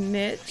 there's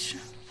Mitch.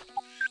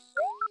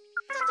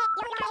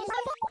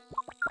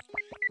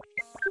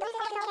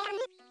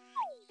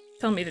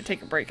 Tell me to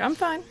take a break. I'm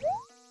fine.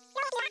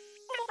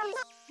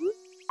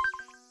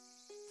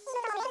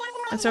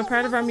 I'm so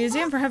proud of our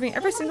museum for having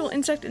every single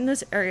insect in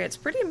this area. It's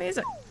pretty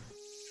amazing.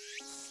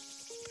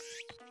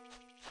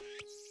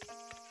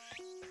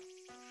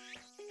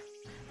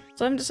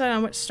 So I'm deciding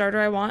on which starter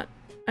I want,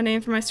 a name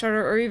for my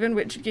starter, or even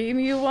which game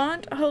you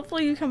want.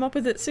 Hopefully you come up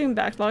with it soon,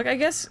 Backlog. I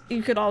guess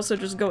you could also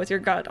just go with your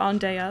gut on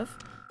day of.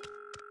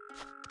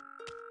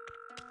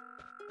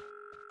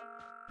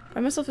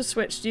 Buy myself a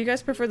Switch. Do you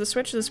guys prefer the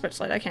Switch or the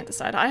Switch Lite? I can't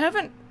decide. I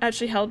haven't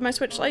actually held my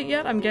Switch Lite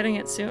yet. I'm getting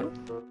it soon.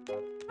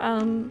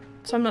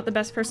 So I'm not the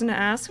best person to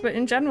ask, but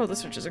in general the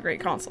Switch is a great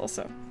console,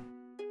 so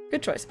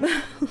good choice.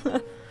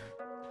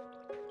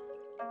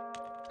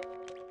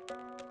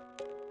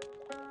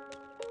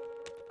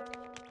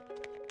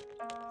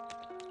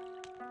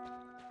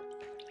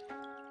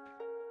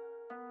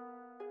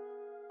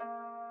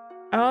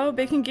 Oh,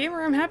 Bacon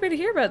Gamer, I'm happy to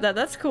hear about that.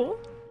 That's cool.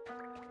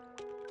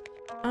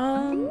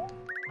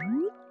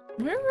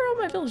 Where were all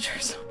my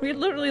villagers? We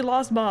literally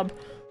lost Bob.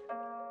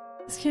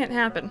 This can't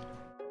happen.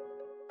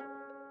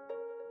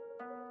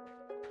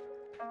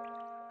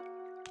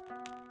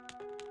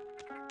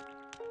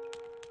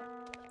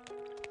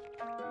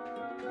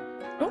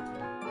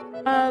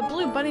 Oh.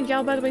 Blue Bunny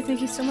Gal, by the way,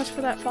 thank you so much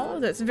for that follow.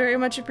 That's very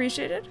much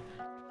appreciated.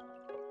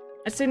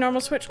 I'd say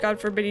normal Switch, God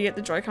forbid you get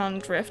the Joy-Con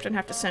drift and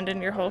have to send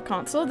in your whole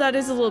console. That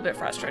is a little bit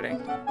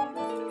frustrating.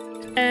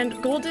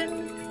 And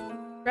Golden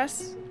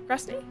Gresny?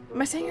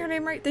 Am I saying your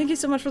name right? Thank you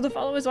so much for the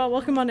follow as well.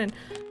 Welcome on in.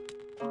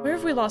 Where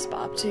have we lost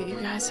Bob to, you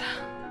guys?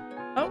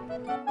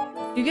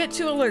 Oh, you get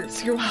 2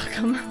 alerts. You're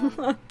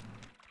welcome.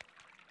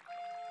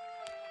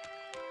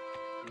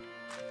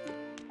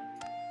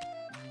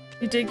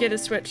 You did get a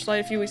Switch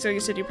Lite a few weeks ago. You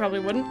said you probably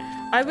wouldn't.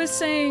 I was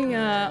saying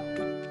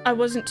I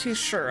wasn't too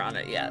sure on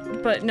it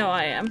yet, but no,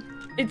 I am.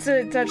 It's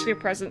actually a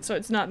present, so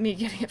it's not me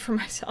getting it for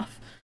myself.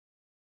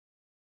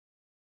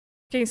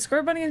 Getting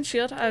Score Bunny and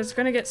Shield. I was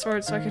gonna get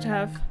Sword so I could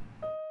have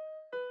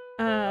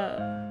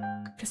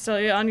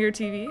Castelia on your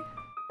TV.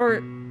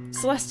 Or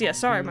Celestia,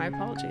 sorry, my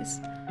apologies.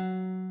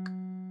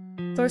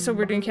 It's always so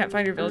weird when you can't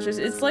find your villagers.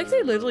 It's like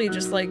they literally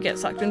just like get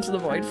sucked into the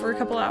void for a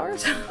couple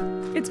hours.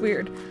 It's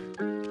weird.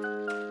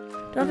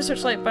 Don't have a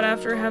Switch Lite, but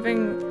after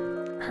having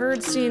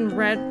read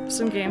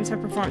some games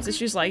have performance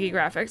issues, laggy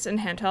graphics, and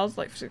handhelds,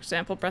 like for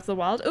example Breath of the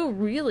Wild. Oh,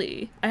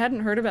 really? I hadn't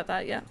heard about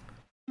that yet.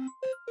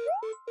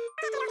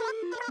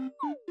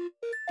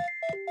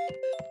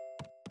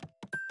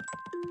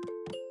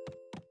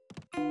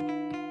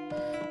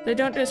 They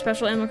don't do a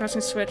special Animal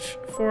Crossing Switch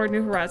for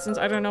New Horizons.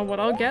 I don't know what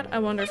I'll get. I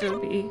wonder if it'll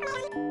be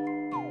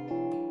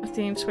a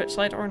themed Switch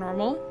Lite or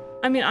normal.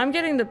 I mean, I'm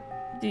getting the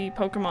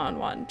Pokemon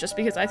one just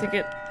because I think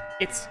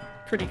it's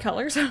pretty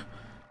colors.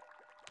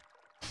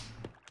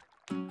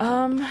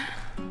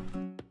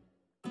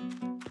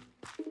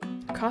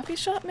 Coffee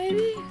shop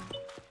maybe?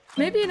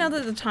 Maybe now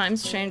that the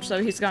times changed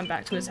though, he's gone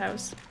back to his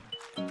house.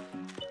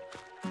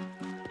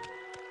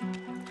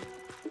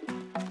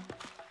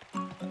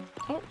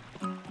 Oh,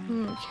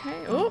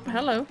 okay. Oh,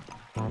 hello.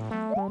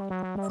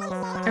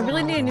 I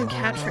really need a new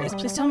catchphrase.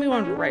 Please tell me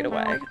one right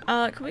away.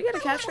 Can we get a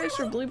catchphrase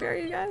for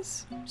Blueberry, you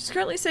guys? She's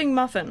currently saying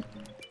muffin.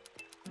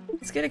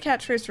 Let's get a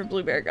catchphrase for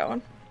Blueberry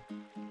going.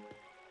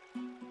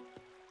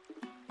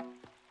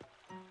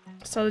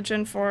 Saw the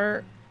Gen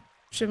 4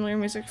 Shimlier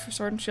music for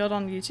Sword and Shield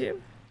on YouTube.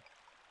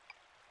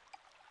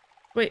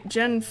 Wait,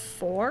 Gen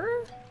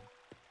 4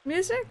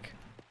 music?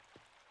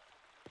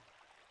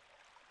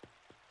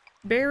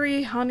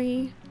 Berry,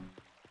 honey,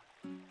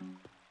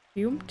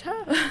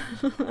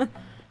 Yumta?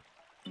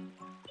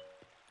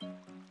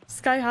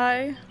 Sky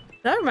High?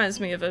 That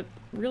reminds me of a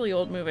really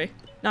old movie.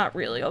 Not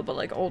really old, but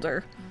like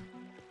older.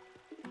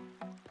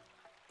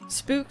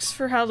 Spooks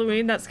for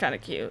Halloween, that's kind of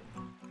cute.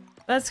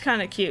 That's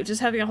kind of cute, just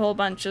having a whole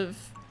bunch of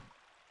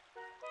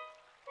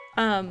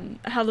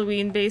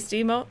Halloween-based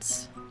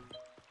emotes.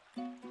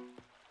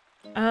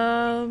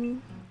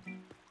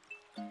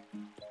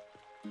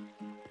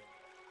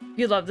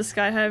 You love the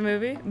Sky High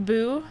movie?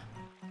 Boo?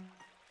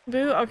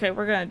 Boo? Okay,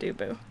 we're gonna do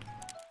Boo.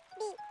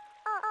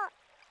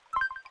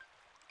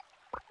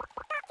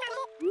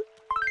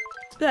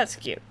 That's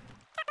cute.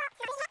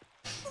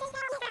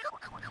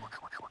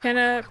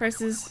 Kinda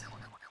prices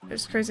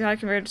is crazy high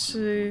compared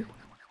to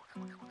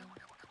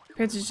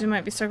you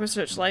might be stuck with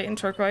Switch Lite and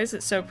turquoise.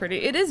 It's so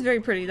pretty. It is very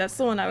pretty. That's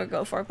the one I would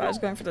go for if I was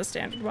going for the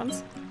standard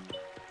ones.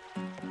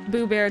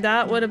 Boo Bear,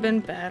 that would have been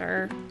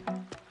better.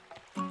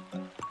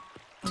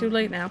 Too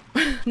late now.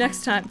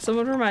 Next time,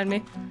 someone remind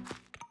me.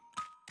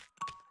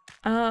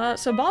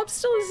 So Bob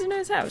still isn't in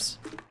his house.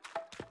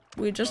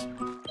 We just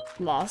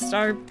lost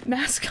our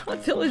mascot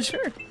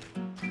villager.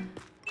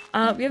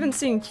 We haven't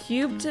seen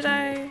Cube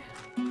today.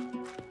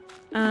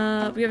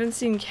 We haven't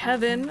seen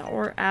Kevin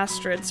or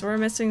Astrid, so we're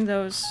missing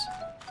those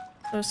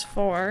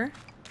four.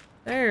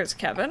 There's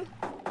Kevin.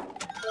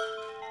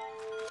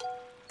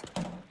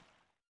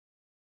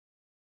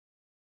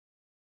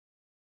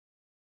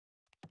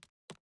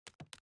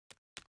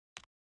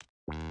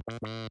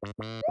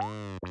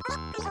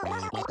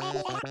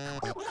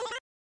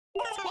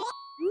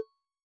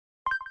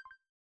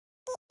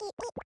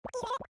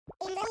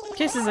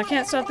 Kisses, I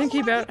can't stop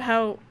thinking about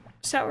how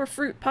sour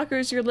fruit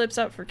puckers your lips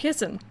up for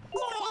kissing.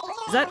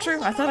 Is that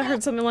true? I thought I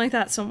heard something like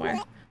that somewhere.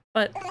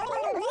 But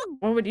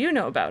what would you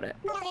know about it?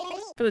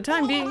 For the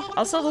time being,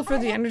 I'll settle for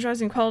the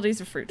energizing qualities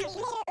of fruit.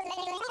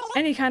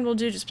 Any kind will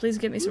do, just please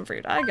get me some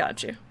fruit. I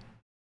got you.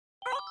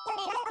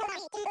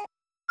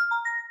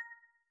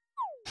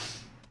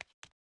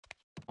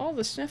 All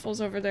the sniffles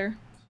over there.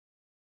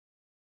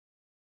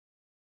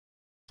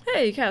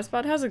 Hey,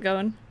 Catspot, how's it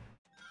going?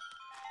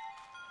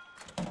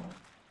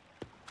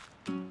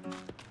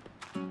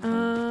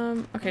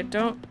 Okay,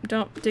 don't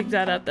dig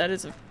that up. That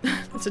is a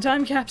it's a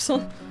time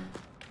capsule.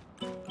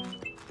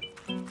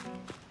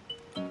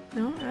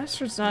 No,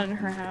 Astrid's not in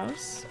her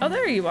house. Oh,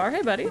 there you are.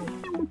 Hey, buddy.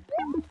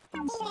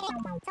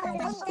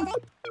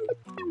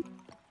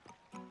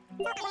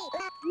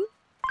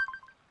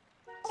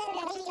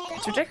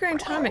 So decorating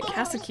time at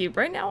Casa Cube.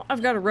 Right now,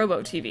 I've got a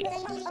Robo TV,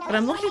 but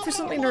I'm looking for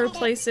something to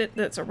replace it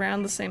that's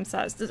around the same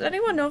size. Does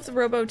anyone know if the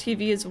Robo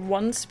TV is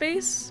 1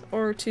 space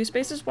or 2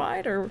 spaces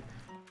wide, or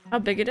how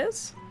big it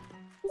is?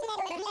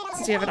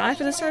 Since you have an eye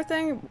for this sort of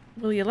thing,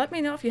 will you let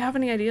me know if you have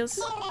any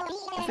ideas?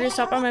 If you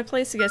stop by my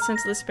place to get a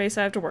sense of the space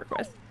I have to work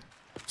with.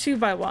 2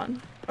 by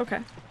 1. Okay.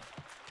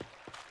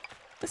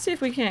 Let's see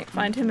if we can't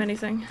find him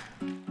anything.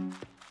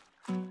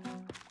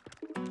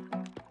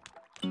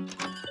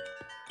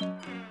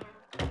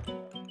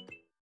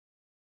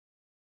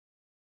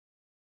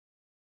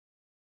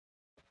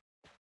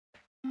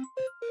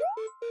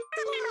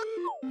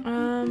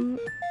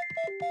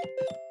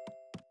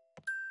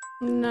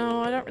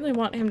 No, I don't really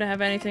want him to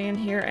have anything in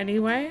here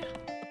anyway.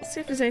 Let's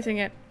see if there's anything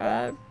at,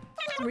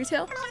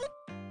 retail.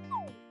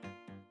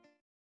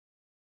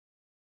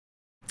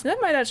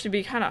 That might actually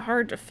be kind of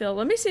hard to fill.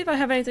 Let me see if I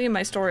have anything in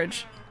my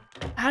storage.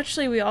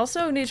 Actually, we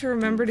also need to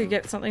remember to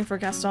get something for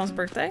Gaston's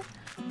birthday.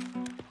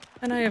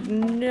 And I have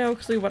no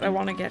clue what I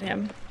want to get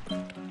him.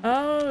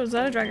 Oh, is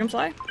that a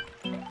dragonfly?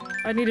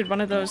 I needed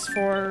one of those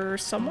for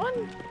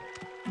someone?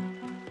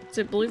 Is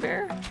it Blue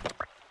Bear?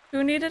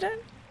 Who needed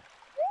it?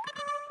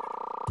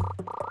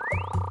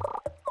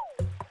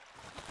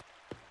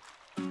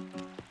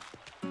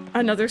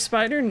 Another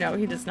spider? No,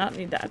 he does not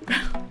need that.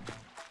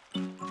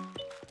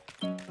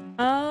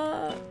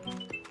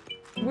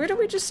 Where did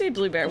we just see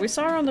Blue Bear? We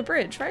saw her on the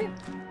bridge, right?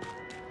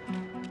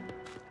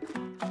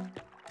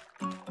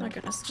 My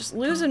goodness, just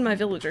losing my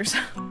villagers.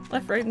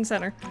 Left, right, and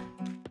center.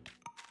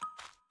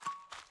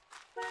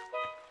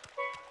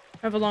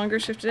 I have a longer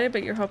shift today,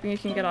 but you're hoping you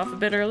can get off a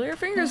bit earlier?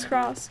 Fingers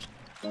crossed.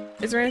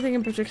 Is there anything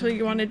in particular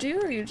you want to do,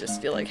 or you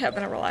just feel like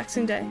having a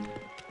relaxing day?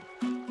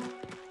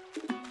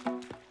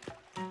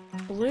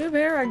 Blue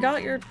Bear, I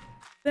got your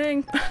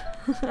thing.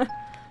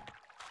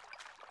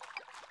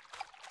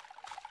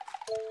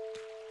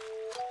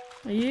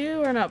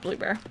 You are not Blue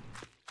Bear.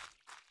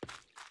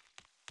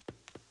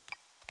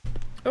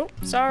 Oh,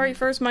 sorry,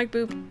 first mic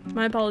boop.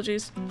 My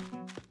apologies.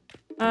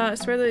 I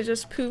swear they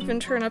just poof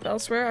and turn up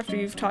elsewhere after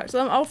you've talked to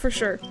them. Oh, for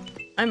sure.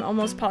 I'm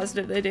almost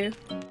positive they do.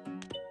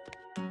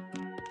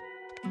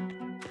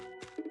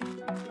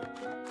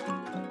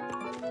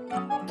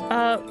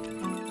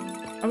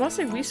 I want to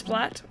say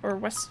Wesplat or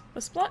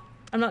Wesplat?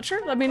 I'm not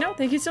sure. Let me know.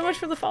 Thank you so much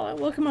for the follow.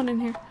 Welcome on in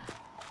here.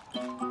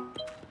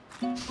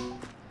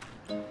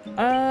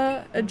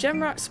 A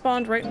gem rock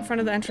spawned right in front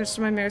of the entrance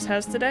to my mayor's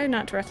house today.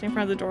 Not directly in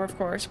front of the door, of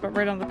course, but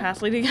right on the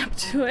path leading up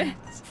to it.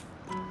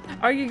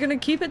 Are you gonna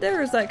keep it there,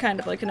 or is that kind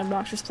of like an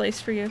obnoxious place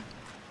for you?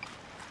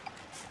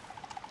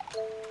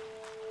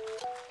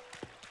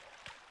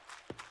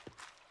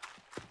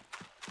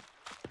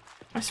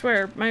 I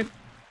swear, my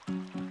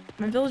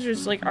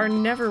villagers, like, are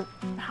never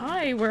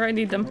high where I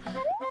need them.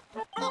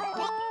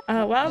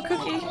 Wow,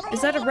 Cookie,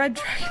 is that a red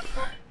dragon?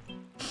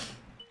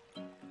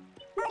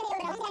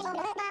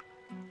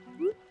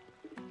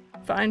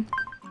 Fine.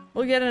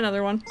 We'll get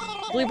another one.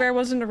 Blue Bear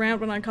wasn't around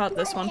when I caught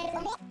this one.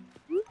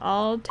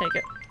 I'll take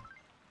it.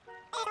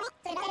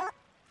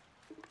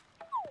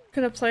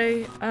 Gonna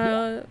play,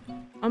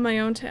 on my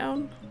own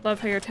town.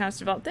 Love how your town's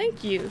developed.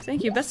 Thank you,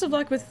 thank you. Best of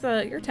luck with,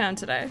 your town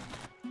today.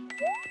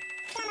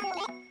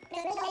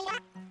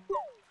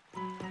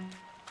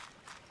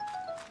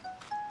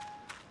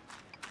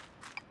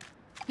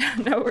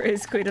 No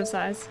worries, Queen of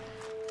Size.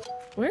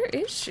 Where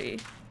is she?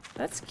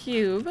 That's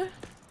Cube.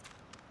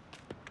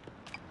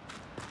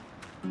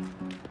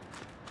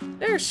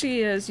 There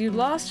she is. You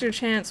lost your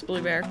chance,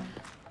 Blue Bear.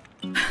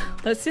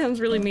 That sounds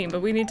really mean,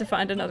 but we need to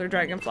find another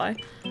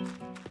dragonfly.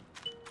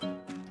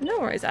 No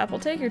worries, Apple.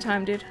 Take your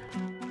time, dude.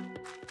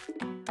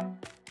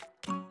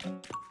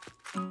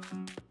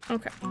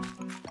 Okay.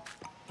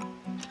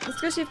 Let's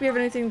Let's go see if we have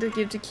anything to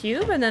give to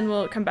Cube, and then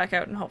we'll come back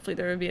out and hopefully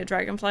there will be a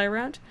dragonfly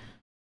around.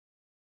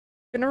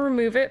 Gonna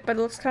remove it, but it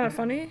looks kind of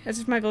funny,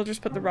 as if my villagers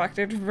put the rock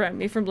there to prevent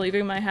me from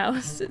leaving my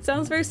house. It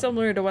sounds very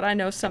similar to what I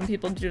know some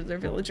people do to their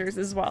villagers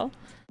as well.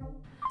 So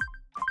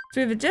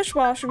we have a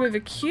dishwasher, we have a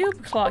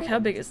cube clock. How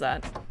big is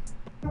that?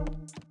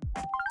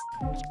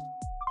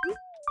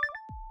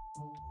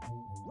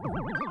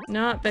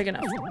 Not big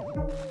enough.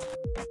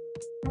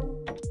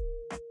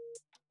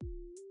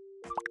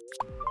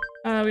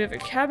 We have a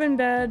cabin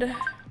bed,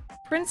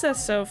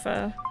 princess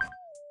sofa,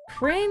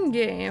 crane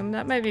game.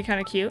 That might be kind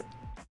of cute.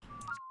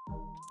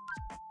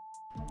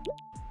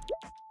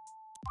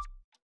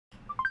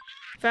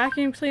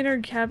 Vacuum cleaner,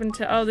 cabin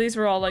oh, these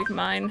were all like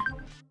mine.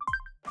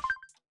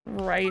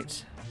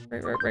 Right.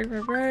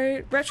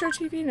 Right. Retro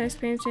TV, nice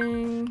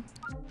painting.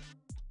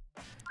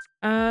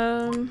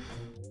 Do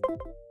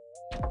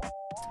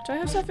I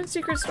have stuff in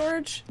secret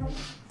storage?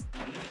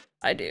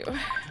 I do.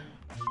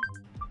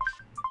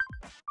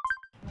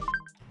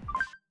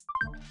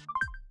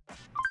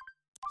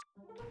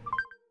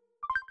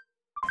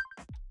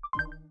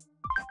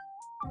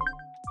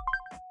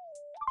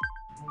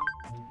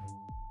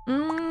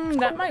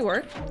 That might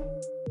work.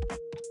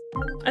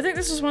 I think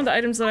this is one of the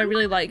items that I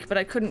really like, but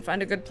I couldn't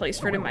find a good place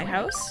for it in my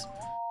house.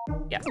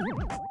 Yeah,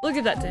 we'll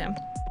give that to him.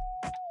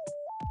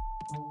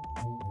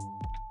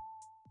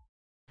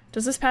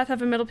 Does this path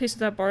have a middle piece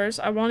without borders?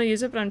 I want to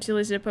use it, but I'm too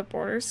lazy to put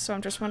borders, so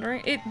I'm just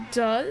wondering. It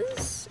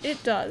does.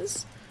 It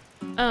does.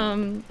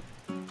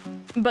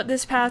 But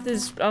this path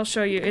is, I'll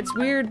show you. It's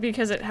weird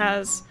because it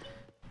has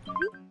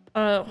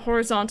a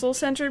horizontal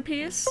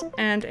centerpiece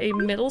and a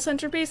middle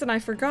centerpiece, and I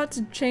forgot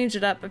to change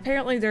it up.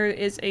 Apparently there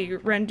is a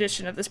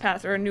rendition of this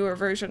path, or a newer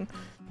version,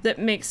 that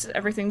makes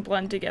everything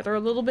blend together a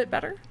little bit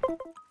better.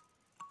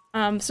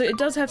 So it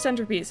does have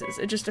centerpieces,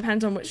 it just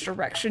depends on which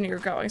direction you're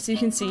going. So you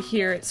can see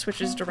here it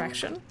switches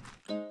direction.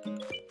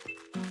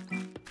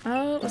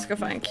 Let's go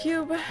find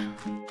Cube.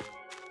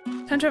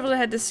 Time travel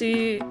ahead to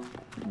see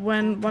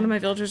when one of my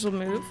villagers will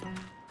move.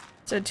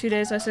 Said 2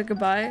 days, I said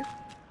goodbye.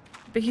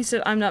 But he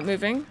said I'm not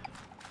moving.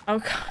 Oh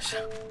gosh.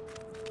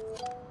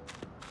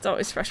 It's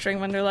always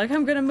frustrating when they're like,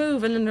 I'm gonna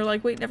move, and then they're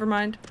like, wait, never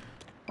mind.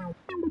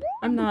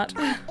 I'm not.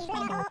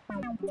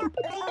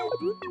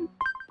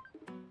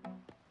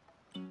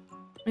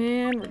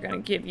 And we're gonna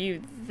give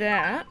you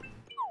that.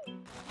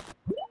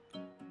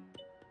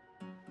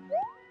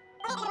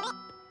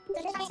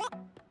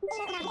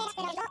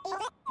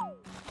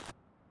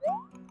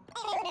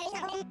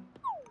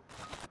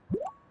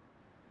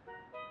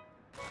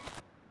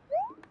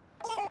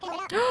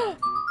 Oh!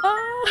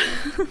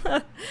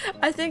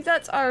 I think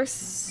that's our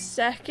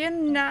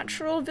second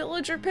natural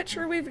villager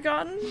picture we've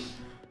gotten.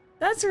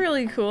 That's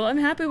really cool. I'm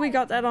happy we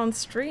got that on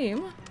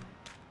stream.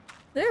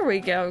 There we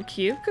go,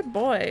 Cube. Good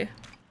boy.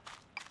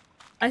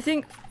 I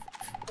think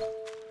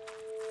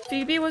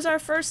Phoebe was our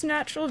first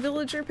natural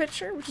villager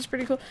picture, which is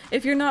pretty cool.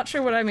 If you're not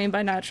sure what I mean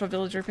by natural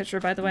villager picture,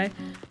 by the way,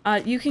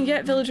 you can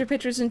get villager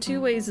pictures in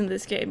 2 ways in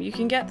this game. You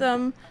can get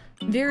them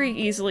very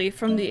easily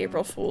from the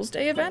April Fool's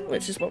Day event,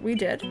 which is what we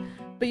did,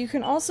 but you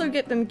can also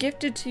get them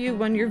gifted to you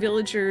when your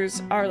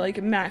villagers are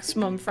like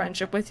maximum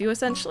friendship with you,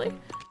 essentially.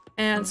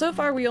 And so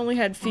far we only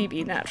had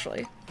Phoebe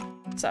naturally.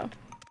 So,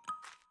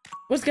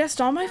 was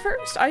Gaston my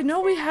first? I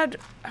know we had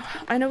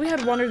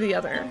one or the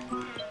other.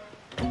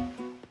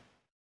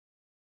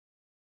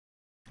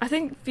 I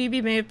think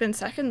Phoebe may have been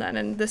second then,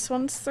 and this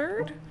one's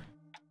third?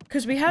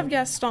 Because we have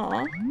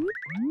Gaston.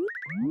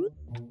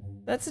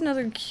 That's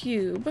another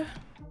cube.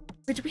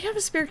 Wait, do we have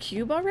a spare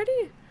cube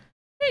already?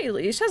 Hey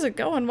Leash, how's it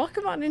going?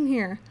 Welcome on in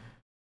here.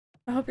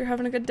 I hope you're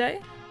having a good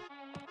day.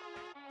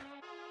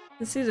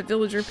 Let's see the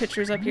villager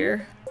pictures up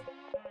here.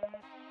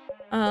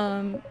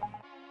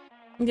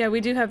 Yeah, we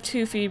do have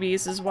 2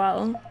 Phoebes as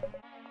well.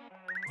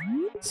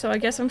 So I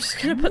guess I'm just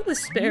gonna put the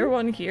spare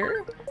one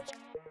here.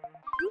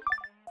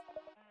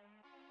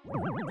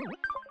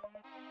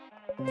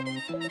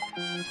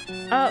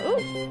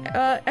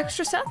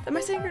 Extra Seth, am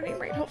I saying your name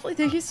right? Hopefully,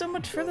 thank you so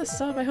much for the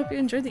sub. I hope you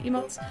enjoyed the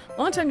emotes.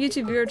 Long-time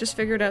YouTube viewer just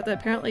figured out that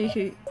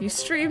apparently you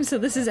stream, so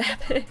this is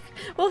epic.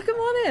 Welcome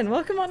on in,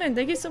 welcome on in.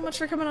 Thank you so much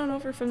for coming on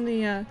over from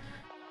the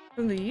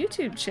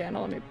YouTube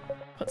channel. Let me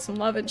put some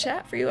love in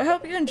chat for you. I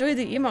hope you enjoyed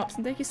the emotes,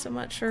 and thank you so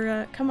much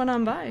for coming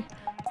on by.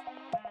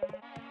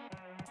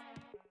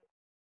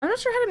 I'm not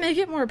sure how to make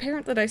it more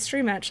apparent that I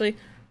stream, actually.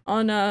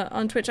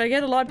 On Twitch, I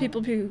get a lot of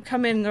people who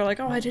come in and they're like,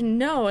 oh, I didn't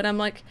know, and I'm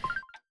like,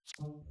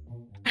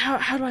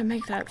 how do I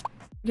make that,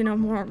 you know,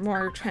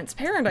 more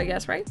transparent, I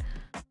guess, right?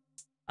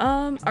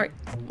 Alright,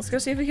 let's go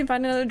see if we can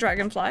find another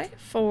dragonfly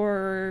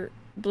for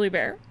Blue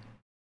Bear,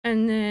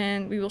 and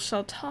then we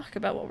shall talk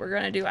about what we're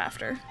gonna do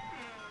after.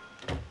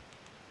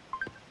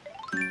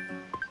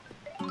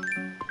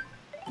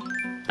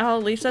 Oh,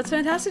 Leaf, that's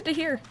fantastic to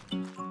hear.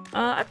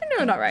 I've been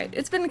doing alright.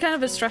 It's been kind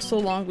of a stressful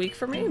long week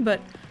for me,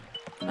 but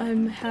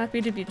I'm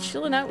happy to be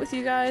chilling out with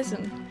you guys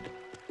and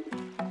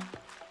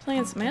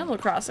playing some Animal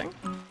Crossing.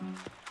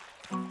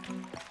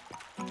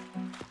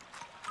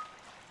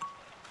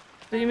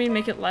 What do you mean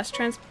make it less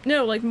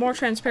no, like more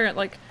transparent,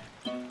 like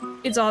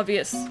it's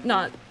obvious,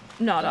 not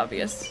not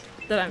obvious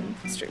that I'm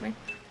streaming.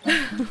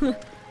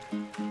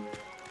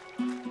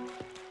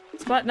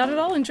 Spot, not at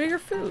all. Enjoy your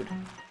food.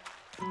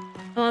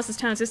 Unless this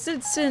town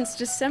existed since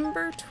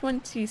December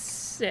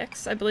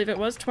 26th, I believe it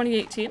was,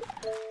 2018.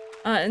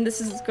 And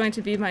this is going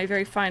to be my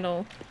very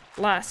final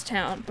last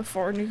town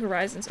before New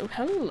Horizons. Oh,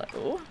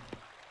 hello.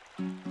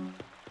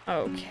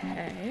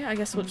 Okay, I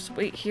guess we'll just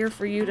wait here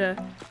for you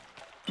to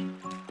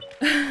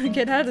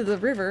get out of the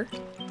river.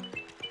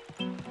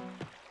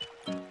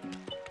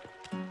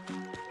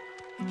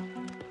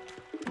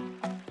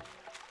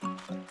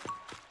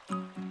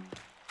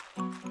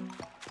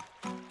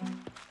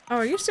 Oh,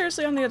 are you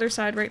seriously on the other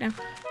side right now?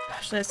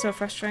 Gosh, that's so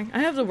frustrating. I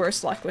have the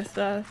worst luck with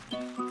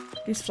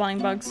these flying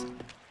bugs.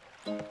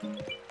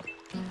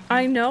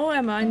 I know,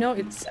 Emma, I know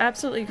it's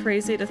absolutely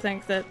crazy to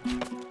think that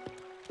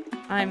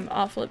I'm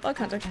awful at bug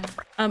hunting.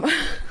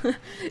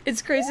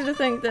 It's crazy to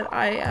think that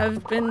I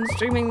have been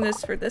streaming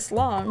this for this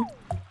long.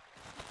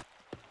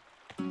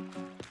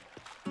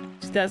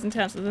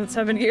 2010, so then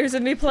 7 years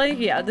of me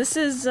playing? Yeah, this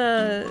is,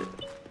 oh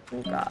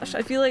gosh,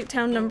 I feel like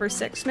town number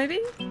 6, maybe?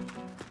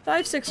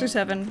 5, 6, or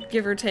 7,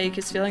 give or take,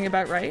 is feeling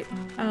about right.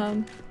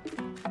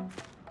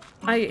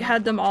 I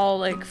had them all,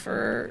 like,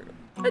 for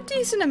a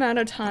decent amount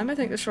of time. I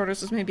think the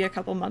shortest was maybe a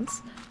couple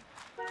months.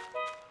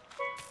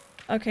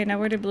 Okay, now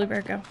where did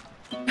Bluebear go?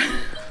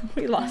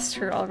 We lost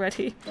her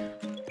already.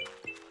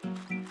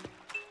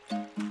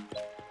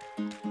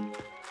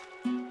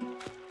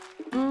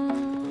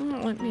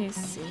 Let me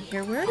see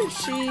here. Where did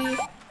she...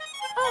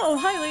 Oh,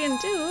 hi, Leon,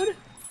 dude!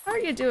 How are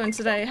you doing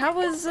today?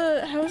 How's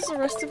the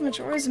rest of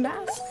Majora's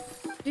Mask?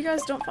 If you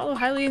guys don't follow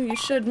Hylian, you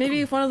should.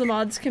 Maybe if one of the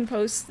mods can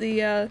post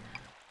the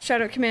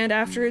shoutout command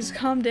after he's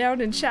calmed down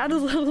and chat a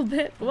little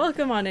bit.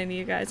 Welcome on in,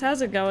 you guys.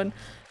 How's it going?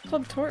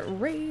 Club Tort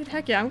Raid?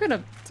 Heck yeah, I'm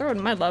gonna throw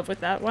in my love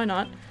with that. Why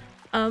not?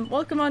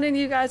 Welcome on in,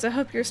 you guys. I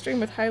hope your stream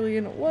with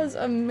Hylian was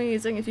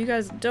amazing. If you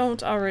guys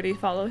don't already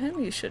follow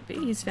him, you should be.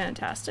 He's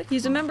fantastic.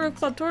 He's a member of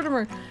Club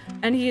Tortimer,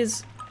 and he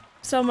is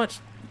so much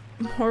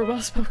more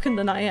well-spoken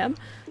than I am.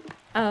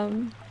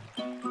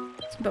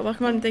 But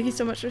welcome on, and thank you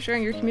so much for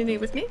sharing your community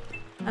with me.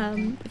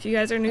 If you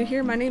guys are new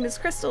here, my name is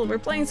Crystal. We're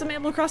playing some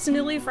Animal Crossing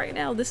New Leaf right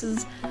now. This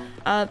is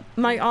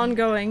my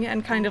ongoing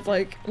and kind of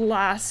like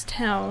last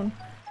town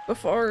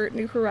before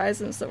New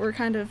Horizons that we're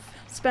kind of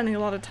spending a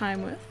lot of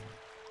time with.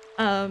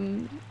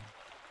 And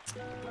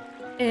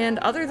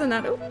other than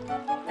that, oh,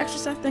 extra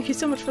stuff, thank you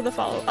so much for the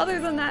follow.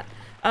 Other than that,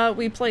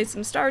 we played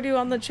some Stardew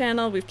on the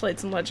channel, we've played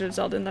some Legend of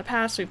Zelda in the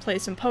past, we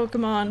played some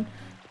Pokemon.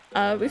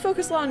 We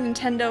focus a lot on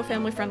Nintendo,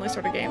 family-friendly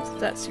sort of games, if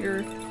that's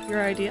your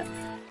idea.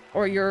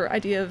 Or your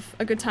idea of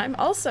a good time.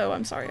 Also,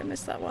 I'm sorry I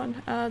missed that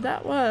one.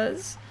 That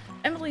was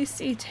Emily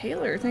C.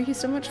 Taylor. Thank you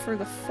so much for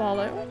the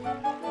follow.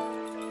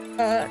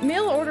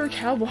 Mail Order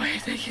Cowboy,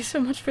 thank you so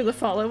much for the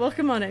follow.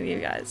 Welcome on in, you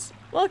guys.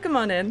 Welcome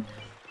on in.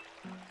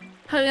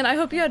 And I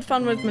hope you had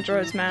fun with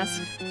Majora's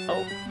Mask.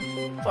 Oh,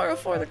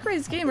 404, the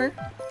Crazed Gamer.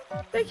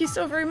 Thank you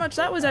so very much.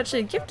 That was actually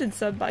a gifted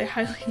sub by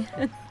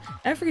Hylian.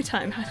 Every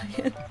time,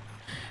 Hylian.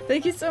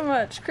 Thank you so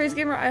much. Crazed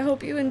Gamer, I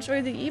hope you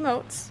enjoy the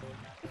emotes.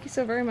 Thank you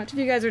so very much. If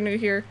you guys are new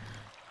here,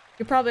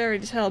 you probably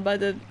already tell by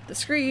the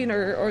screen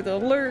or the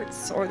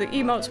alerts or the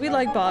emotes. We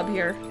like Bob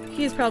here.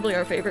 He's probably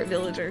our favorite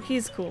villager.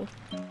 He's cool.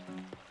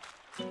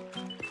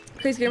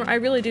 Crazy Gamer, I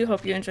really do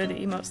hope you enjoy the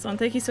emotes, though.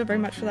 Thank you so very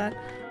much for that.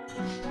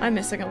 I'm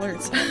missing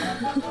alerts.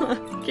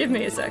 Give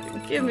me a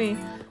second. Give me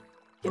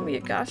a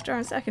gosh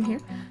darn second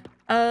here.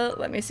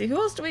 Let me see. Who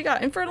else do we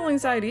got? Infernal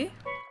Anxiety.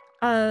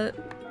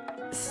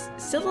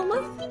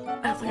 Sillalith?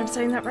 I don't think I'm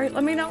saying that right.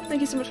 Let me know.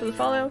 Thank you so much for the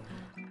follow.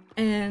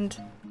 And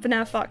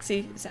FNAF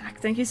Foxy Zach,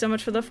 thank you so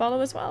much for the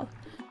follow as well.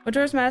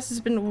 Majora's Mask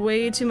has been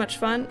way too much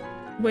fun.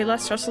 Way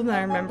less stressful than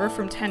I remember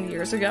from 10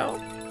 years ago.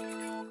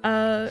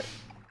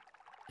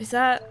 Is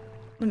that...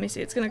 Let me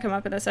see, it's gonna come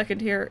up in a second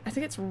here. I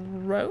think it's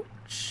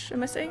Roach?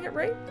 Am I saying it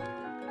right?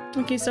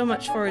 Thank you so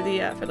much for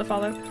the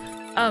follow.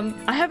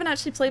 I haven't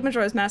actually played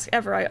Majora's Mask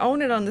ever. I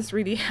own it on the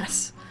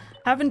 3DS.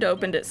 Haven't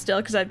opened it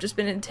still because I've just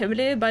been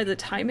intimidated by the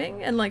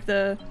timing and like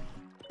the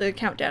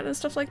countdown and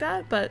stuff like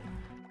that, but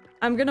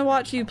I'm gonna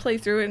watch you play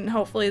through it and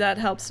hopefully that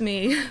helps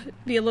me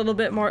be a little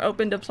bit more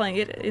open to playing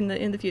it in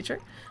the future.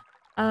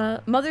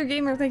 Mother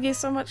Gamer, thank you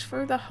so much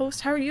for the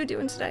host. How are you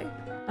doing today?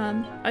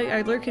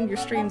 I lurk in your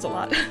streams a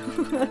lot.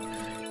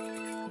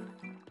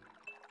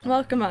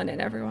 Welcome on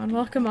in, everyone.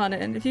 Welcome on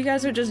in. If you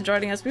guys are just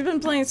joining us, we've been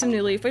playing some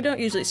New Leaf. We don't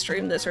usually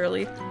stream this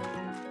early.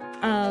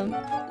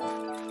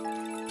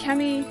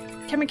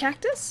 Chemi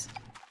Cactus?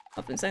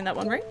 Hope I'm saying that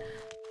one right.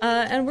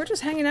 And we're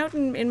just hanging out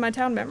in my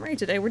town memory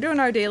today. We're doing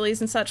our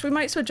dailies and such. We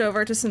might switch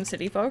over to some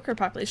city folk or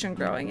population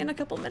growing in a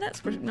couple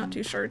minutes. We're not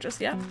too sure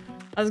just yet.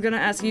 I was gonna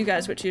ask you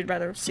guys which you'd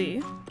rather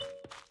see.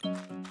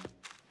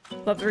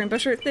 Love the rainbow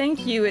shirt.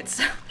 Thank you.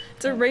 It's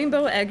a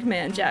rainbow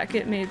Eggman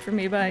jacket made for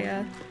me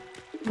by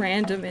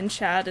random in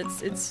chat.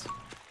 It's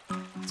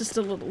just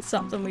a little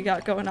something we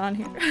got going on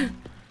here.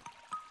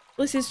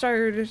 Lizzie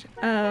started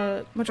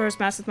Majora's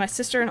Mask with my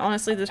sister, and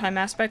honestly the time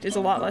aspect is a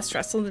lot less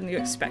stressful than you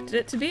expected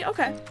it to be.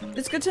 Okay,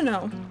 it's good to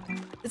know.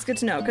 It's good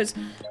to know, because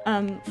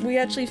we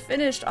actually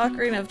finished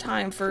Ocarina of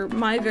Time for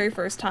my very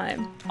first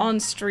time on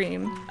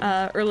stream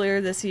earlier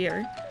this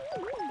year.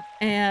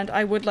 And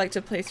I would like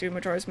to play through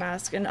Majora's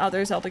Mask and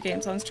other Zelda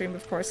games on stream,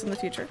 of course, in the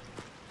future.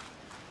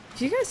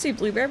 If you guys see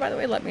Blue Bear, by the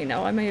way, let me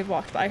know. I may have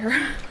walked by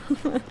her.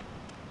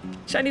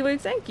 Shiny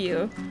Wave, thank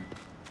you.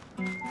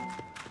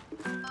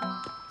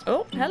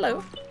 Oh,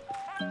 hello.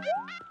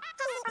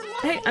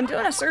 Hey, I'm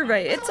doing a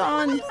survey. It's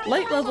on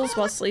light levels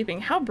while sleeping.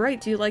 How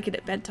bright do you like it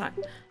at bedtime?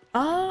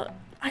 I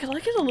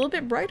like it a little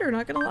bit brighter,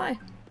 not gonna lie.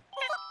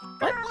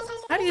 What?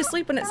 How do you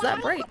sleep when it's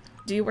that bright?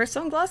 Do you wear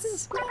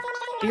sunglasses?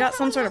 You got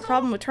some sort of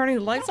problem with turning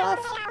the lights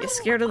off? You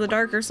scared of the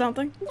dark or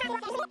something?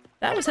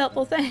 That was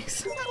helpful,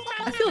 thanks.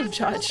 I feel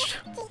judged.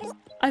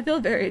 I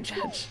feel very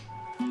judged.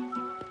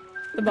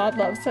 The Bob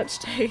loves such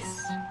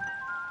taste.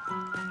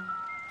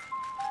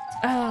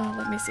 Oh,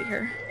 let me see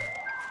here.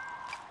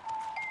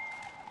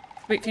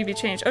 Wait, Phoebe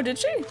changed. Oh, did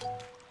she?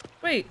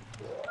 Wait.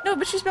 No,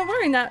 but she's been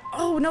wearing that.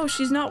 Oh, no,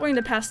 she's not wearing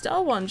the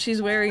pastel one.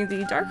 She's wearing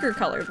the darker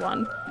colored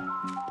one.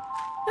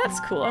 That's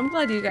cool. I'm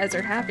glad you guys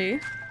are happy.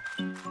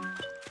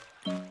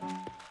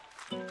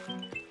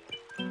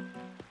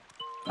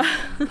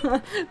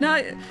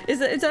 No, is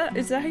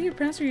that how you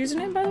pronounce your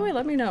username, by the way?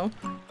 Let me know.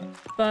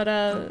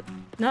 But,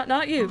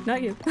 not you.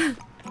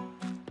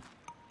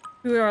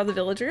 Who are the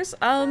villagers?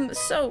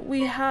 So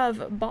we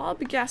have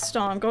Bob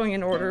Gaston, going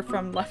in order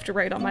from left to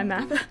right on my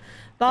map.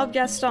 Bob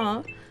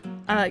Gaston,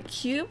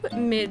 Cube,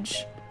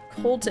 Midge,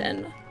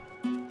 Colton,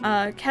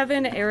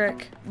 Kevin,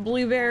 Eric,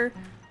 Blue Bear,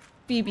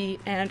 Phoebe,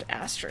 and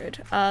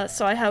Astrid.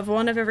 So I have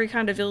one of every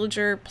kind of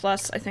villager,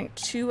 plus I think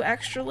 2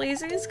 extra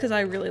lazies, because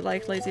I really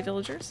like lazy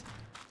villagers.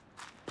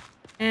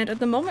 And at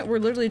the moment we're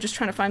literally just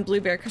trying to find Blue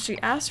Bear, because she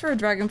asked for a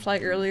dragonfly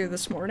earlier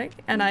this morning,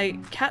 and I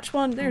catch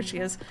one, there she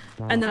is,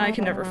 and then I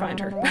can never find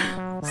her.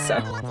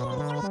 So.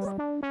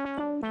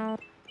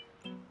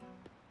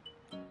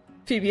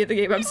 Phoebe at the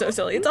game, I'm so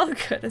silly. It's all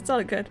good, it's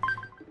all good.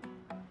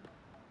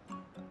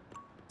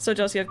 So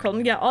Josie, I've called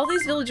them. Yeah, all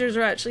these villagers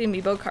are actually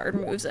Amiibo card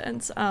moves,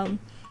 and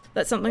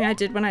that's something I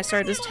did when I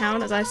started this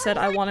town. As I said,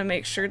 I want to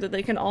make sure that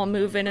they can all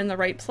move in the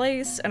right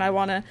place, and I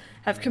want to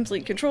have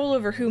complete control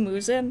over who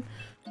moves in.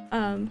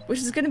 Which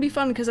is gonna be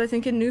fun, because I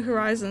think in New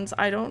Horizons,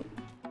 I don't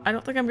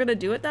think I'm gonna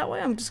do it that way.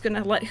 I'm just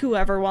gonna let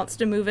whoever wants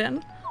to move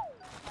in.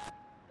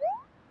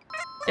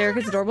 Eric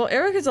is adorable.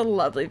 Eric is a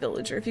lovely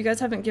villager. If you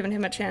guys haven't given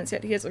him a chance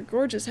yet, he has a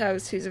gorgeous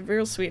house. He's a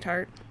real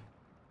sweetheart.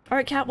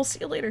 Alright, Cat, we'll see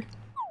you later.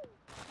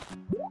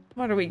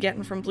 What are we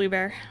getting from Blue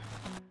Bear?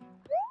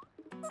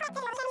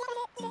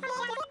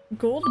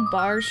 Gold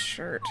bar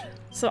shirt.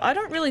 So I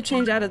don't really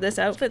change out of this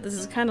outfit. This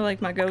is kind of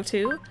like my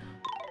go-to.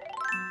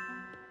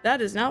 That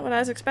is not what I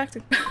was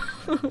expecting.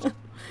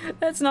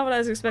 That's not what I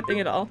was expecting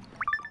at all.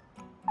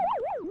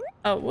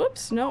 Oh,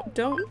 whoops. No,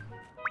 don't.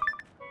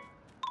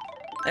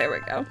 There we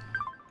go.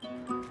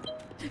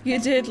 You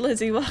did,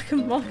 Lizzie.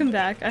 Welcome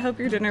back. I hope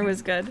your dinner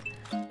was good.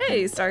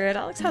 Hey, Stargate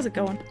Alex. How's it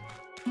going?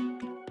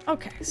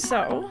 Okay,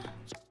 so...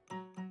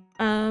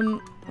 let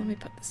me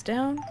put this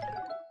down.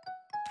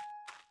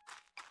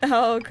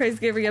 Oh, Crazy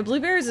Gamer. Yeah, Blue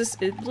Bear is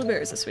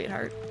a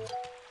sweetheart.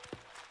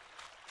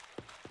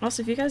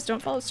 Also, if you guys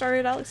don't follow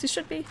Stargate Alex, you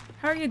should be.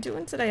 How are you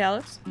doing today,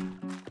 Alex?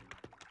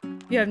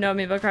 You have no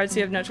Amiibo cards, so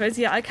you have no choice.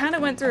 Yeah, I kind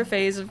of went through a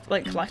phase of,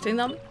 like, collecting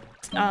them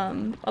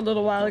a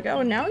little while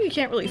ago, and now you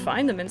can't really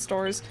find them in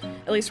stores,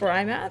 at least where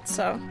I'm at,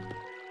 so...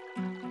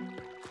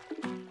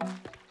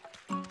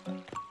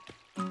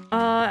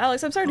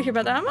 Alex, I'm sorry to hear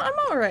about that. I'm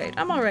alright.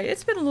 I'm alright.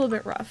 It's been a little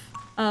bit rough,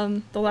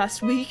 the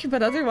last week,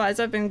 but otherwise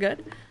I've been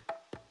good.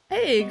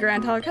 Hey,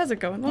 Groundhog, how's it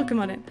going? Welcome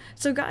on in.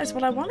 So guys,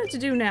 what I wanted to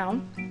do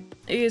now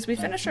is we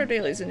finished our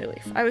dailies in New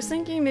Leaf. I was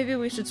thinking maybe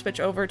we should switch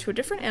over to a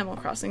different Animal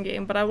Crossing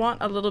game, but I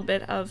want a little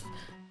bit of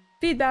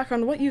feedback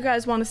on what you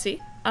guys want to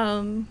see.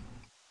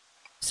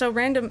 So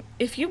Random,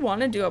 if you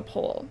want to do a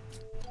poll,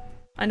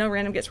 I know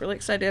Random gets really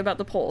excited about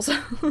the polls,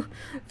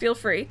 feel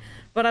free,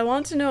 but I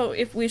want to know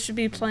if we should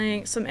be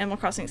playing some Animal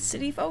Crossing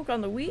City Folk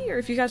on the Wii, or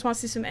if you guys want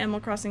to see some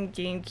Animal Crossing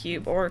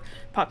GameCube or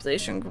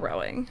Population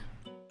Growing.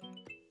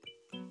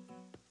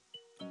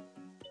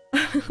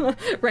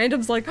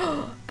 Random's like,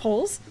 oh,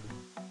 polls?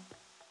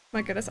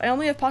 My goodness, I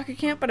only have Pocket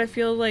Camp, but I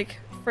feel like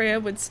Freya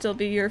would still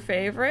be your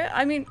favorite.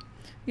 I mean,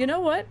 you know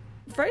what?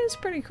 Freya's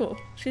pretty cool.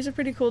 She's a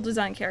pretty cool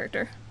design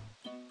character.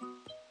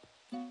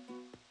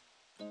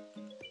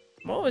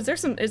 Whoa, is there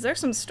some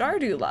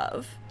Stardew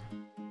love?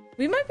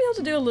 We might be able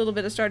to do a little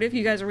bit of Stardew if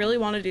you guys really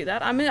want to do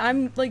that.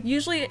 I'm like,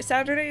 usually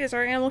Saturday is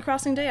our Animal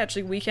Crossing day.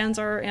 Actually, weekends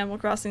are our Animal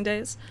Crossing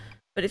days.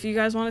 But if you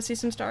guys want to see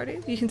some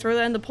Stardew, you can throw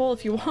that in the poll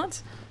if you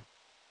want.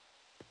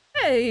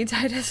 Hey,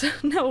 Titus.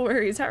 No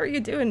worries. How are you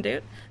doing,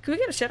 dude? Can we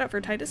get a shout out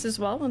for Titus as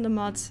well when the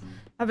mods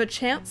have a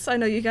chance? I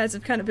know you guys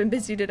have kind of been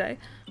busy today.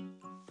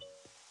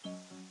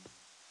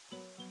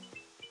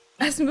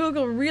 As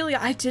Moogle, really?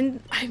 I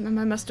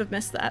must have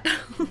missed that.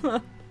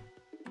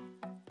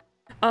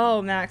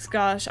 Oh, Max,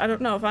 gosh, I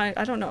don't know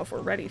if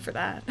we're ready for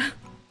that.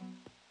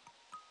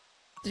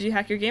 Did you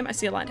hack your game? I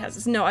see aligned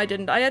houses. No, I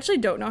didn't. I actually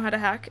don't know how to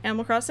hack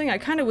Animal Crossing. I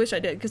kind of wish I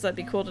did, because that'd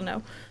be cool to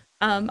know.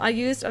 I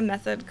used a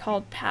method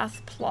called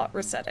path plot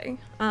resetting,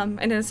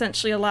 and it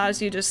essentially allows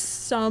you to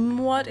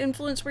somewhat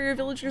influence where your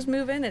villagers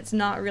move in. It's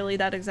not really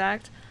that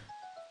exact.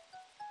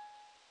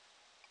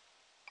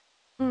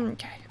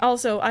 Okay.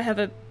 Also, I have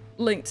a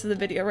link to the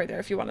video right there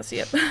if you want to see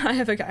it. I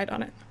have a guide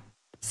on it.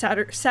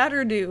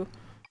 Saturday.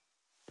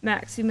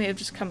 Max, you may have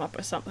just come up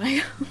with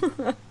something.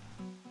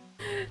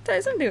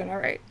 Guys, I'm doing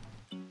alright.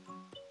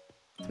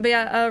 But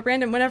yeah,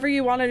 Random, whenever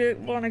you want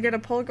to get a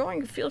poll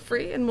going, feel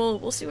free, and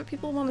we'll see what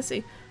people want to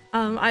see.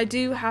 I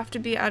do have to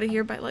be out of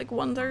here by like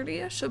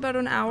 1:30ish, so about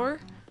an hour.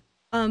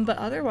 But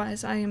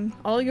otherwise, I am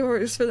all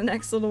yours for the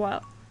next little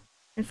while.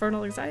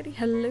 Infernal Anxiety,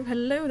 hello,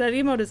 hello. That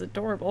emote is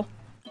adorable.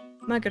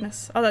 My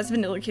goodness. Oh, that's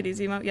Vanilla Kitty's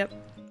emote, yep.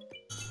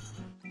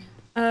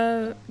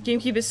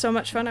 GameCube is so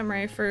much fun. I'm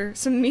ready for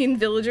some mean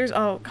villagers.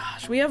 Oh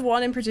gosh, we have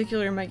one in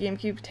particular in my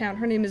GameCube town.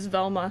 Her name is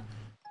Velma.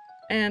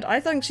 And I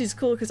think she's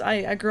cool because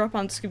I grew up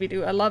on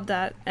Scooby-Doo. I love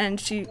that. And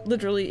she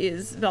literally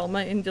is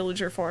Velma in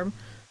villager form.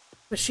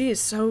 But she is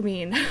so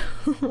mean.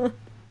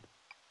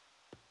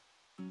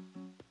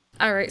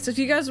 Alright, so if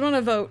you guys want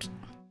to vote,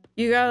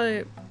 you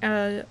gotta,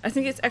 I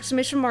think it's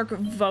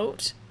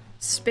 !vote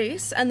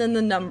space and then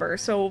the number.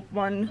 So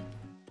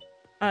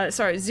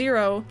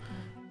 0,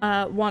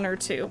 1 or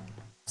 2.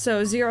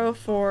 So 0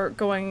 for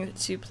going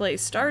to play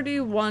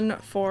Stardew, 1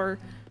 for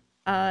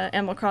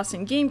Animal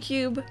Crossing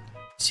GameCube,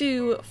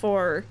 2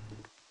 for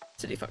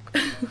City Folk.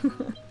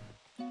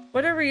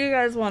 Whatever you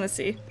guys want to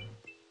see.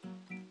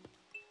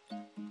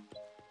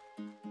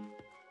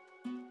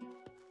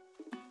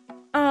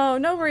 Oh,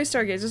 no worries,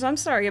 Stargazers. I'm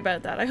sorry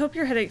about that. I hope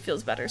your headache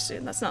feels better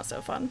soon. That's not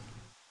so fun.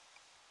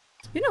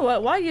 You know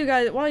what? While you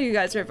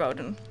guys are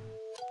voting,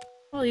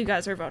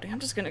 I'm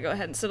just gonna go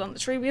ahead and sit on the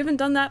tree. We haven't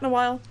done that in a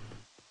while.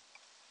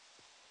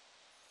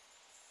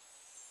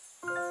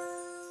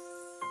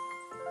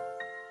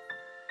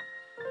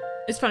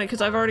 It's funny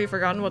because I've already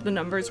forgotten what the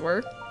numbers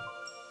were.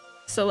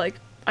 So like,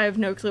 I have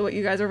no clue what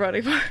you guys are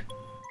voting for.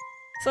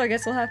 So I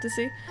guess we'll have to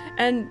see.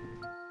 And,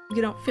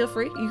 you know, feel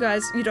free. You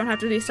guys, you don't have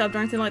to be subbed or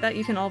anything like that.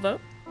 You can all vote.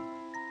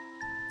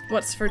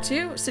 What's for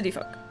 2? City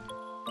Folk.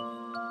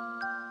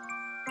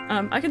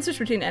 I can switch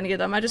between any of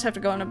them. I just have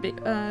to go on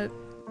a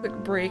quick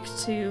break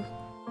to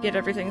get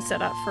everything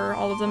set up for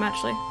all of them,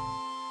 actually.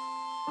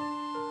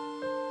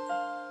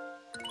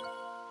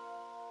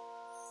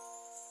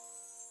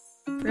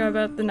 Forgot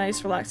about the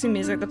nice, relaxing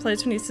music that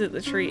plays when you sit at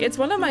the tree. It's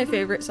one of my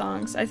favorite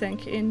songs, I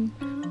think, in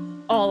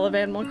all of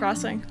Animal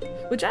Crossing.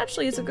 Which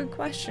actually is a good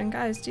question,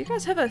 guys. Do you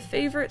guys have a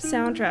favorite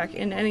soundtrack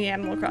in any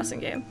Animal Crossing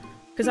game?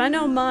 Because I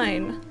know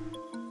mine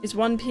is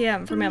 1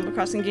 PM from Animal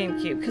Crossing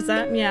GameCube, because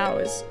that meow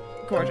is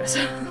gorgeous.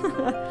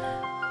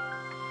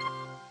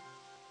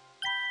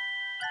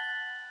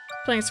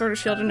 Playing Sword of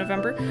Shield in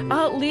November.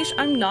 Leash,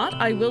 I'm not.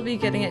 I will be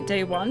getting it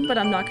day 1, but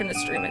I'm not going to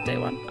stream it day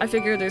 1. I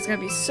figure there's going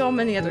to be so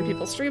many other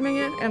people streaming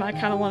it, and I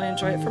kind of want to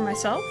enjoy it for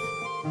myself.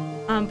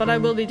 But I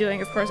will be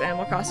doing, of course,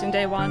 Animal Crossing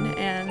day 1,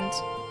 and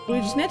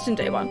Luigi's Mansion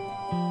day 1.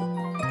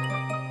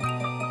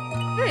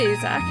 Hey,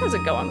 Zach, how's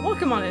it going?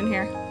 Welcome on in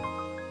here.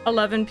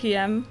 11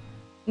 PM,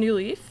 New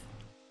Leaf.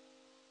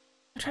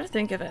 I'm trying to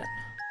think of it.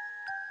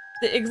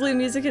 The Igloo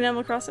music in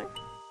Animal Crossing?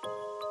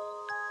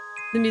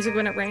 The music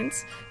when it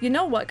rains? You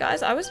know what,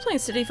 guys? I was playing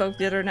City Folk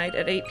the other night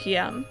at 8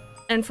 PM,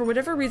 and for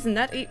whatever reason,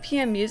 that 8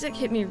 PM music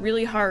hit me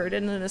really hard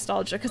in the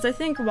nostalgia, because I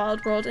think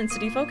Wild World and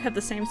City Folk have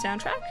the same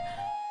soundtrack.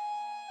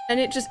 And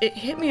it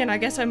hit me, and I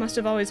guess I must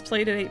have always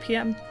played at 8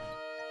 PM.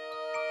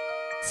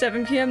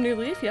 7 PM New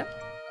Leaf, yep.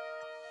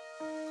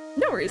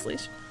 No worries,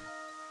 Leash.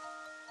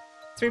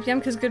 3 PM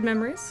because good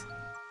memories.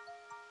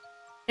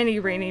 Any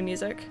rainy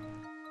music.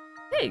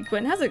 Hey,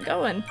 Gwen, how's it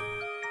going?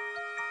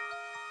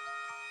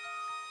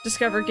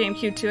 Discover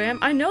GameCube 2 AM.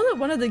 I know that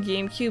one of the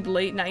GameCube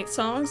late night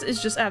songs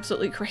is just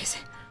absolutely crazy.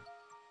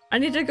 I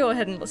need to go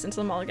ahead and listen to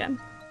them all again.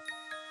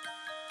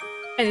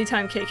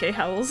 Anytime KK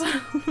howls.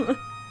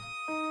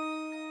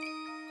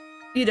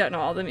 You don't know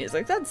all the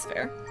music, that's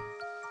fair.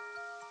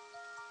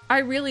 I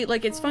really,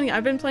 like, it's funny,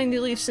 I've been playing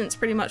New Leaf since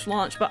pretty much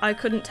launch, but I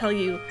couldn't tell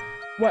you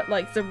what,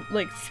 like, the,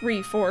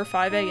 3, 4,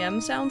 5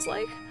 AM sounds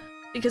like.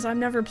 Because I'm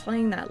never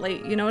playing that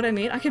late, you know what I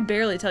mean? I could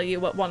barely tell you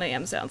what 1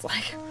 AM sounds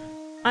like.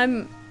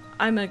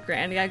 I'm a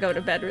granny, I go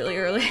to bed really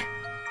early.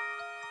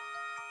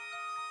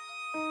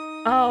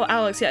 Oh,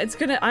 Alex, yeah, it's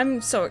gonna-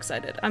 I'm so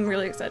excited. I'm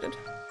really excited.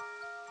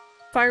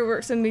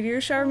 Fireworks and meteor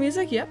shower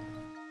music, yep.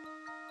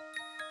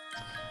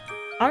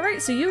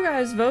 Alright, so you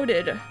guys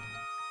voted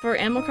for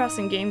Animal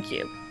Crossing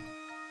GameCube.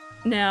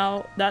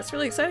 Now, that's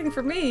really exciting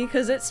for me,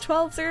 because it's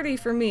 12:30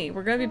 for me.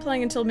 We're gonna be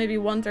playing until maybe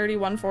 1:30,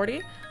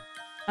 1:40.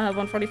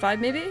 1:45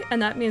 maybe,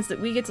 and that means that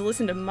we get to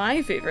listen to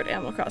my favorite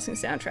Animal Crossing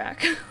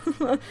soundtrack,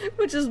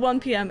 which is 1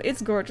 PM.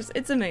 It's gorgeous.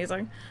 It's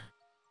amazing.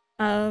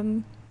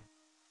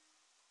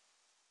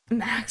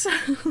 Max.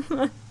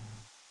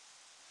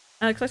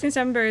 Collecting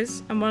salmon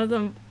berries, and one of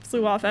them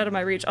flew off out of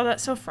my reach. Oh,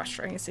 that's so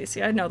frustrating,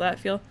 Cece. I know that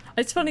feel.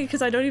 It's funny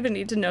because I don't even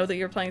need to know that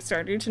you're playing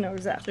Stardew to know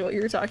exactly what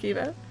you're talking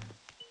about.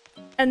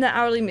 And the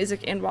hourly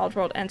music in Wild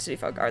World and City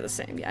Folk are the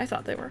same. Yeah, I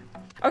thought they were.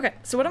 Okay,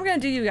 so what I'm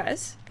gonna do, you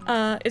guys,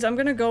 is I'm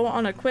gonna go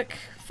on a quick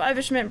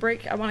 5-ish minute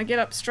break. I want to get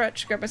up,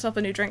 stretch, grab myself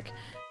a new drink,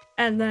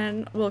 and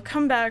then we'll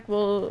come back,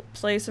 we'll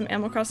play some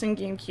Animal Crossing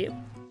GameCube.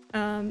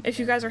 If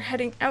you guys are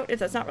heading out, if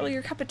that's not really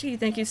your cup of tea,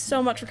 thank you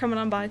so much for coming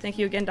on by. Thank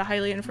you again to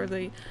Hylian for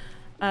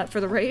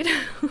the raid.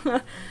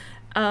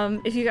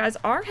 If you guys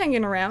are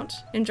hanging around,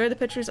 enjoy the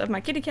pictures of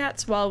my kitty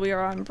cats while we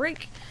are on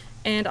break,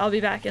 and I'll be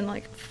back in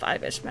like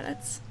 5-ish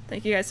minutes.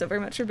 Thank you guys so very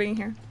much for being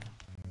here.